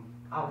come from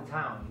out of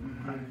town.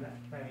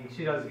 I mean,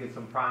 she does get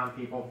some prom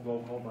people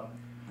local, but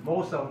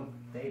most of them,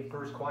 they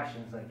first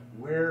question is like,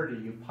 where do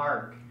you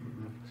park?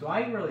 So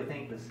I really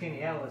think the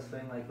Skinny Atlas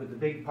thing, like with the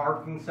big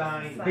parking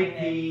sign, the big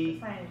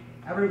P,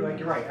 like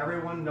you're right,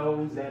 everyone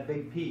knows that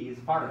big P is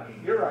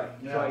parking. You're right.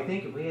 So I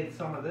think if we had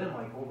some of them,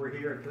 like over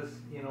here at this,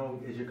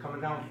 as you're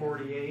coming down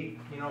 48,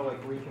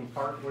 like where you can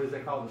park, what is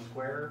it called, the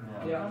square?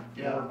 Yeah.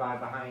 Over by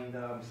behind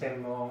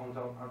Sammy Malone's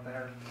out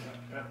there.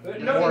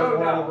 No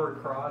doubt. Over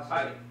across.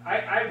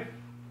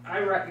 I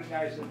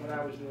recognized it when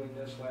I was doing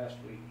this last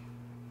week.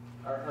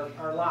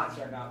 Our lots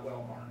are not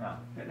well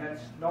marked, and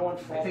that's no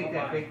one's fault. I think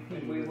that mine.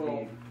 big P We will.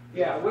 would be.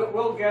 Yeah,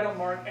 we'll get them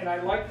marked, and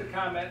I like the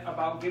comment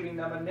about giving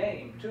them a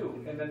name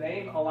too. And the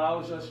name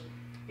allows us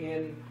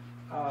in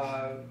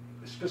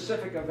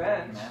specific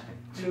events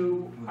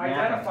to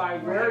identify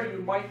where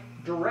you might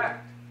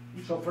direct.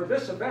 So for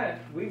this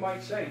event, we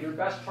might say your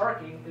best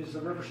parking is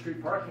the River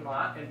Street parking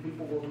lot, and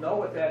people will know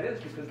what that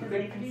is because the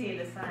big P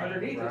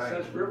underneath it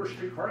says River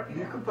Street parking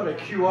You lot. can put a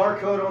QR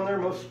code on there.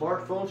 Most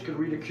smartphones can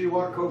read a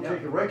QR code,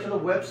 take you right to the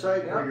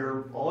website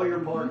where all your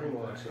parking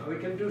lots are. We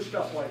can do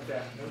stuff like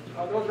that.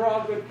 Those are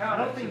all good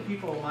comments. I don't think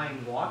people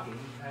mind walking.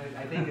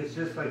 I think it's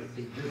just like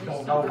they just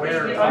don't know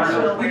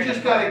where. We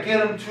just got to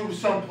get them to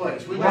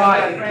someplace. We just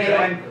got to get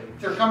them.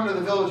 If they're coming to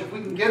the village, if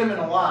we can get them in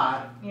a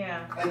lot,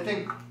 I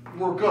think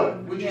we're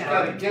good. We just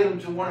got to get them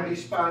to one of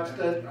these spots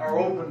that are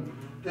open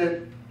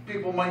that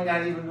people might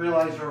not even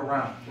realize are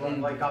around. Well,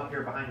 like up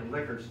here behind the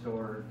liquor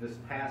store,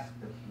 just past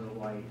the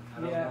light. I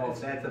don't know if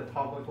that's a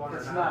public one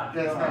or not.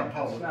 That's not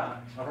public. It's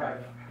not. Okay.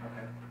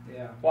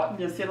 Yeah.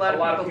 You see, a lot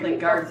of people think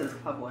guards is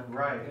public.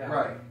 Right.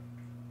 Right.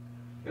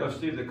 You know,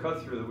 Steve, the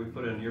cut through that we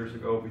put in years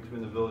ago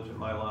between the village and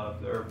my lot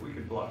up there, we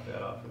could block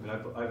that off. I mean,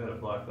 I've had it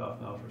blocked off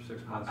now for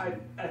 6 months.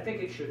 I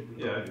think it should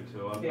be. Yeah, I do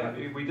too. Yeah.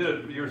 We did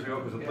it years ago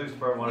because the police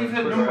department We've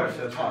wanted had quicker numerous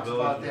access to the talks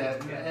about village.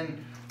 that,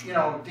 and, you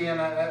know, Dan,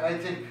 I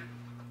think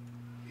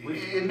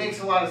it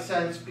makes a lot of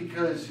sense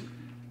because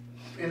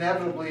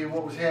inevitably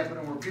what was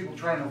happening were people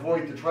trying to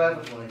avoid the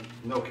traffic light.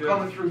 No kidding.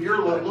 Coming through your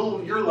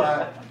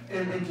lot,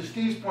 and to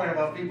Steve's point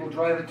about people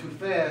driving too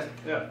fast,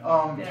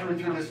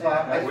 through this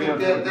lot, I think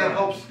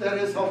that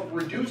has helped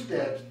reduce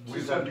that to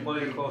We've some had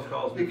plenty of degree. close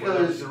calls before.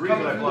 Because The reason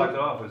I coming blocked through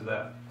it off was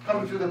that.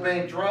 Coming through the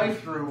bank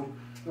drive-through,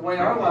 the way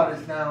our lot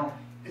is now,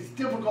 it's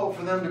difficult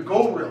for them to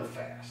go real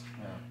fast.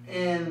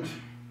 And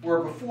where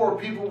before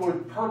people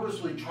would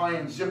purposely try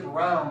and zip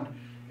around,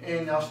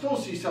 and I'll still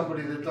see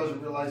somebody that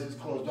doesn't realize it's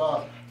closed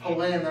off,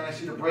 pull in, then I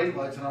see the brake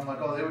lights, and I'm like,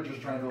 oh, they were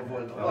just trying to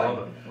avoid the I light.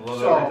 love it. I love it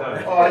So,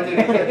 every time. I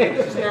think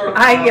it's hysterical.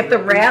 I get the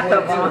wrath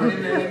of them.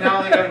 And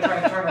now they gotta try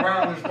and turn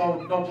around,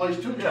 there's no place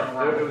to turn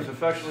around. It was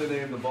affectionately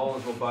named the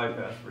Baldwinsville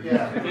bypass for you.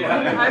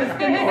 Yeah. I was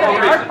gonna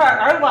say,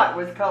 our lot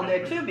was called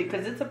that too,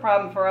 because it's a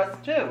problem for us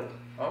too.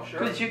 Oh, sure.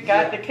 Because you've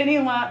got the Kinney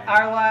lot,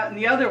 our lot, and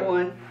the other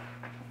one,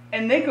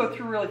 and they go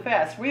through really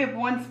fast. We have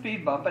one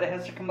speed bump, but it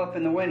has to come up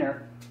in the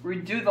winter. We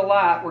do the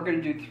lot, we're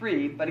gonna do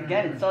 3, but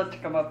again, it still has to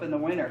come up in the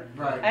winter.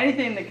 Right.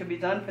 Anything that can be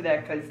done for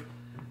that, because,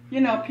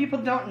 you know, people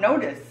don't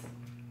notice.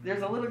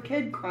 There's a little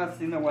kid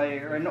crossing the way,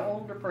 or an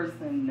older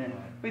person, and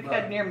we've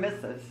had near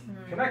misses.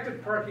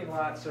 Connected parking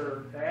lots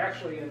are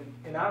actually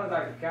in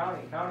Onondaga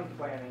County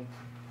planning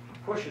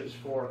pushes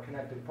for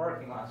connected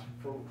parking lots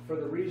for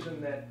the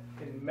reason that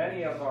in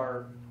many of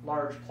our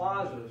large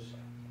plazas,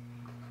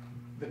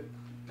 the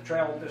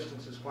travel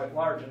distance is quite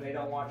large and they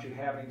don't want you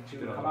having to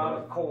come out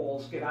of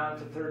Coles, get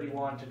onto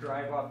 31 to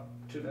drive up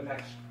to the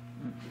next.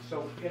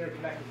 So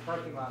interconnected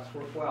parking lots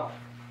work well.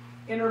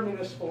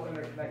 Intermunicipal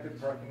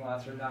interconnected parking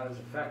lots are not as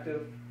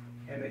effective,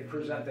 and they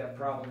present that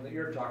problem that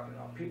you're talking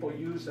about. People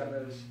use them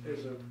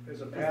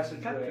as a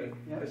passageway,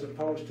 as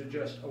opposed to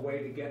just a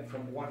way to get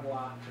from one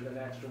lot to the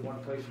next or one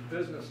place of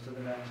business to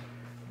the next.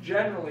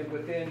 Generally,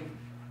 within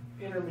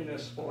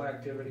intermunicipal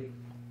activity,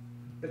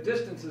 the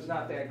distance is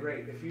not that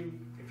great. If you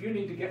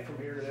need to get from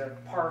here to there,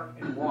 park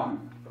and walk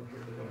from here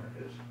to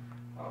there is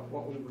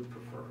what we would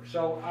prefer.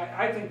 So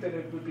I think that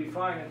it would be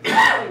fine,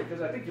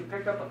 because I think you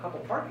picked up a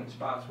couple parking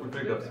spots. We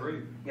picked up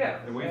 3. Yeah.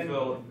 And we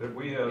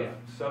have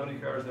 70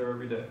 cars there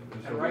every day.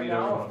 So And right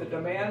now, if the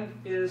demand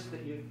is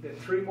that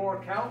 3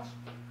 more counts,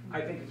 I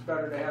think it's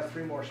better to have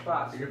 3 more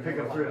spots. You can pick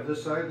up 3 on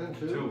this side then,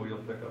 too? 2 we'll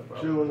pick up.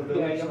 Probably. 2 on the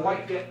village Yeah, you side?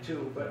 might get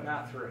 2, but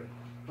not 3.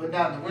 But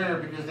not in the winter,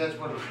 because that's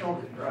what it's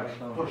snowing.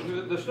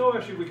 Right. The snow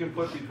actually we can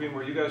put between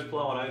where you guys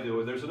plow and I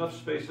do. There's enough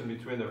space in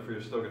between there for you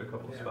to still get a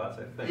couple of spots,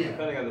 I think,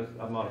 depending on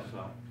the amount of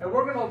snow. And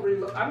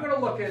I'm gonna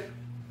look at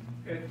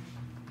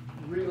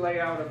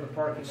re-layout of the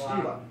parking lot.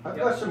 Steve, I've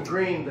got some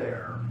green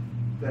there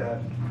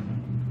that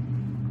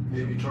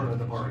maybe turn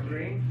into parking.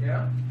 Green,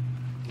 yeah.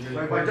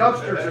 My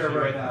dumpster's there Actually,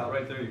 right now.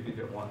 Right there, you could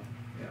get 1.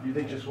 You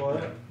think just one?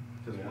 Yeah,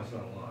 just Yeah, one. that's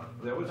not a lot.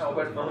 That was No,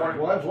 but for one,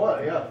 One's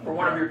one, yeah. for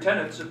one of your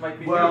tenants, it might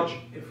be Well,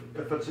 huge.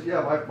 if it's,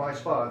 my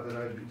spot, then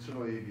I'd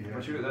certainly be But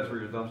happy. that's where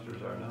your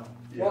dumpsters are now.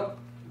 Well,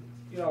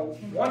 you know,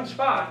 1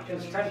 spot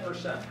is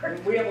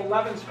 10%. We have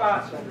 11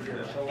 spots over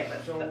here,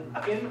 so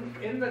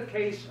in the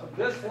case of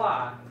this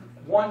lot,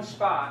 1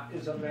 spot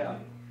is a value.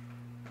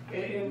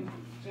 In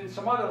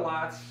some other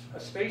lots, a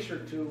space or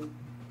 2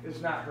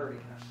 is not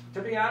hurting us.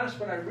 To be honest,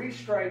 when I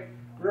restriped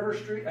River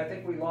Street, I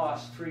think we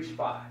lost 3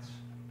 spots.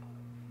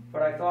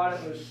 But I thought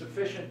it was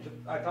sufficient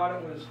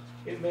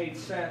it made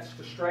sense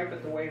to stripe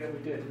it the way that we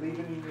did,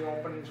 leaving the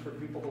openings for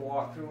people to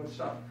walk through and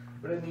stuff.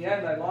 But in the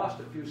end, I lost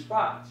a few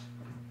spots.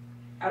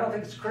 I don't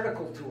think it's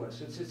critical to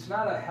us. It's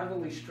not a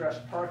heavily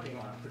stressed parking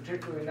lot,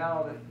 particularly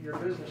now that your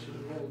business is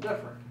a little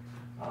different.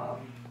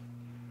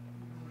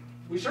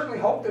 We certainly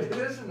hope that it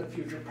is in the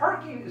future.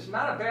 Parking is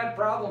not a bad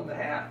problem to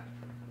have.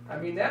 I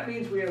mean, that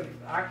means we have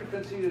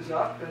occupancy is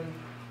up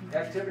and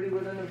activity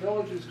within the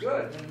village is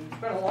good. And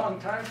it's been a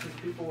long time since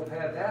people have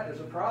had that as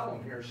a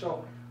problem here.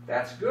 So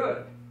that's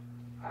good.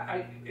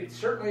 It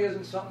certainly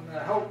isn't something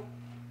that I hope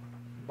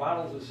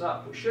bottles us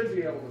up. We should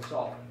be able to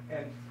solve it.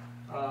 And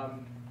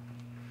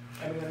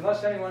I mean,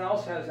 unless anyone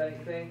else has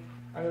anything,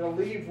 I'm going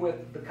to leave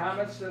with the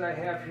comments that I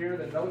have here,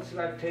 the notes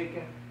that I've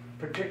taken,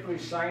 particularly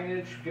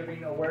signage,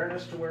 giving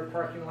awareness to where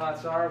parking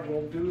lots are.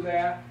 We'll do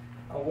that.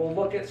 We'll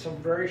look at some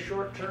very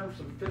short term,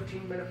 some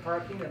 15-minute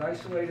parking in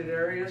isolated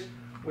areas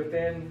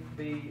within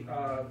the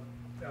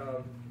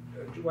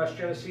West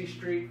Genesee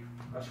Street,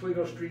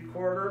 Oswego Street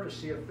corridor to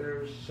see if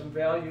there's some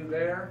value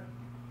there.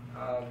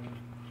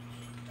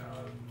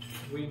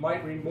 We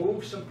might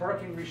remove some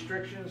parking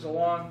restrictions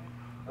along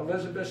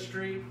Elizabeth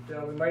Street.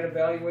 We might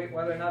evaluate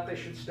whether or not they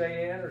should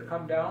stay in or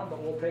come down,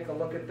 but we'll take a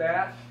look at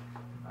that.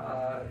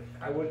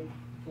 I would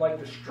like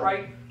to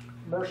strike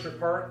Mercer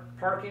Park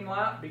parking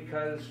lot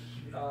because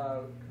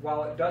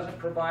while it doesn't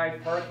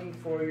provide parking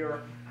for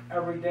your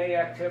everyday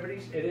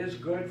activities, it is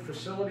good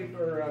facility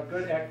or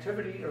good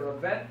activity or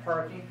event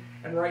parking,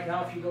 And right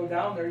now, if you go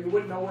down there, you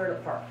wouldn't know where to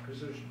park,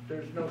 because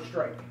there's no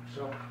striping.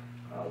 So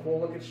we'll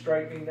look at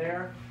striping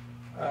there.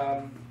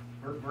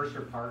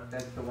 Mercer Park,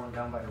 that's the one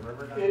down by the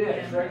river now? It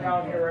is, right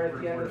down here, right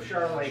at the end of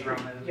Charlotte Street.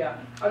 Playground is. Yeah,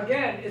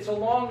 again, it's a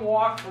long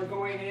walk for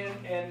going in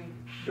and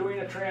doing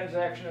a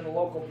transaction in a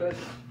local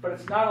business, but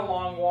it's not a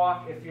long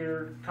walk if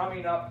you're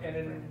coming up and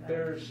then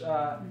there's,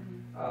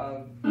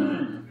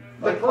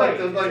 Like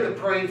the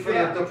parade for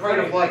the parade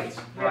of lights.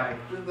 Right.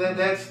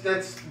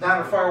 That's not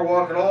a far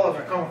walk at all if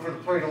you're coming for the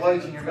parade of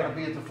lights and you're gonna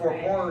be at the Four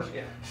Corners,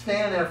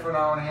 stand there for an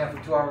hour and a half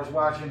or 2 hours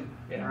watching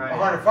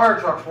 100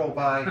 fire trucks roll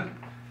by.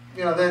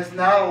 You know, that's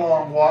not a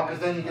long walk,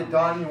 because then you get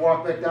done, you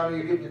walk back down,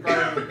 you get in your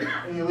car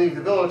and you leave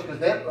the village, because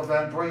that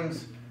event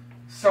brings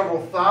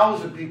several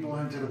thousand people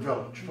into the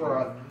village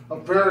for a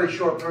very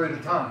short period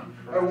of time.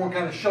 Everyone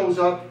kind of shows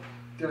up,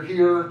 they're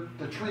here,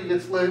 the tree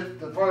gets lit,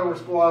 the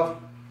fireworks go off.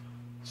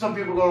 Some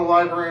people go to the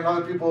library and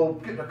other people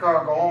get in their car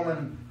and go home,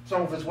 and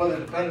some of it's weather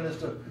dependent as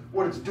to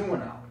what it's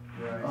doing out.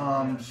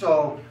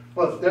 Right.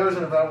 But there's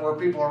an event where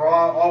people are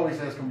always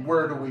asking,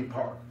 where do we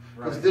park?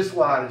 Because this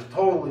lot is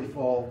totally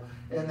full,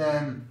 and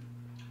then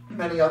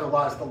many other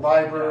lots, the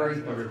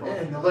library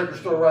and the liquor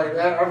store, right,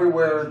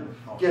 everywhere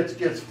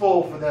gets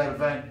full for that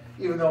event,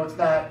 even though it's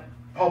not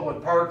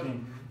public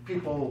parking.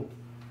 People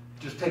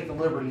just take the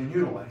liberty and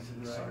utilize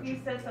it as such.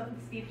 You said something,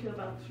 Steve, too,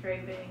 about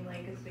striping,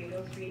 like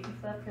Oswego Street and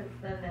stuff, because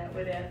then that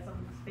would add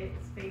some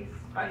space.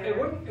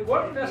 It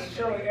wouldn't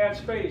necessarily add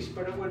space,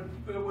 but it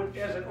would,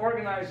 as it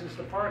organizes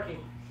the parking,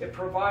 it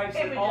provides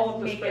that all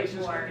of the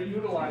spaces can be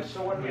utilized.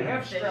 So when we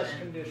have stress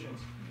conditions,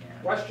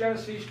 West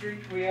Genesee Street,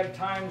 we had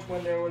times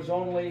when there was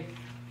only,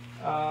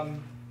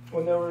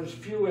 when there was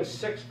few as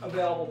 6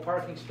 available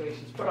parking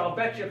spaces. But I'll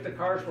bet you if the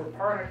cars were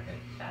parked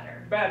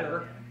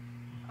better,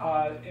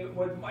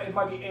 it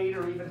might be 8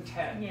 or even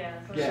 10. Yeah,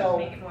 so just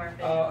make it more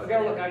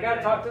efficient. I got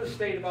to talk to the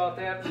state about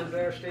that, because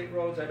they're state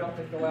roads. I don't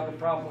think they'll have a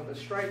problem with us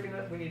striping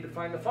it. We need to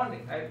find the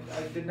funding. I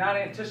did not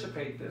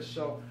anticipate this,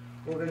 so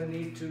we're going to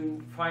need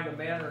to find a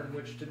manner in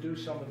which to do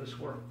some of this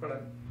work.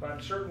 But I'm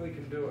certain we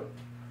can do it.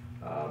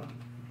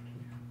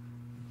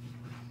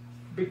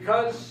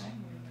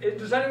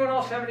 Does anyone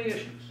else have any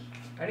issues?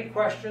 Any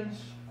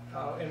questions?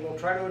 And we'll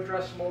try to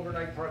address some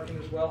overnight parking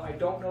as well. I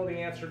don't know the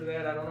answer to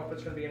that. I don't know if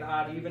it's going to be an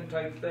odd-even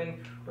type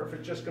thing or if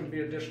it's just going to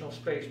be additional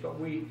space. But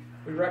we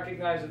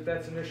recognize that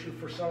that's an issue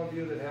for some of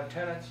you that have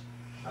tenants,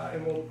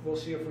 and we'll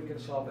see if we can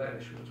solve that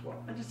issue as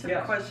well. I just have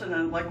a question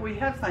on, like, we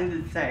have signs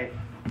that say,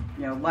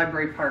 you know,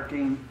 library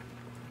parking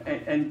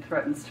and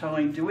threatens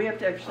towing. Do we have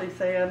to actually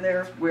say on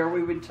there where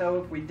we would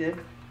tow if we did?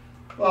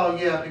 Well,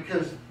 yeah,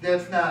 because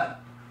it's not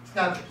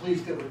the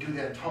police that would do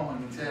that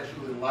towing, it's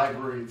actually the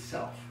library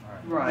itself.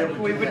 Right,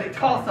 we would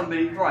call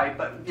somebody, right,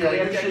 but do we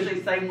have to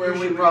actually say where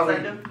we would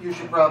send them? You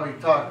should probably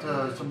talk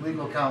to some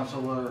legal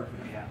counsel or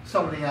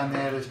somebody on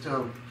that as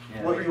to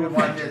what you would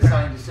want that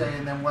sign to say,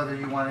 and then whether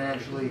you want to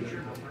actually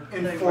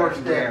enforce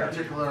that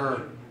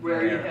particular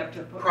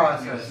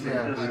process.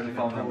 This is the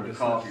phone number to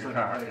call your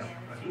car.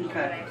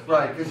 Okay.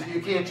 Right, because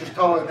you can't just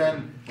tow it,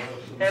 then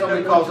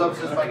somebody calls up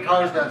and says, my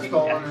car's got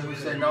stolen, and we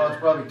say, no, it's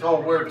probably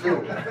towed, where to?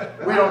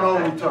 We don't know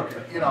who took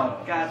it, you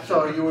know.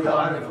 So you would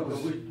want, if it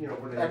was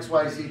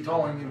XYZ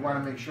towing, you'd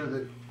want to make sure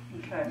that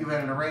you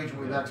had an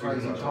arrangement with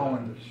XYZ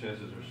towing.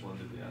 Chances are slim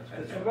to be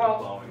honest. And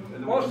well,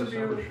 most of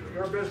you,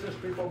 you're business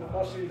people, but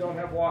most of you don't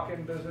have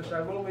walk-in business. I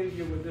will leave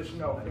you with this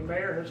note. The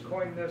mayor has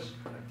coined this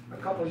a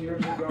couple of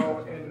years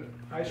ago, and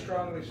I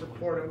strongly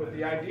support it, with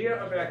the idea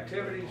of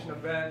activities and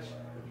events.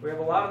 We have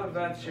a lot of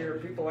events here.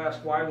 People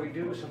ask why we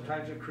do.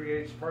 Sometimes it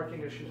creates parking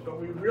issues, but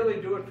we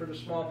really do it for the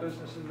small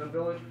business in the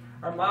village.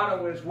 Our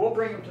motto is, we'll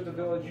bring them to the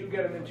village, you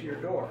get them into your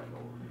door.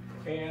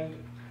 And,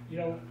 you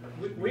know,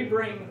 we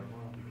bring,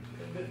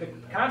 the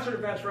concert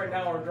events right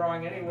now are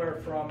drawing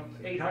anywhere from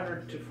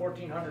 800 to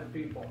 1,400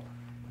 people.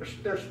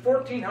 There's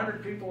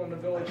 1,400 people in the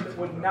village that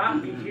would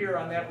not be here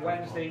on that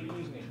Wednesday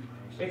evening.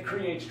 It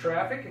creates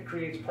traffic, it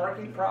creates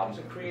parking problems,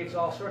 it creates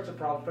all sorts of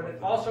problems, but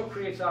it also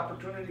creates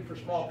opportunity for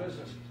small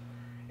businesses.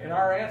 And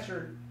our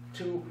answer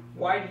to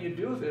why do you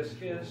do this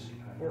is,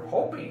 we're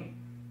hoping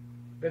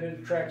that it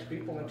attracts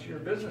people into your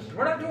business.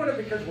 We're not doing it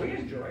because we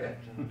enjoy it.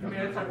 I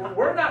mean,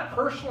 we're not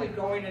personally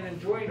going and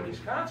enjoying these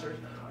concerts.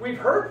 We've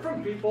heard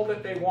from people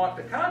that they want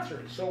the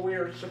concerts, so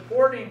we're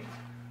supporting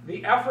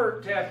the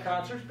effort to have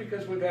concerts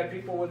because we've had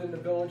people within the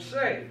village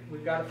say,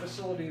 we've got a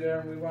facility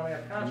there and we want to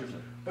have concerts.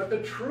 But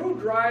the true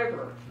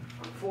driver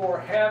for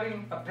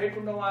having a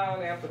Paper Mill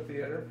Island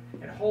amphitheater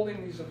and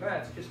holding these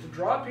events is to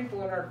draw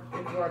people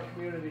into our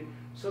community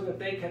so that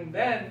they can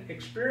then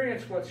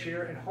experience what's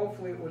here, and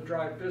hopefully it will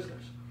drive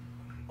business.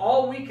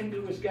 All we can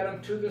do is get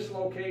them to this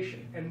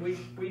location, and we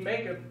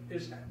make it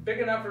as big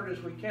an effort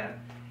as we can.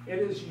 It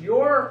is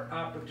your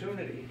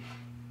opportunity,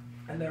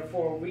 and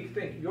therefore we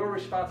think your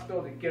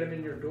responsibility to get them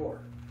in your door.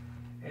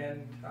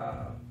 And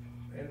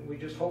we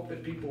just hope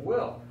that people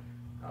will.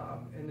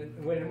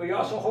 And we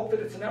also hope that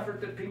it's an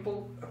effort that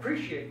people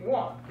appreciate and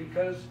want,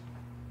 because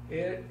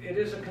it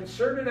is a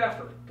concerted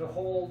effort to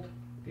hold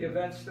the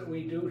events that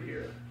we do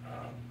here.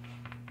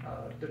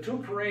 The two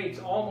parades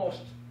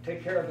almost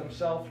take care of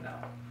themselves now.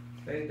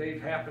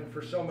 They've happened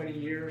for so many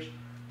years.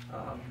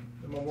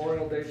 The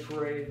Memorial Day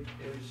Parade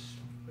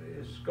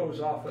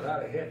goes off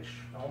without a hitch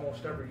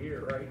almost every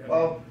year, right? I mean,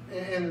 Well,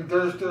 and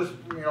there's,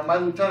 my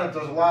lieutenant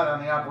does a lot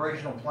on the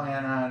operational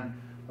plan on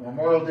the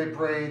Memorial Day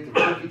Parade, the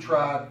Turkey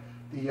Trot,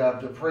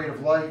 the Parade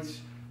of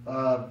Lights.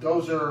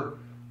 Those are,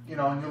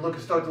 and you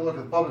start to look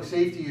at the public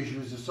safety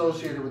issues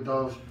associated with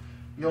those.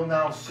 You'll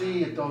now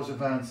see at those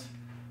events,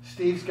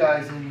 Steve's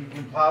guys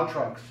in plow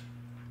trucks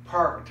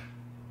parked.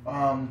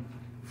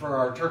 For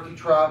our Turkey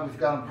Trot, we've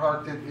got them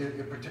parked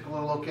at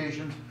particular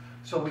locations,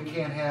 so we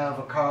can't have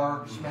a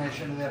car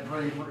smash into that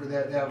parade,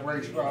 that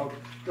race route.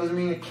 Doesn't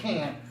mean it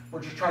can't.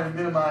 We're just trying to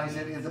minimize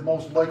it at the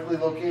most likely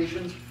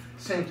locations.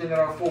 Same thing at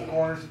our Four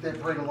Corners at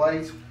that Parade of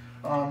Lights.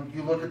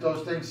 You look at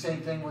those things.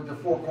 Same thing with the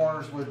Four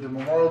Corners with the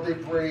Memorial Day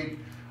Parade.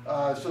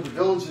 So the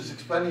village is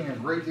expending a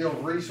great deal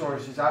of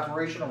resources,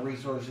 operational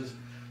resources,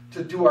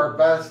 to do our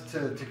best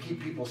to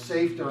keep people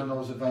safe during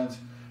those events,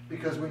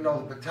 because we know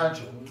the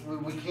potential.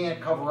 We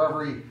can't cover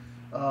every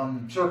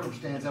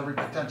circumstance, every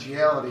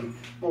potentiality,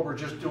 but we're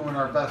just doing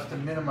our best to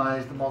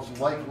minimize the most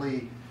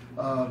likely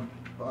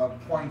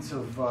points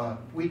of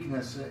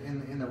weakness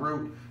in the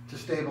route to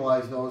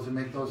stabilize those and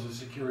make those as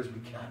secure as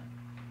we can.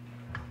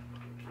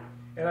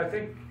 And I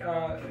think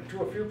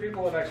to a few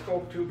people that I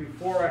spoke to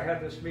before I had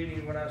this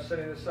meeting, when I was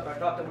setting this up, I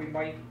thought that we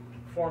might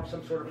form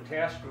some sort of a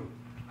task group.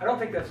 I don't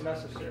think that's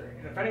necessary,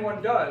 and if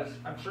anyone does,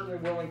 I'm certainly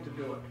willing to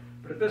do it.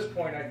 But at this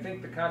point, I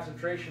think the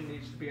concentration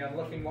needs to be on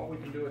looking what we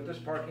can do at this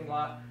parking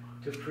lot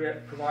to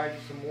provide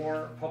some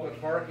more public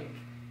parking,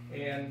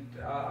 and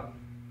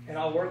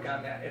I'll work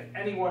on that. If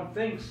anyone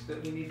thinks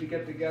that we need to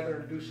get together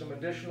and do some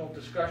additional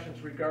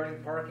discussions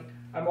regarding parking,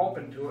 I'm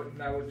open to it,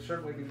 and I would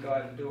certainly be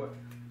glad to do it.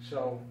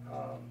 So,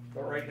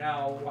 but right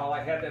now, while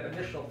I had that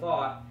initial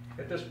thought,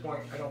 at this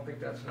point, I don't think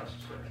that's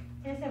necessary.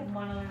 I just have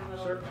one other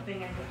little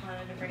thing I just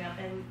wanted to bring up,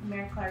 and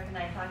Mayor Clark and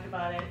I talked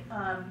about it.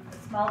 The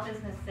Small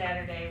Business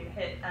Saturday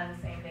hit on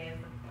the same day as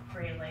the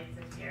Parade Lights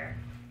this year,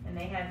 and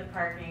they had the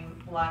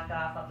parking blocked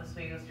off up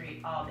Oswego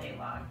Street all day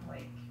long,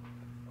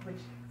 which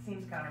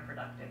seems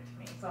counterproductive to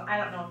me. So I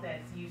don't know if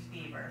that's you,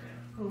 Steve, or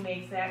who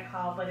makes that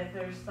call, but if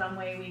there's some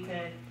way we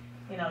could,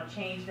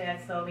 change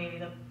that so maybe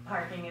the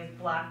parking is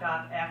blocked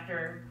off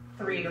after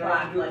 3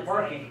 o'clock, let's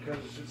say.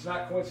 Because it's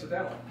not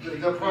coincidental.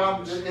 The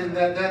problem, and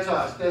that's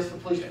us, that's the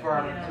police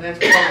department, and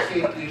that's a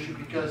public safety issue,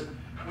 because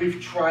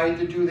we've tried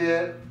to do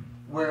that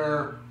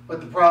but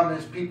the problem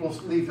is people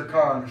leave their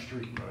car on the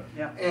street.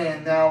 Yeah.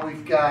 And now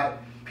we've got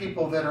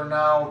people that are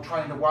now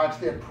trying to watch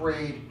that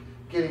parade,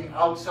 getting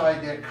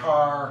outside that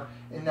car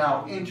and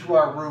now into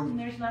our route. And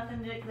there's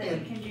nothing that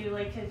you can do,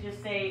 to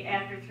just say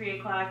after 3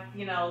 o'clock,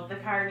 the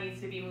car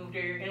needs to be moved, or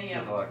you're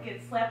gonna,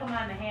 slap them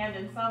on the hand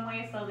in some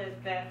way so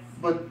that's.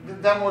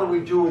 But then what do we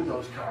do with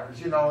those cars?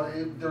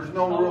 There's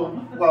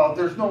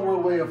no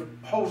real way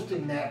of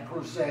posting that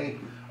per se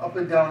up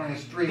and down the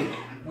street.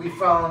 We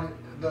found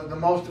the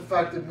most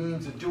effective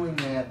means of doing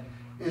that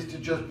is to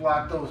just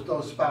block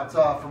those spots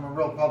off from a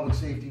real public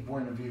safety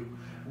point of view.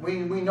 We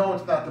know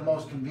it's not the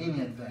most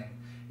convenient thing,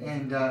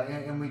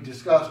 and we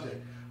discussed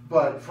it,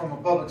 but from a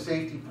public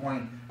safety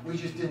point, we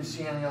just didn't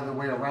see any other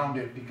way around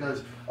it,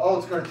 because all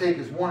it's going to take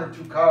is 1 or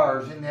 2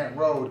 cars in that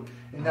road,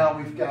 and now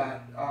we've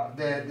got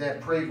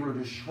that parade route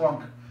has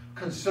shrunk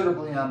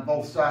considerably on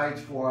both sides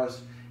for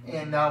us,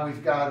 and now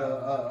we've got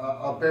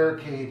a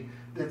barricade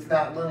that's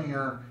not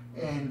linear,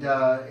 and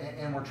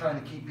we're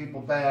trying to keep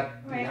people back.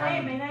 Right, I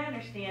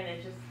understand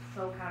it's just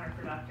so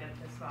counterproductive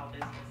to Small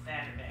Business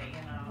Saturday,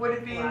 Would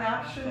it be an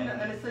option in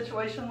a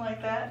situation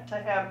like that to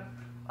have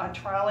a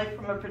trolley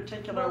from a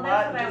particular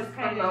lot? That's what I was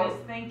kind of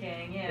just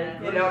thinking, yeah.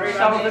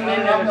 Shove them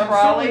in a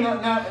trolley?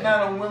 I'm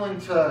not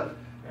unwilling to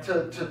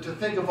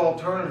think of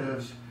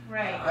alternatives.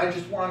 Right. I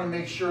just want to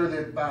make sure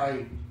that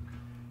by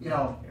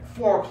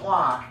 4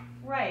 o'clock,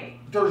 right,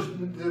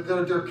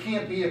 there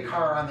can't be a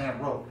car on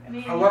that road. I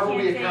mean, however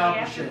we you can't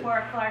accomplish say it. after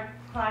 4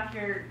 o'clock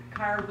your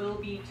car will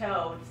be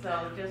towed,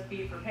 so just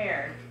be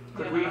prepared.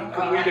 Could we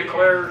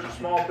declare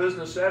Small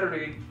Business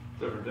Saturday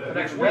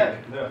next week?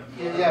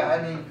 Yeah,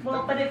 I mean.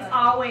 Well, but it's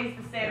always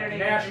the Saturday.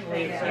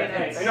 Nationally,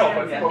 that it's they do I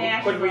know, It's a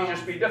but could we national-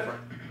 just be different?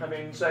 I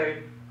mean,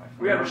 say,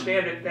 we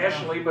understand it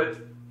nationally, but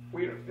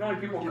the only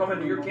people who come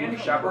into your candy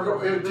shop are To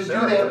from do this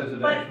area.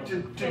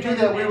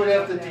 that, we would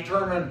have to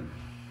determine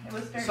It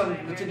was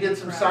started by to get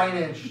some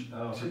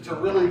signage to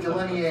really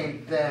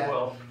delineate that.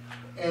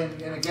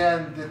 And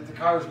again, that the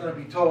car is going to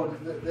be towed.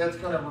 That's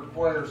going to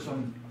require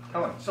some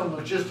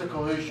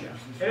logistical issues.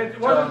 And it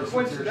wasn't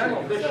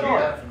coincidental this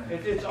year.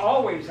 It's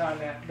always on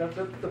that.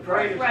 The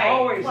parade is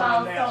always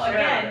on that so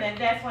Saturday. again,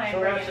 that's why I'm So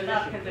bringing that's it an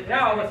up, issue. because if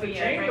Now, it's if the going to be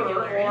a chamber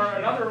regular or issue.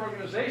 another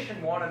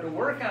organization wanted to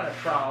work on a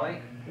trolley,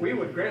 we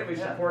would greatly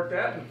support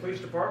that, and the police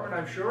department,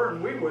 I'm sure,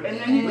 and we would. And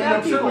then you have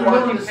I'm people certainly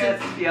willing walking to sit-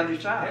 past the other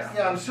shops.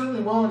 Yeah, I'm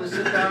certainly willing to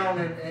sit down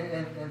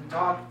and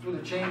talk through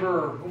the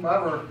chamber or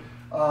whomever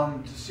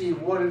to see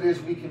what it is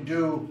we can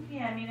do.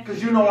 Yeah, I mean, if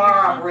Because we you know figure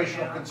our something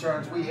operational out.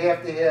 concerns, we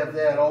have to have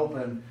that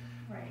open.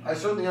 Right. I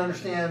certainly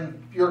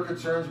understand your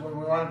concerns when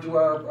we want to do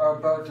our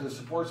part to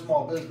support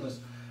small business,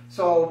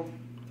 So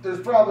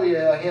there's probably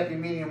a happy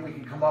medium we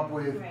can come up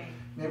with. Right.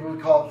 Maybe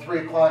we call it 3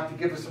 o'clock to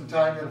give us some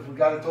time that if we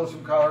gotta tow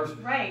some cars.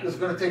 Right. Because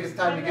it's gonna take us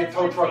time to get That's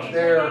tow what I'm trucks saying.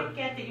 there. I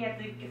get that you have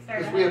to get started.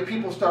 Because we have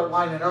people start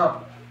lining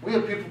up. We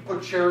have people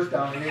put chairs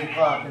down at 8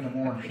 o'clock in the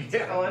morning.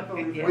 Oh, I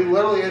believe We it.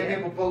 literally had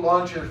people put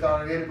lawn chairs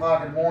down at 8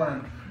 o'clock in the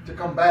morning to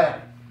come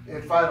back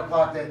at 5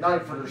 o'clock that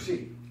night for their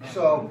seat.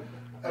 So,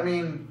 I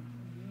mean,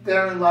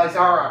 therein lies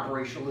our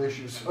operational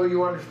issues, so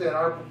you understand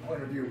our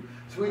point of view.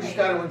 So we just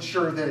gotta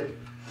ensure that,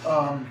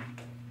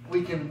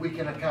 we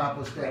can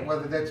accomplish that,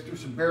 whether that's through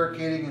some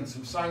barricading and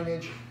some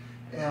signage,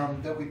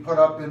 that we put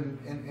up and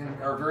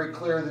are very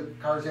clear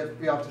that cars have to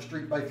be off the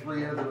street by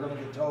 3 or they're gonna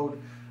get towed,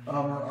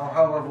 or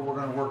however we're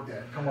gonna work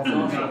that, come up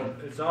with something.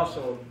 It's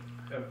also,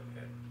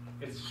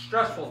 it's a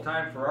stressful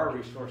time for our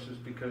resources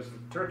because the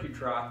turkey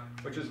trot,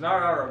 which is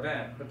not our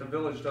event, but the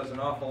village does an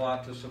awful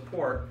lot to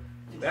support.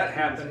 That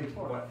happened,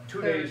 what,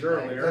 2 days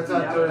earlier. That's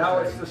on So now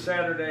Thursday. it's the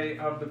Saturday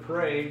of the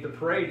parade. The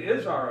parade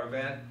is our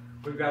event.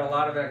 We've got a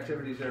lot of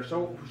activities there.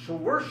 So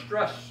we're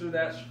stressed through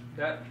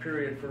that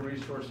period for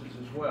resources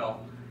as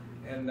well.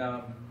 And,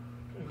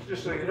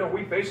 Just so you know,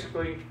 we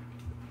basically,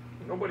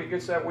 nobody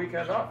gets that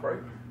weekend off, right?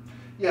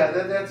 Yeah,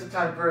 that's a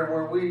time period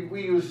where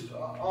we use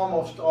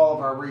almost all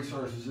of our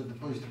resources at the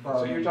police So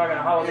department. you're talking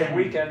a holiday And-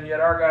 weekend, yet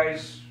our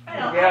guys, I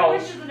know, I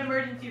gals. worked as an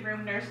emergency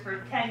room nurse for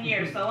 10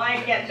 years, so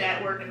I get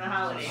that working the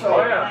holidays. So,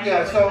 Oh, yeah.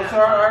 yeah, so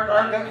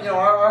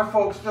our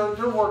folks,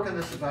 they're working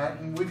this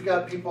event, and we've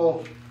got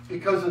people,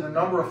 because of the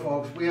number of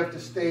folks, we have to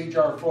stage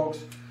our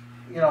folks,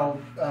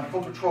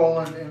 foot patrol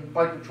and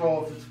bike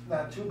patrol, if it's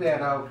not too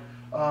bad out,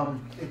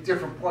 at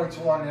different points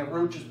along that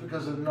route, just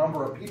because of the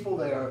number of people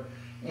there.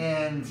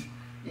 And,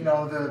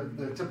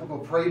 the typical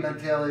parade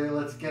mentality,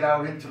 let's get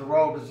out into the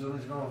road, because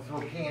someone's gonna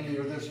throw candy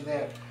or this or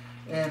that.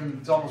 And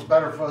it's almost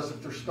better for us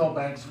if there's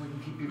snowbanks, so we can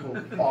keep people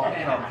off,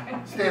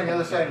 stay on the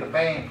other side of the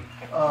bank.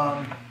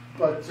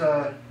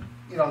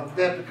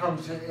 That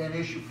becomes an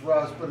issue for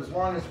us, but as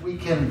long as we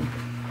can,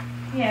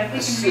 Yeah, if we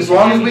can as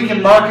long as we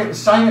can market and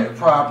sign it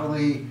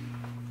properly,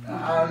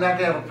 I'm not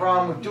gonna have a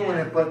problem with doing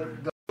it,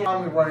 but the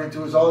problem we run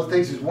into is all it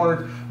takes is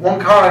one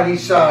car on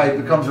each side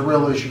becomes a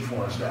real issue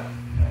for us now.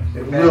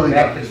 It really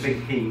That does. is a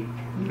big key,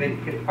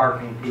 big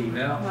parking key.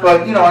 yeah.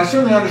 But, I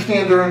certainly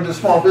understand during the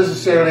small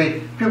business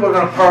Saturday, people are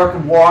gonna park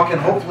and walk,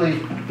 and hopefully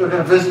they're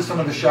gonna visit some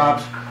of the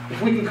shops.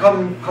 If we can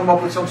come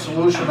up with some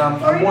solution, I'm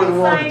more than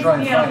willing to try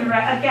and find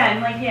it.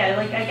 Again, I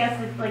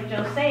guess it's like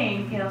Joe's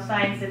saying,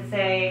 signs that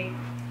say,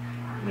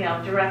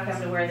 direct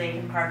them to where they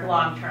can park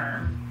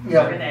long-term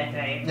Yeah. for that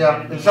day.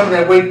 Yeah, and some of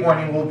that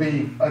waypointing will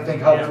be, I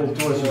think, helpful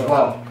to us as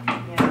well.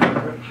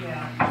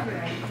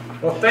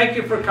 Well, thank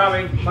you for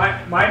coming.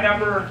 My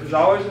number is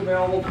always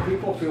available to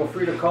people. Feel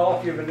free to call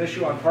if you have an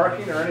issue on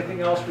parking or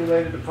anything else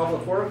related to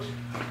Public Works.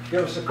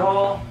 Give us a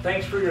call.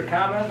 Thanks for your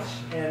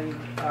comments, and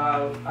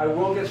I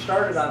will get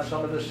started on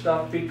some of this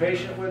stuff. Be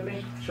patient with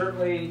me.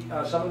 Certainly,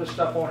 some of this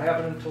stuff won't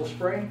happen until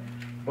spring,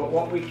 but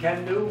what we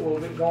can do, we'll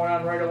get going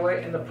on right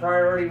away, and the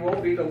priority will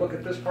be to look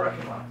at this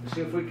parking lot, to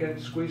see if we can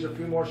squeeze a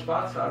few more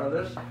spots out of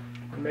this,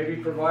 and maybe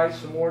provide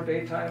some more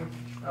daytime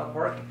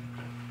parking.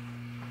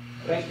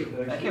 Thank you.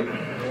 Thank you.